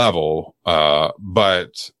new level.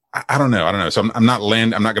 But I don't know. So I'm not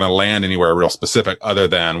going to land anywhere real specific, other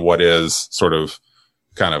than what is sort of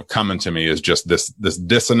kind of coming to me is just this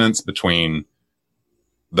dissonance between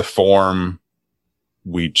the form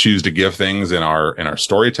we choose to give things in our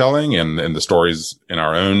storytelling and the stories in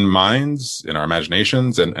our own minds, in our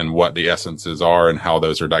imaginations, and what the essences are and how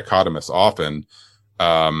those are dichotomous often.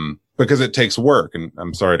 Because it takes work. And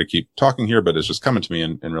I'm sorry to keep talking here, but it's just coming to me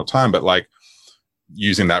in real time. But like,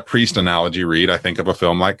 using that priest analogy, Reed, I think of a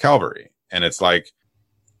film like Calvary, and it's like,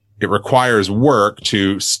 it requires work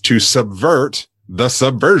to subvert the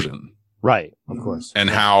subversion. Right. Of course. And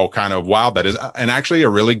how kind of wild that is. And actually a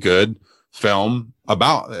really good film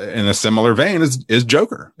about, in a similar vein, is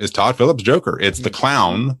Joker, is Todd Phillips' Joker. It's the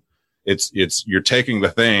clown. It's you're taking the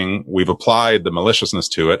thing, we've applied the maliciousness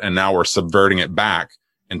to it, and now we're subverting it back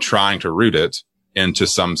and trying to root it into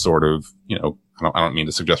some sort of, I don't mean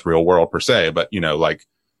to suggest real world per se, but, like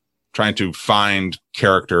trying to find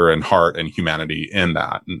character and heart and humanity in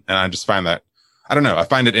that. And I just find that, I don't know, I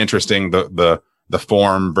find it interesting, the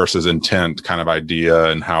form versus intent kind of idea,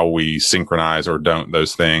 and how we synchronize or don't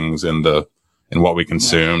those things in what we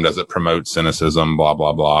consume. Does it promote cynicism, blah,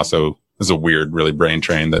 blah, blah. So it's a weird, really brain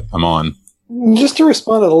train that I'm on. Just to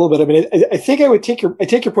respond a little bit, I mean, I think I take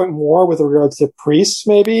your point more with regards to priests,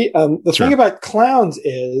 maybe. The thing about clowns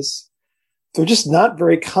is they're just not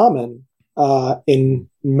very common in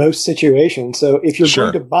most situations. So if you're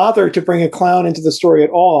going to bother to bring a clown into the story at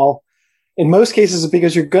all, in most cases, it's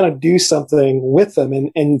because you're going to do something with them.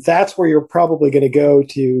 And that's where you're probably going to go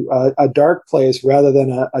to a dark place rather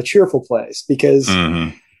than a cheerful place, because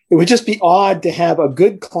it would just be odd to have a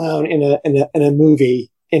good clown in a movie.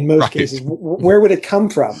 In most cases, where would it come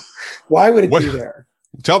from? Why would it be there?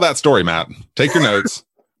 Tell that story, Matt. Take your notes.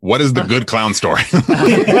 What is the good clown story?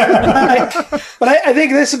 But I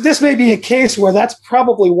think this may be a case where that's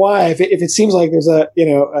probably why, if it seems like there's an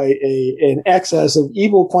excess of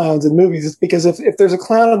evil clowns in movies, it's because if there's a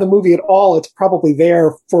clown in the movie at all, it's probably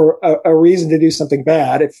there for a reason to do something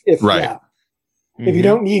bad. If you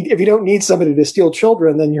don't need somebody to steal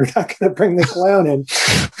children, then you're not going to bring the clown in.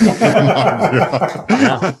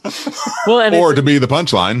 Well, or to be the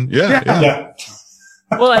punchline. Yeah.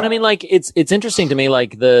 Well, and I mean, like, it's interesting to me,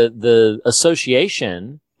 like the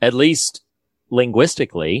association, at least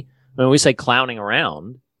linguistically, when we say clowning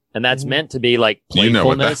around, and that's meant to be like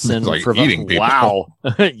playfulness and like eating people. Wow.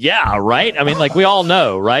 Yeah, right? I mean, like, we all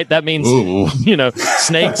know, right? That means,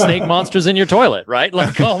 snake monsters in your toilet, right?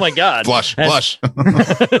 Like, oh my God. Flush.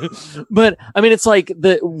 But I mean, it's like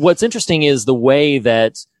what's interesting is the way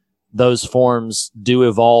that those forms do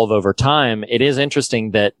evolve over time. It is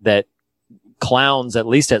interesting that clowns, at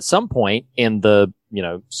least at some point in the,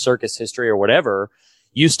 circus history or whatever,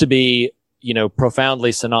 used to be,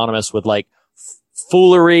 profoundly synonymous with like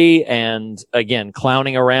foolery, and again,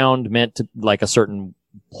 clowning around meant to like a certain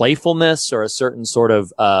playfulness or a certain sort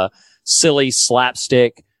of silly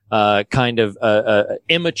slapstick kind of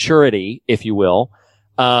immaturity, if you will.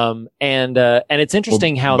 And it's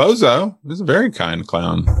interesting how Bozo is a very kind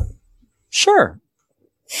clown. Sure.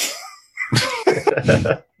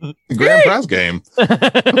 Grand prize game.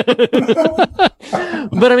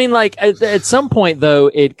 But I mean, like, at some point though,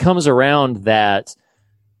 it comes around that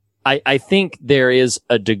I think there is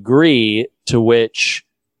a degree to which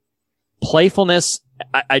playfulness,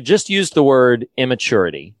 I just used the word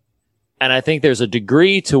immaturity. And I think there's a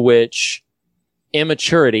degree to which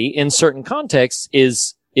immaturity in certain contexts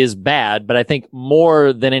is bad. But I think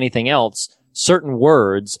more than anything else, certain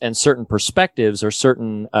words and certain perspectives or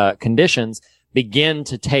certain conditions begin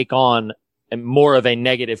to take on more of a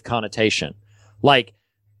negative connotation. Like,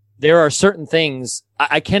 there are certain things,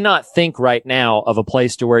 I cannot think right now of a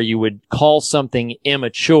place to where you would call something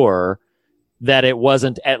immature that it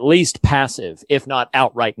wasn't at least passive, if not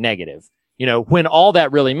outright negative. When all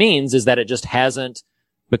that really means is that it just hasn't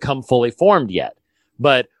become fully formed yet.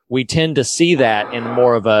 But we tend to see that in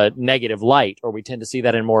more of a negative light, or we tend to see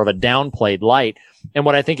that in more of a downplayed light. And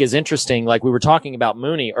what I think is interesting, like we were talking about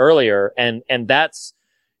Mooney earlier, and that's,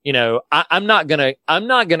 I'm not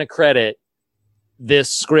gonna credit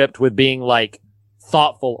this script with being like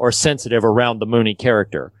thoughtful or sensitive around the Mooney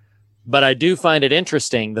character. But I do find it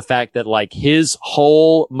interesting, the fact that like his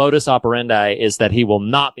whole modus operandi is that he will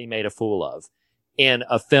not be made a fool of in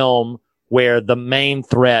a film where the main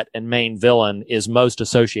threat and main villain is most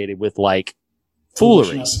associated with like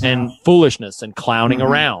foolery and foolishness and clowning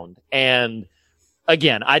around. And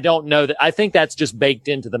again, I don't know that, I think that's just baked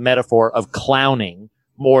into the metaphor of clowning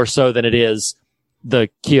more so than it is the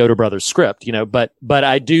Kyoto Brothers script, but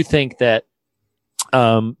I do think that,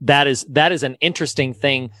 that is an interesting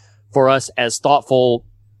thing for us as thoughtful,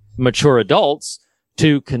 mature adults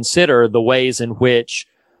to consider, the ways in which,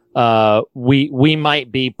 we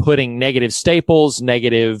might be putting negative staples,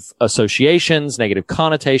 negative associations, negative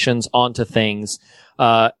connotations onto things,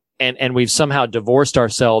 and we've somehow divorced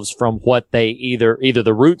ourselves from what they either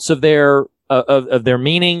the roots of their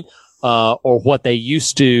meaning, or what they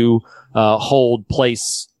used to hold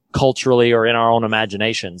place culturally or in our own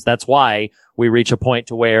imaginations. That's why we reach a point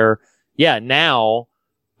to where, now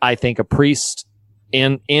I think a priest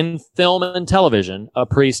in film and television, a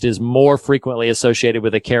priest is more frequently associated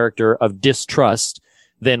with a character of distrust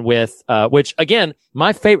than with, which again,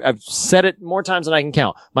 my favorite, I've said it more times than I can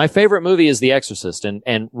count. My favorite movie is The Exorcist,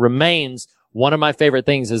 and remains one of my favorite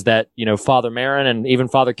things is that, Father Marin and even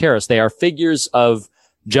Father Karras, they are figures of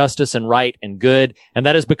justice and right and good. And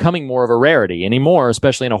that is becoming more of a rarity anymore,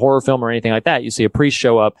 especially in a horror film or anything like that. You see a priest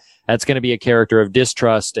show up. That's going to be a character of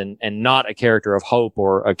distrust and not a character of hope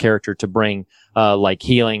or a character to bring, like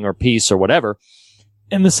healing or peace or whatever.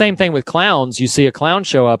 And the same thing with clowns. You see a clown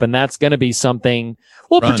show up and that's going to be something,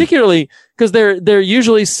 particularly because they're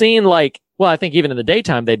usually seen like, I think even in the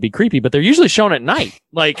daytime they'd be creepy, but they're usually shown at night.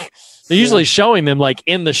 Like they're usually showing them like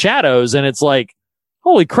in the shadows, and it's like,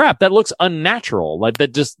 holy crap, that looks unnatural. Like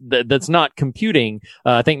that's not computing.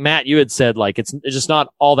 I think Matt, you had said like it's just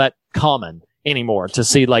not all that common anymore to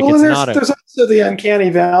see like there's also the uncanny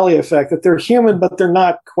valley effect that they're human, but they're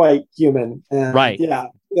not quite human. And right. Yeah.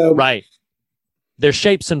 Right. Their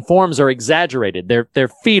shapes and forms are exaggerated. Their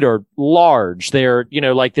feet are large. They're,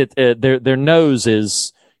 like that, their nose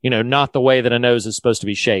is, not the way that a nose is supposed to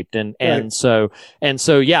be shaped. And so,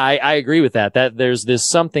 yeah, I agree with that there's this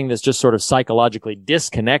something that's just sort of psychologically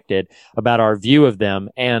disconnected about our view of them.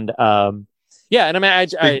 And, yeah. And I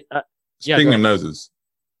mean, speaking of noses.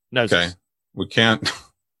 Okay. We can't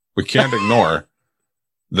ignore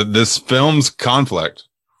that this film's conflict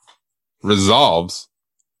resolves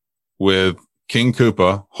with King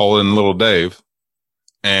Koopa holding little Dave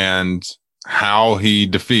and how he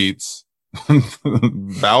defeats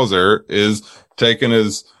Bowser is taking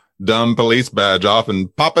his dumb police badge off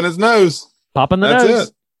and popping his nose. Popping the nose. That's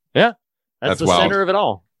it. Yeah. That's the wild. center of it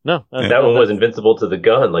all. No. That one was invincible to the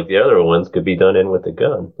gun, like the other ones could be done in with the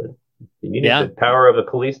gun. But you needed the power of a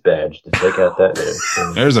police badge to take out that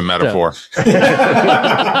nose. There's a metaphor.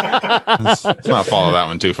 Let's not follow that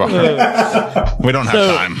one too far. We don't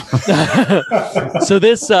have time. So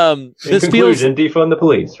this feels defund the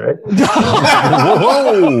police, right?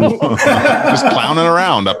 Whoa! Just clowning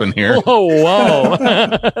around up in here. Whoa!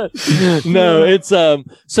 No, it's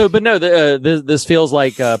but no. This feels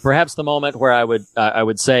like perhaps the moment where I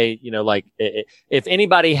would say, like if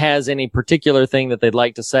anybody has any particular thing that they'd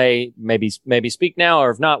like to say, maybe speak now, or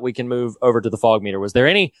if not, we can move over to the fog meter. Was there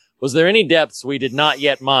any depths we did not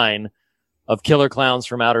yet mine of killer clowns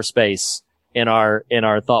from outer space in our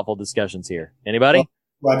thoughtful discussions here? Anybody?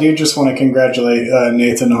 Well, I do just want to congratulate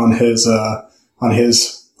Nathan on his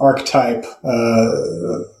archetype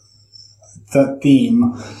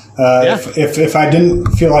theme. If I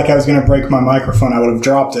didn't feel like I was going to break my microphone, I would have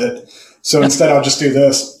dropped it. So instead, I'll just do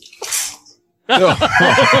this.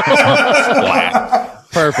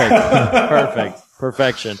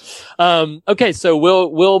 Perfection. Okay, so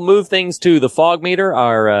we'll move things to the fog meter,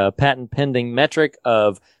 our patent pending metric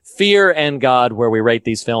of fear and God, where we rate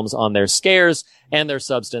these films on their scares and their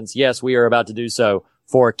substance. Yes, we are about to do so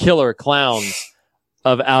for Killer Clowns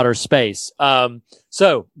of Outer Space.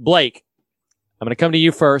 So Blake, I'm going to come to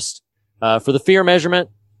you first for the fear measurement.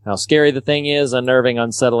 How scary the thing is, unnerving,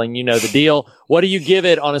 unsettling, you know the deal. What do you give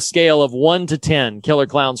it on a scale of 1 to 10, Killer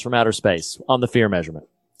Clowns from Outer Space, on the fear measurement?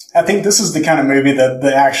 I think this is the kind of movie that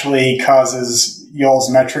actually causes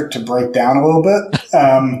y'all's metric to break down a little bit.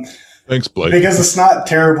 Thanks, Blake. Because it's not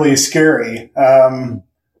terribly scary.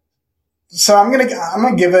 So I'm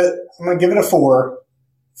gonna give it a 4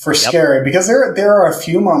 for scary, because there are a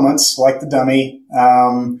few moments like the dummy,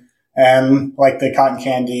 and like the cotton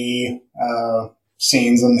candy,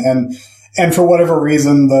 scenes, and for whatever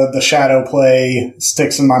reason, the shadow play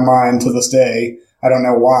sticks in my mind to this day. I don't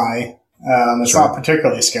know why. It's not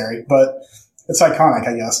particularly scary, but it's iconic,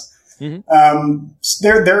 I guess.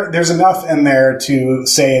 Mm-hmm. There's enough in there to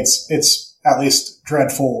say it's at least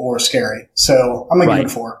dreadful or scary. So I'm gonna give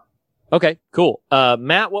it a 4. Okay, cool.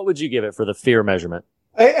 Matt, what would you give it for the fear measurement?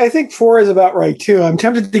 I think 4 is about right too. I'm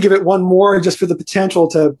tempted to give it 1 more just for the potential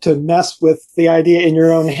to mess with the idea in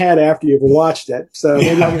your own head after you've watched it. So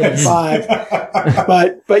maybe I'll give it 5.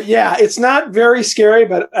 But yeah, it's not very scary,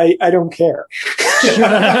 but I don't care.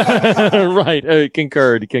 Right.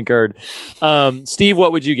 Concurred. Steve,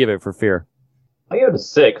 what would you give it for fear? I give it a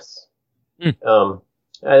 6. I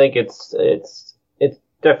think it's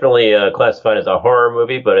definitely classified as a horror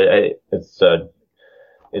movie, but it's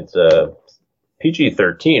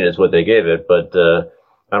PG-13 is what they gave it, but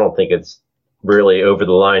I don't think it's really over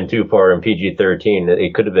the line too far in PG-13.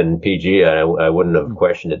 It could have been PG. I wouldn't have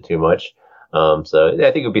questioned it too much. So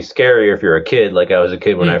I think it would be scarier if you're a kid, like I was a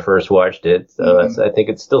kid when I first watched it. So I think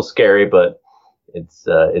it's still scary, but it's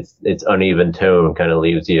uneven tone kind of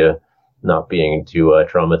leaves you not being too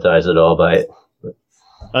traumatized at all by it.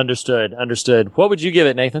 Understood. What would you give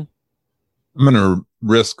it, Nathan? I'm going to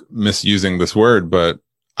risk misusing this word, but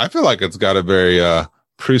I feel like it's got a very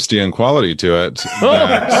Proustian quality to it.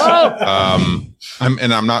 That,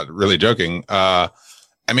 I'm not really joking. I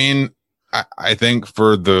mean, I think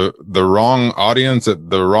for the wrong audience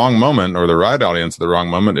at the wrong moment, or the right audience at the wrong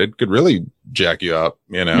moment, it could really jack you up.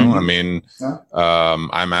 You know, I mean,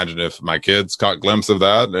 I imagine if my kids caught glimpse of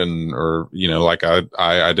that, or like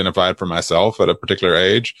I identified for myself at a particular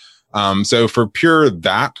age. So for pure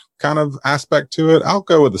that kind of aspect to it, I'll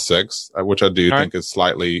go with the 6, which I do think is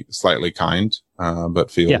slightly kind,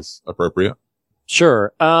 but feels appropriate.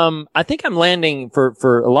 Sure. I think I'm landing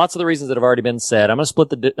for lots of the reasons that have already been said. I'm gonna split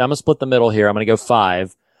the middle here. I'm gonna go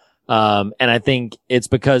 5. And I think it's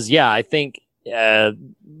because, I think, I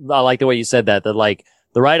like the way you said that like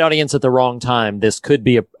the right audience at the wrong time, this could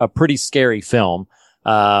be a pretty scary film.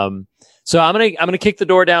 So I'm gonna kick the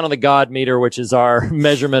door down on the God meter, which is our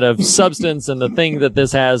measurement of substance and the thing that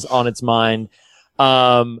this has on its mind.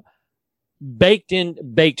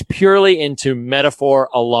 Baked purely into metaphor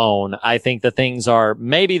alone. I think the things are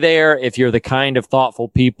maybe there if you're the kind of thoughtful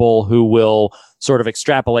people who will sort of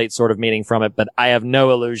extrapolate sort of meaning from it, but I have no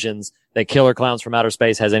illusions that Killer Klowns from Outer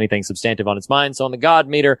Space has anything substantive on its mind. So on the God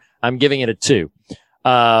meter, I'm giving it a 2.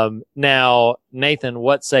 Now, Nathan,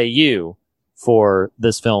 what say you for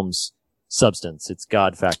this film's substance, its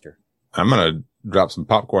God factor? I'm going to drop some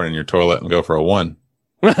popcorn in your toilet and go for a 1.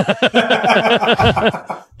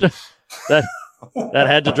 That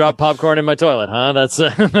had to drop popcorn in my toilet, huh? That's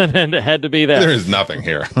it had to be that. There is nothing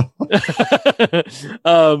here.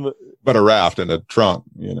 But a raft and a trunk,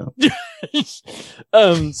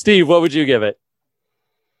 Steve, what would you give it?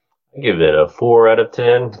 I give it a 4 out of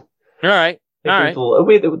 10. All right.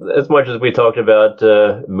 As much as we talked about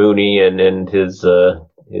Mooney and his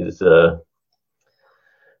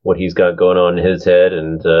what he's got going on in his head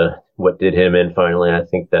and what did him in finally, I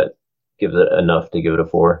think that gives it enough to give it a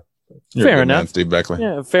 4. Fair enough. Man, Steve Beckley.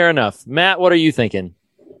 Yeah, fair enough. Matt, what are you thinking?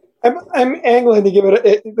 I'm angling to give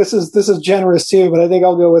it. This is generous too, but I think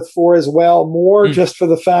I'll go with 4 as well. More just for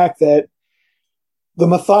the fact that the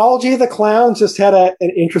mythology of the clowns just had an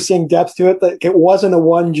interesting depth to it. That it wasn't a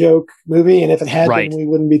one joke movie, and if it had been, we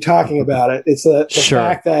wouldn't be talking about it. It's the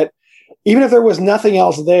fact that even if there was nothing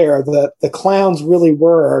else there, the clowns really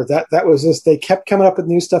were. That was just, they kept coming up with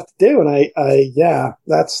new stuff to do, and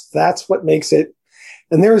that's what makes it.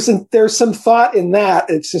 And there's some thought in that.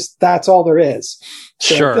 It's just, that's all there is.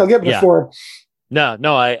 So sure. I'll give it a 4.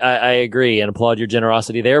 No, I agree and applaud your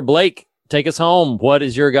generosity there. Blake, take us home. What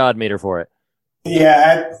is your God meter for it?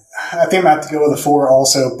 Yeah, I think I'm going to have to go with a 4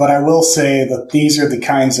 also, but I will say that these are the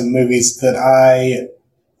kinds of movies that I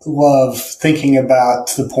love thinking about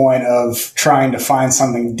to the point of trying to find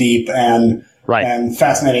something deep and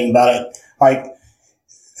fascinating about it. Like,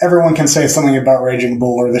 everyone can say something about Raging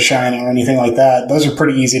Bull or The Shining or anything like that. Those are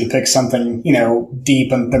pretty easy to pick something,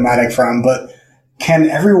 deep and thematic from. But can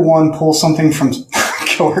everyone pull something from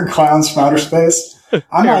Killer Klowns from Outer Space?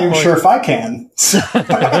 I'm not even sure if I can.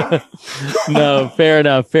 No, fair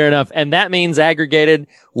enough. And that means aggregated,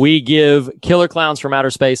 we give Killer Klowns from Outer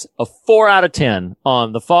Space a 4 out of 10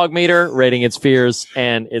 on the fog meter, rating its fears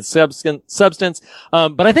and its substance.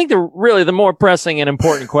 But I think the more pressing and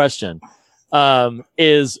important question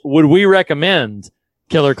is, would we recommend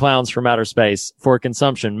Killer Klowns from Outer Space for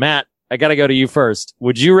consumption? Matt, I got to go to you first.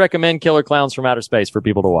 Would you recommend Killer Klowns from Outer Space for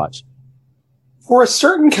people to watch? For a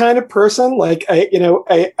certain kind of person, like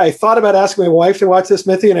I thought about asking my wife to watch this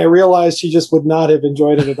movie, and I realized she just would not have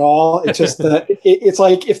enjoyed it at all. It's just it's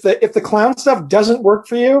like if the clown stuff doesn't work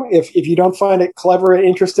for you, if you don't find it clever and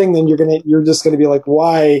interesting, then you're just gonna be like,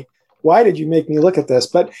 why did you make me look at this?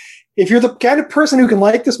 But if you're the kind of person who can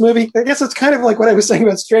like this movie, I guess it's kind of like what I was saying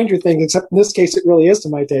about Stranger Things, except in this case, it really is to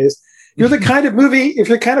my taste. If you're the kind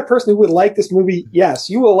of person who would like this movie, yes,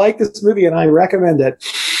 you will like this movie, and I recommend it.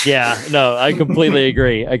 Yeah, no, I completely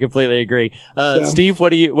agree. Steve, what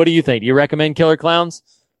do you think? Do you recommend Killer Klowns?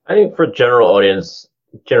 I think for general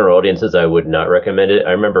audiences, I would not recommend it.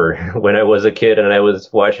 I remember when I was a kid and I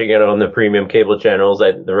was watching it on the premium cable channels,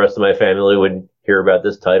 the rest of my family would hear about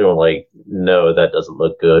this title and like, no, that doesn't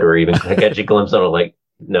look good, or even catch a glimpse on it, like,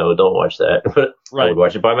 no, don't watch that. But I would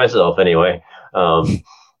watch it by myself anyway.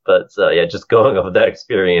 But just going off of that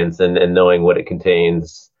experience and knowing what it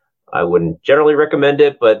contains, I wouldn't generally recommend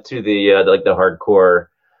it, but to the hardcore,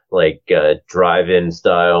 drive-in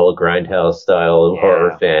style, grindhouse style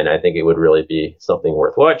horror fan, I think it would really be something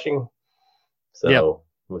worth watching. So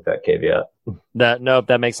with that caveat.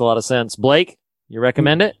 That makes a lot of sense. Blake, you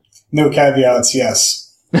recommend it? No caveats,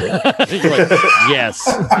 yes. Yes.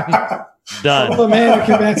 Done. Oh, man, you're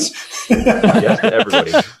convinced. Yes to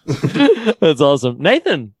everybody. That's awesome.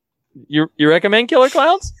 Nathan, you recommend Killer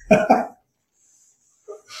Klowns?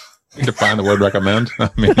 Define the word recommend.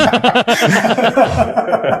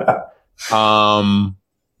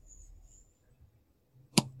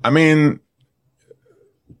 I mean,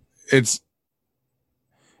 it's,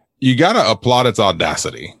 you gotta applaud its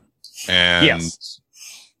audacity, and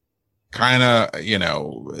kind of, you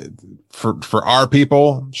know, for our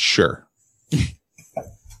people, sure.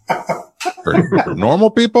 for normal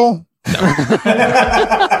people, no.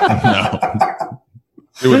 No.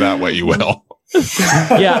 Do it that way, you will.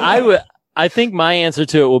 Yeah, I think my answer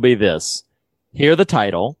to it will be this. Hear the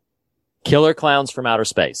title, Killer Clowns from Outer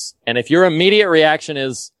Space. And if your immediate reaction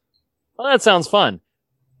is, well, that sounds fun,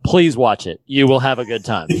 please watch it. You will have a good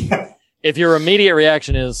time. If your immediate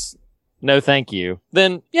reaction is, no, thank you,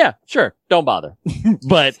 then yeah, sure, don't bother.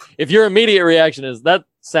 But if your immediate reaction is, that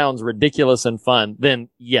sounds ridiculous and fun, then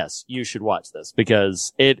yes, you should watch this,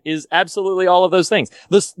 because it is absolutely all of those things.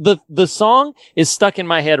 The song is stuck in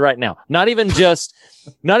my head right now. Not even just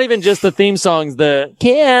the theme songs, the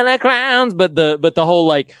Killer Clowns, but the whole,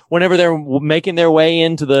 like, whenever they're making their way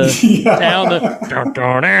into the town,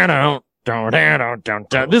 the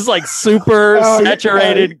this like super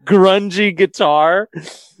saturated grungy guitar.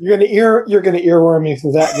 You're gonna earworm me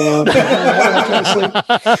through that though.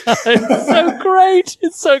 It's so great.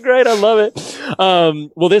 It's so great. I love it.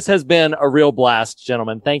 Well, this has been a real blast,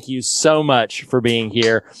 gentlemen. Thank you so much for being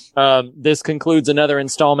here. This concludes another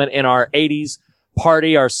installment in our 80s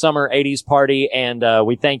party, our summer 80s party. And,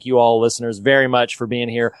 we thank you all, listeners, very much for being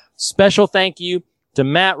here. Special thank you to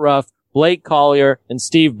Matt Ruff, Blake Collier, and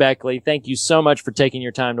Steve Beckley. Thank you so much for taking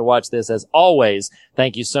your time to watch this. As always,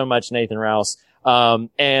 thank you so much, Nathan Rouse.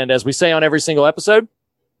 And as we say on every single episode,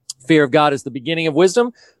 fear of God is the beginning of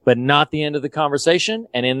wisdom, but not the end of the conversation.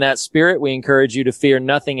 And in that spirit, we encourage you to fear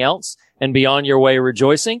nothing else and be on your way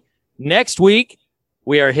rejoicing. Next week,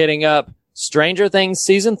 we are hitting up Stranger Things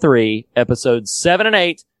Season 3, Episodes 7 and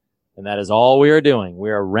 8. And that is all we are doing. We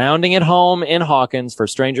are rounding it home in Hawkins for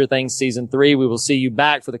Stranger Things Season 3. We will see you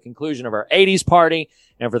back for the conclusion of our 80s party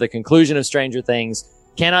and for the conclusion of Stranger Things.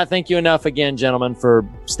 Cannot thank you enough again, gentlemen, for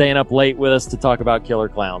staying up late with us to talk about Killer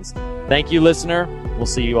Clowns. Thank you, listener. We'll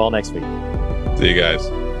see you all next week. See you guys.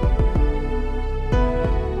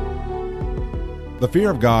 The fear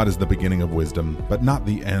of God is the beginning of wisdom, but not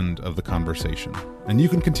the end of the conversation. And you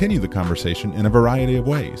can continue the conversation in a variety of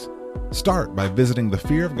ways. Start by visiting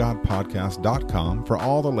thefearofgodpodcast.com for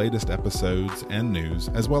all the latest episodes and news,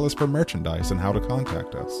 as well as for merchandise and how to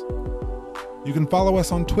contact us. You can follow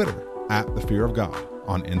us on Twitter @thefearofgod,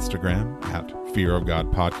 on Instagram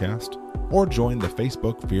 @fearofgodpodcast, or join the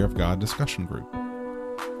Facebook Fear of God discussion group.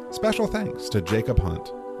 Special thanks to Jacob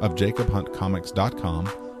Hunt of jacobhuntcomics.com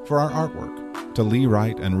for our artwork, to Lee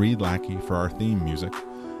Wright and Reed Lackey for our theme music,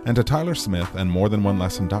 and to Tyler Smith and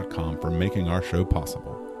morethanonelesson.com for making our show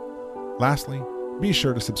possible. Lastly, be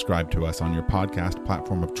sure to subscribe to us on your podcast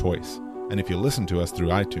platform of choice, and if you listen to us through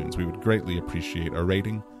iTunes, we would greatly appreciate a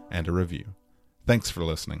rating and a review. Thanks for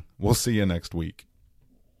listening. We'll see you next week.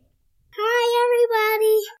 Hi,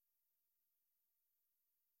 everybody.